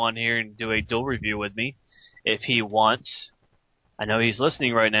X come on here and do a dual review with me if he wants. I know he's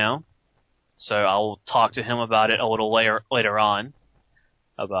listening right now, so I'll talk to him about it a little later on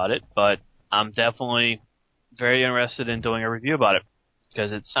about it. But I'm definitely very interested in doing a review about it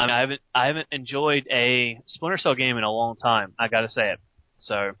because I haven't enjoyed a Splinter Cell game in a long time. I got to say it.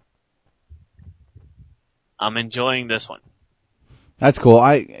 So I'm enjoying this one. That's cool.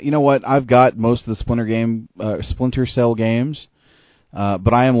 You know what? I've got most of the Splinter Cell games,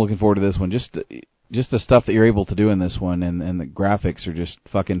 but I am looking forward to this one. Just the stuff that you're able to do in this one, and the graphics are just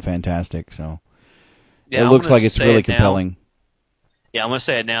fucking fantastic. So yeah, it looks like it's really compelling. Yeah, I'm gonna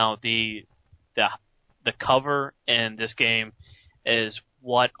say it now. The cover in this game is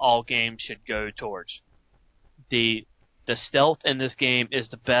what all games should go towards. The stealth in this game is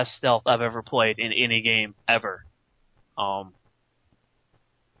the best stealth I've ever played in any game ever.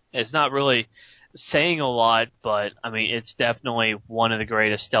 It's not really saying a lot, but I mean, it's definitely one of the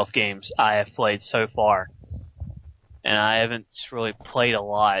greatest stealth games I have played so far. And I haven't really played a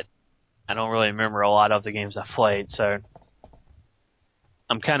lot. I don't really remember a lot of the games I've played, so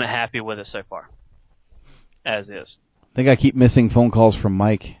I'm kind of happy with it so far, as is. I think I keep missing phone calls from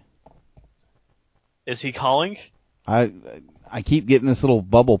Mike. Is he calling? I keep getting this little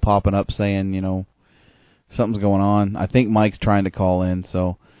bubble popping up saying, something's going on. I think Mike's trying to call in,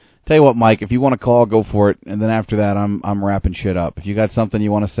 so... Tell you what, Mike, if you want to call, go for it, and then after that, I'm wrapping shit up. If you got something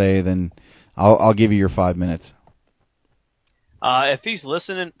you want to say, then I'll give you your 5 minutes. If he's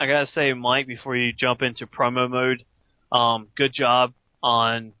listening, I gotta say, Mike, before you jump into promo mode, good job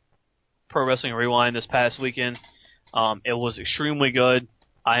on Pro Wrestling Rewind this past weekend. It was extremely good.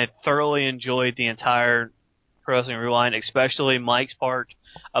 I thoroughly enjoyed the entire Pro Wrestling Rewind, especially Mike's part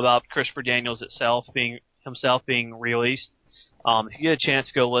about Christopher Daniels himself being released. If you get a chance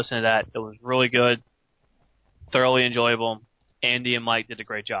to go listen to that, it was really good, thoroughly enjoyable. Andy and Mike did a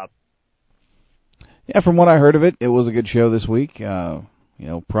great job. Yeah, from what I heard of it, it was a good show this week.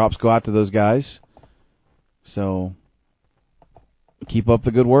 Props go out to those guys. So, keep up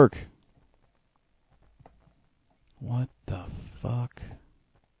the good work. What the fuck?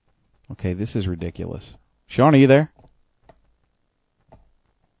 Okay, this is ridiculous. Sean, are you there?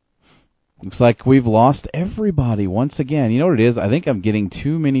 Looks like we've lost everybody once again. You know what it is? I think I'm getting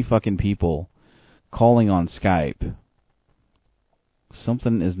too many fucking people calling on Skype.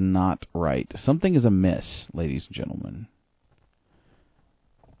 Something is not right. Something is amiss, ladies and gentlemen.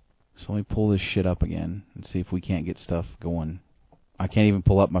 So let me pull this shit up again and see if we can't get stuff going. I can't even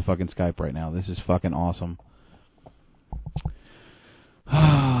pull up my fucking Skype right now. This is fucking awesome.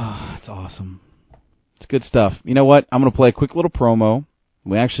 It's awesome. It's good stuff. You know what? I'm going to play a quick little promo.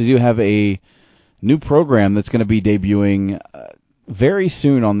 We actually do have a new program that's going to be debuting very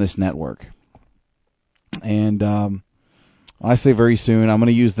soon on this network. And I say very soon. I'm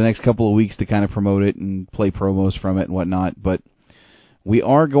going to use the next couple of weeks to kind of promote it and play promos from it and whatnot. But we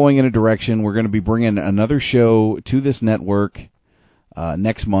are going in a direction. We're going to be bringing another show to this network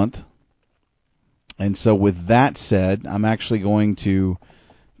next month. And so with that said, I'm actually going to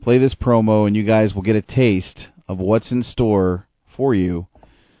play this promo, and you guys will get a taste of what's in store for you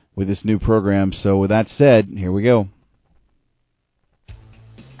with this new program. So with that said, here we go.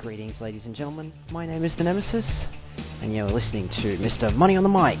 Greetings, ladies and gentlemen. My name is The Nemesis, and you're listening to Mr. Money on the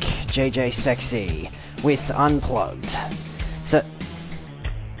Mic, JJ Sexy, with Unplugged. So,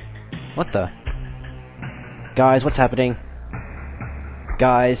 what the? Guys, what's happening?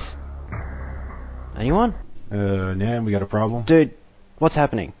 Guys? Anyone? Nam, we got a problem. Dude, what's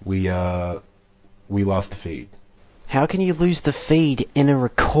happening? We lost the feed. How can you lose the feed in a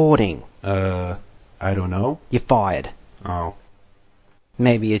recording? I don't know. You're fired. Oh.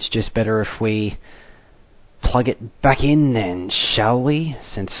 Maybe it's just better if we plug it back in then, shall we?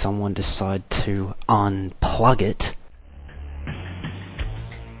 Since someone decided to unplug it.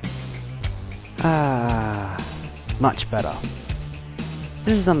 Much better.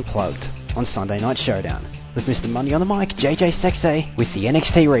 This is Unplugged on Sunday Night Showdown with Mr. Money on the Mic, JJ Sexay, with the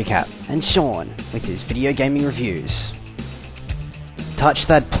NXT recap, and Sean with his video gaming reviews. Touch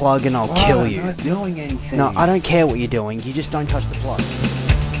that plug and I'll kill you. I'm not doing anything. No, I don't care what you're doing. You just don't touch the plug.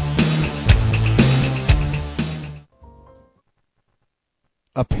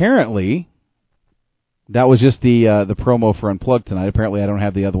 Apparently, that was just the promo for Unplugged tonight. Apparently, I don't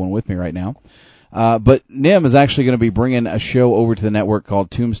have the other one with me right now. But Nim is actually going to be bringing a show over to the network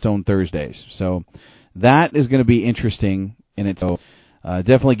called Tombstone Thursdays. So that is going to be interesting in it. So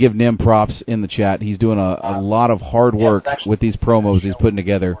definitely give Nim props in the chat. He's doing a lot of hard work with these promos he's putting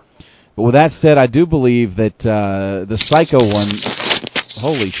together. But with that said, I do believe that the Psycho one...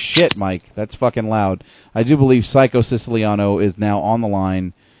 Holy shit, Mike. That's fucking loud. I do believe Psycho Siciliano is now on the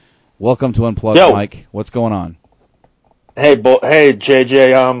line. Welcome to Unplugged, Mike. What's going on? Hey,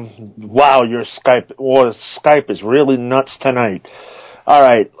 JJ. Wow, your Skype is really nuts tonight. All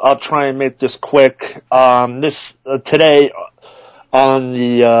right, I'll try and make this quick. Today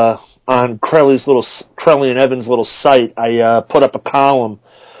on Crowley and Evans' little site, I put up a column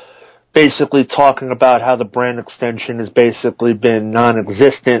basically talking about how the brand extension has basically been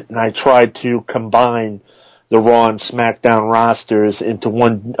non-existent, and I tried to combine the Raw and SmackDown rosters into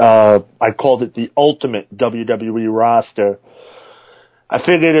one. I called it the ultimate WWE roster. I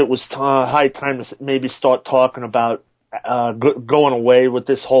figured it was high time to maybe start talking about going away with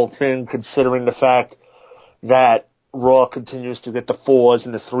this whole thing, considering the fact that Raw continues to get the 4s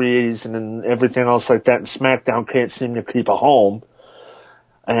and the 3s and everything else like that, and SmackDown can't seem to keep a home.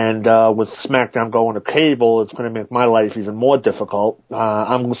 And with SmackDown going to cable, it's going to make my life even more difficult.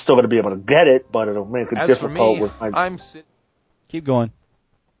 I'm still going to be able to get it, but it'll make it difficult with my. Keep going.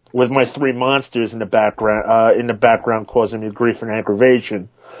 With my 3 monsters in the background causing me grief and aggravation.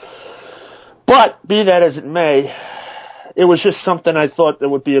 But be that as it may, it was just something I thought that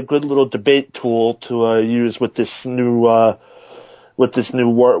would be a good little debate tool to use with this new word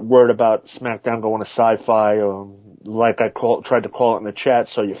about SmackDown going to sci-fi, or like I tried to call it in the chat,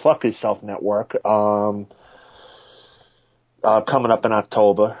 So You Fuck Yourself Network, coming up in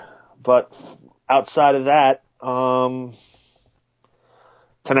October. But outside of that,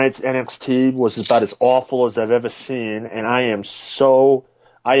 tonight's NXT was about as awful as I've ever seen, and I am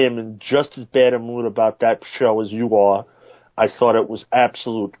in just as bad a mood about that show as you are. I thought it was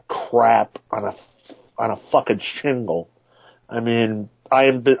absolute crap on a fucking shingle. I mean,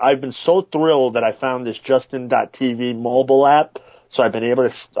 I've been so thrilled that I found this Justin.tv mobile app, so I've been able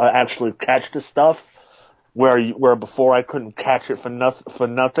to actually catch the stuff where before I couldn't catch it for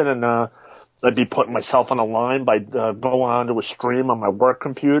nothing, and I'd be putting myself on a line by going onto a stream on my work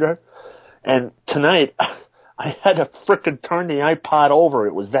computer. And tonight, I had to frickin' turn the iPod over.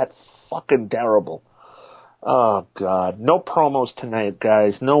 It was that fucking terrible. Oh, God. No promos tonight,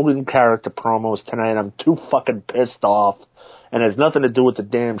 guys. No in-character promos tonight. I'm too fucking pissed off. And it has nothing to do with the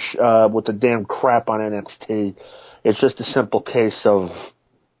damn crap on NXT. It's just a simple case of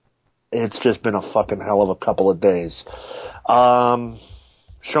it's just been a fucking hell of a couple of days. Sean,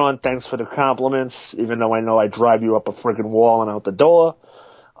 thanks for the compliments, even though I know I drive you up a friggin' wall and out the door.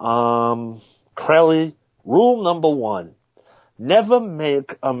 Crowley, rule number 1. Never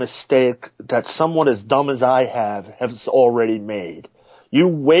make a mistake that someone as dumb as I has already made. You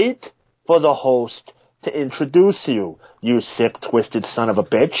wait for the host to introduce you, you sick, twisted son of a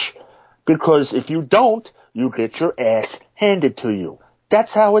bitch. Because if you don't, you get your ass handed to you.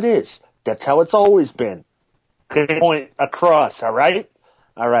 That's how it is. That's how it's always been. Point across, all right?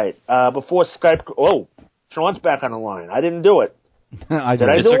 All right. Before Skype... Oh, Sean's back on the line. I didn't do it. Did I do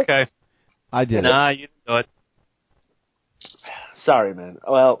it's it? Okay. I did Nah, you didn't do it. Sorry, man.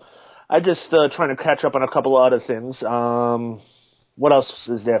 Well, I just trying to catch up on a couple of other things. What else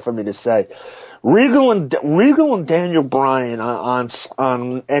is there for me to say? Regal and Daniel Bryan on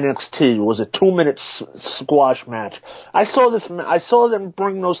NXT was a 2-minute squash match. I saw them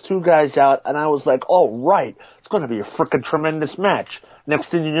bring those two guys out, and I was like, "Oh, right, it's going to be a freaking tremendous match."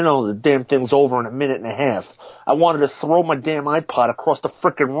 Next thing you know, the damn thing's over in a minute and a half. I wanted to throw my damn iPod across the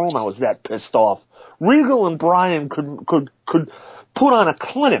frickin' room. I was that pissed off. Regal and Bryan could put on a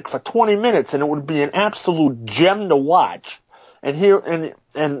clinic for 20 minutes, and it would be an absolute gem to watch. And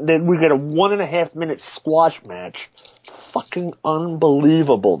then we get a 1.5 minute squash match. Fucking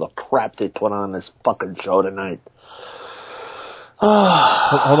unbelievable, the crap they put on this fucking show tonight.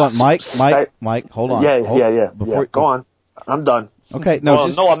 Hold on, Mike, hold on. Yeah. Go on. I'm done. Okay,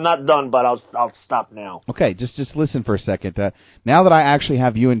 no, I'm not done, but I'll stop now. Okay, just listen for a second. Now that I actually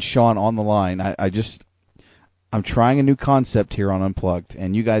have you and Sean on the line, I'm trying a new concept here on Unplugged,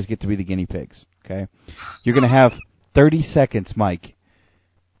 and you guys get to be the guinea pigs. Okay, you're going to have 30 seconds, Mike,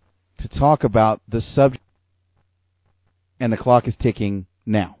 to talk about the subject, and the clock is ticking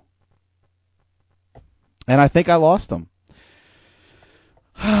now. And I think I lost them.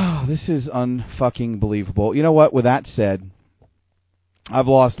 This is unfucking believable. You know what? With that said, I've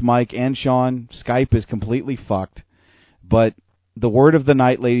lost Mike and Sean. Skype is completely fucked. But the word of the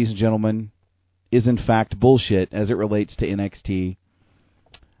night, ladies and gentlemen, is in fact bullshit as it relates to NXT.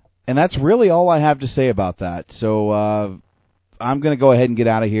 And that's really all I have to say about that. So I'm going to go ahead and get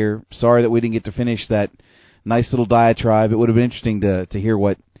out of here. Sorry that we didn't get to finish that nice little diatribe. It would have been interesting to hear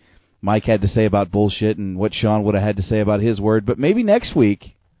what Mike had to say about bullshit and what Sean would have had to say about his word. But maybe next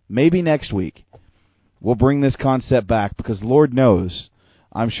week, we'll bring this concept back, because Lord knows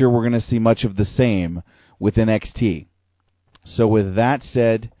I'm sure we're going to see much of the same with NXT. So with that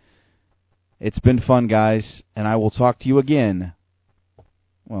said, it's been fun, guys, and I will talk to you again,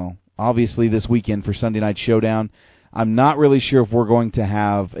 well, obviously this weekend for Sunday Night Showdown. I'm not really sure if we're going to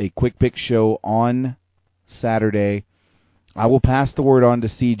have a quick pick show on Saturday. I will pass the word on to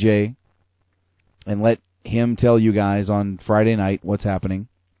CJ and let him tell you guys on Friday night what's happening.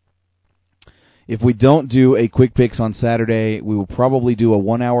 If we don't do a quick picks on Saturday, we will probably do a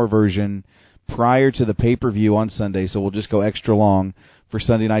 1-hour version prior to the pay-per-view on Sunday, so we'll just go extra long for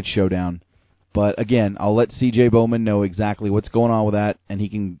Sunday Night Showdown. But again, I'll let CJ Bowman know exactly what's going on with that, and he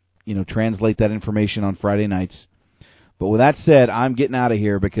can, translate that information on Friday nights. But with that said, I'm getting out of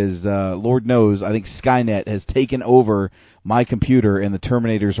here because, Lord knows, I think Skynet has taken over my computer and the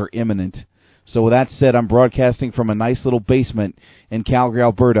Terminators are imminent. So with that said, I'm broadcasting from a nice little basement in Calgary,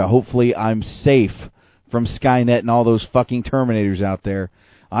 Alberta. Hopefully I'm safe from Skynet and all those fucking Terminators out there.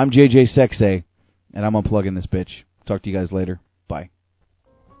 I'm JJ Sexay, and I'm unplugging this bitch. Talk to you guys later. Bye.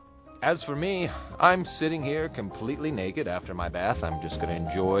 As for me, I'm sitting here completely naked after my bath. I'm just going to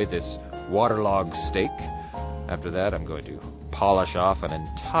enjoy this waterlogged steak. After that, I'm going to polish off an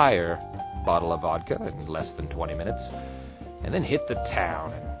entire bottle of vodka in less than 20 minutes, and then hit the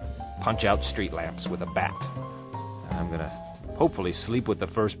town and punch out street lamps with a bat. I'm going to hopefully sleep with the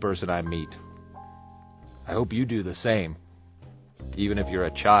first person I meet. I hope you do the same, even if you're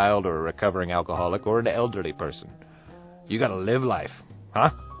a child or a recovering alcoholic or an elderly person. You got to live life,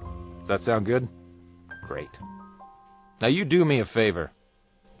 huh? Does that sound good? Great. Now you do me a favor.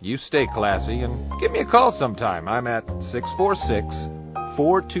 You stay classy and give me a call sometime. I'm at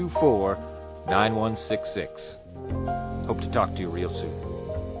 646-424-9166. Hope to talk to you real soon.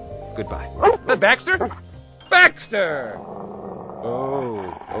 Goodbye. Baxter? Baxter!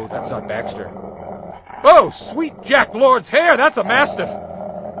 Oh, that's not Baxter. Oh, sweet Jack Lord's hair, that's a Mastiff.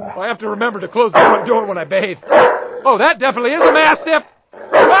 I have to remember to close the front door when I bathe. Oh, that definitely is a Mastiff.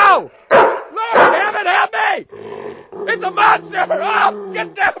 Oh! Lord, damn it, help me! It's a monster! Oh,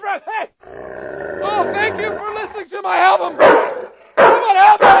 get down from me! Oh, thank you for listening to my album! Someone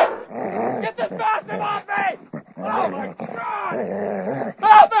help me! Get this bastard off me! Oh, my God!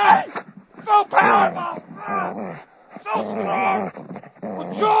 Help me! So powerful! So strong! The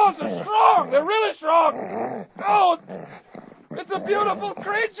jaws are strong! They're really strong! Oh, it's a beautiful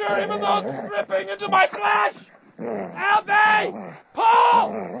creature, even though it's ripping into my flesh! Help me!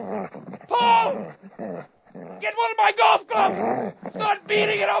 Paul! Paul! Get one of my golf gloves! Start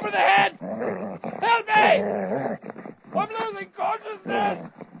beating it over the head! Help me! I'm losing consciousness!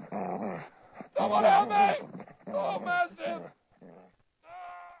 Someone help me! Oh, man!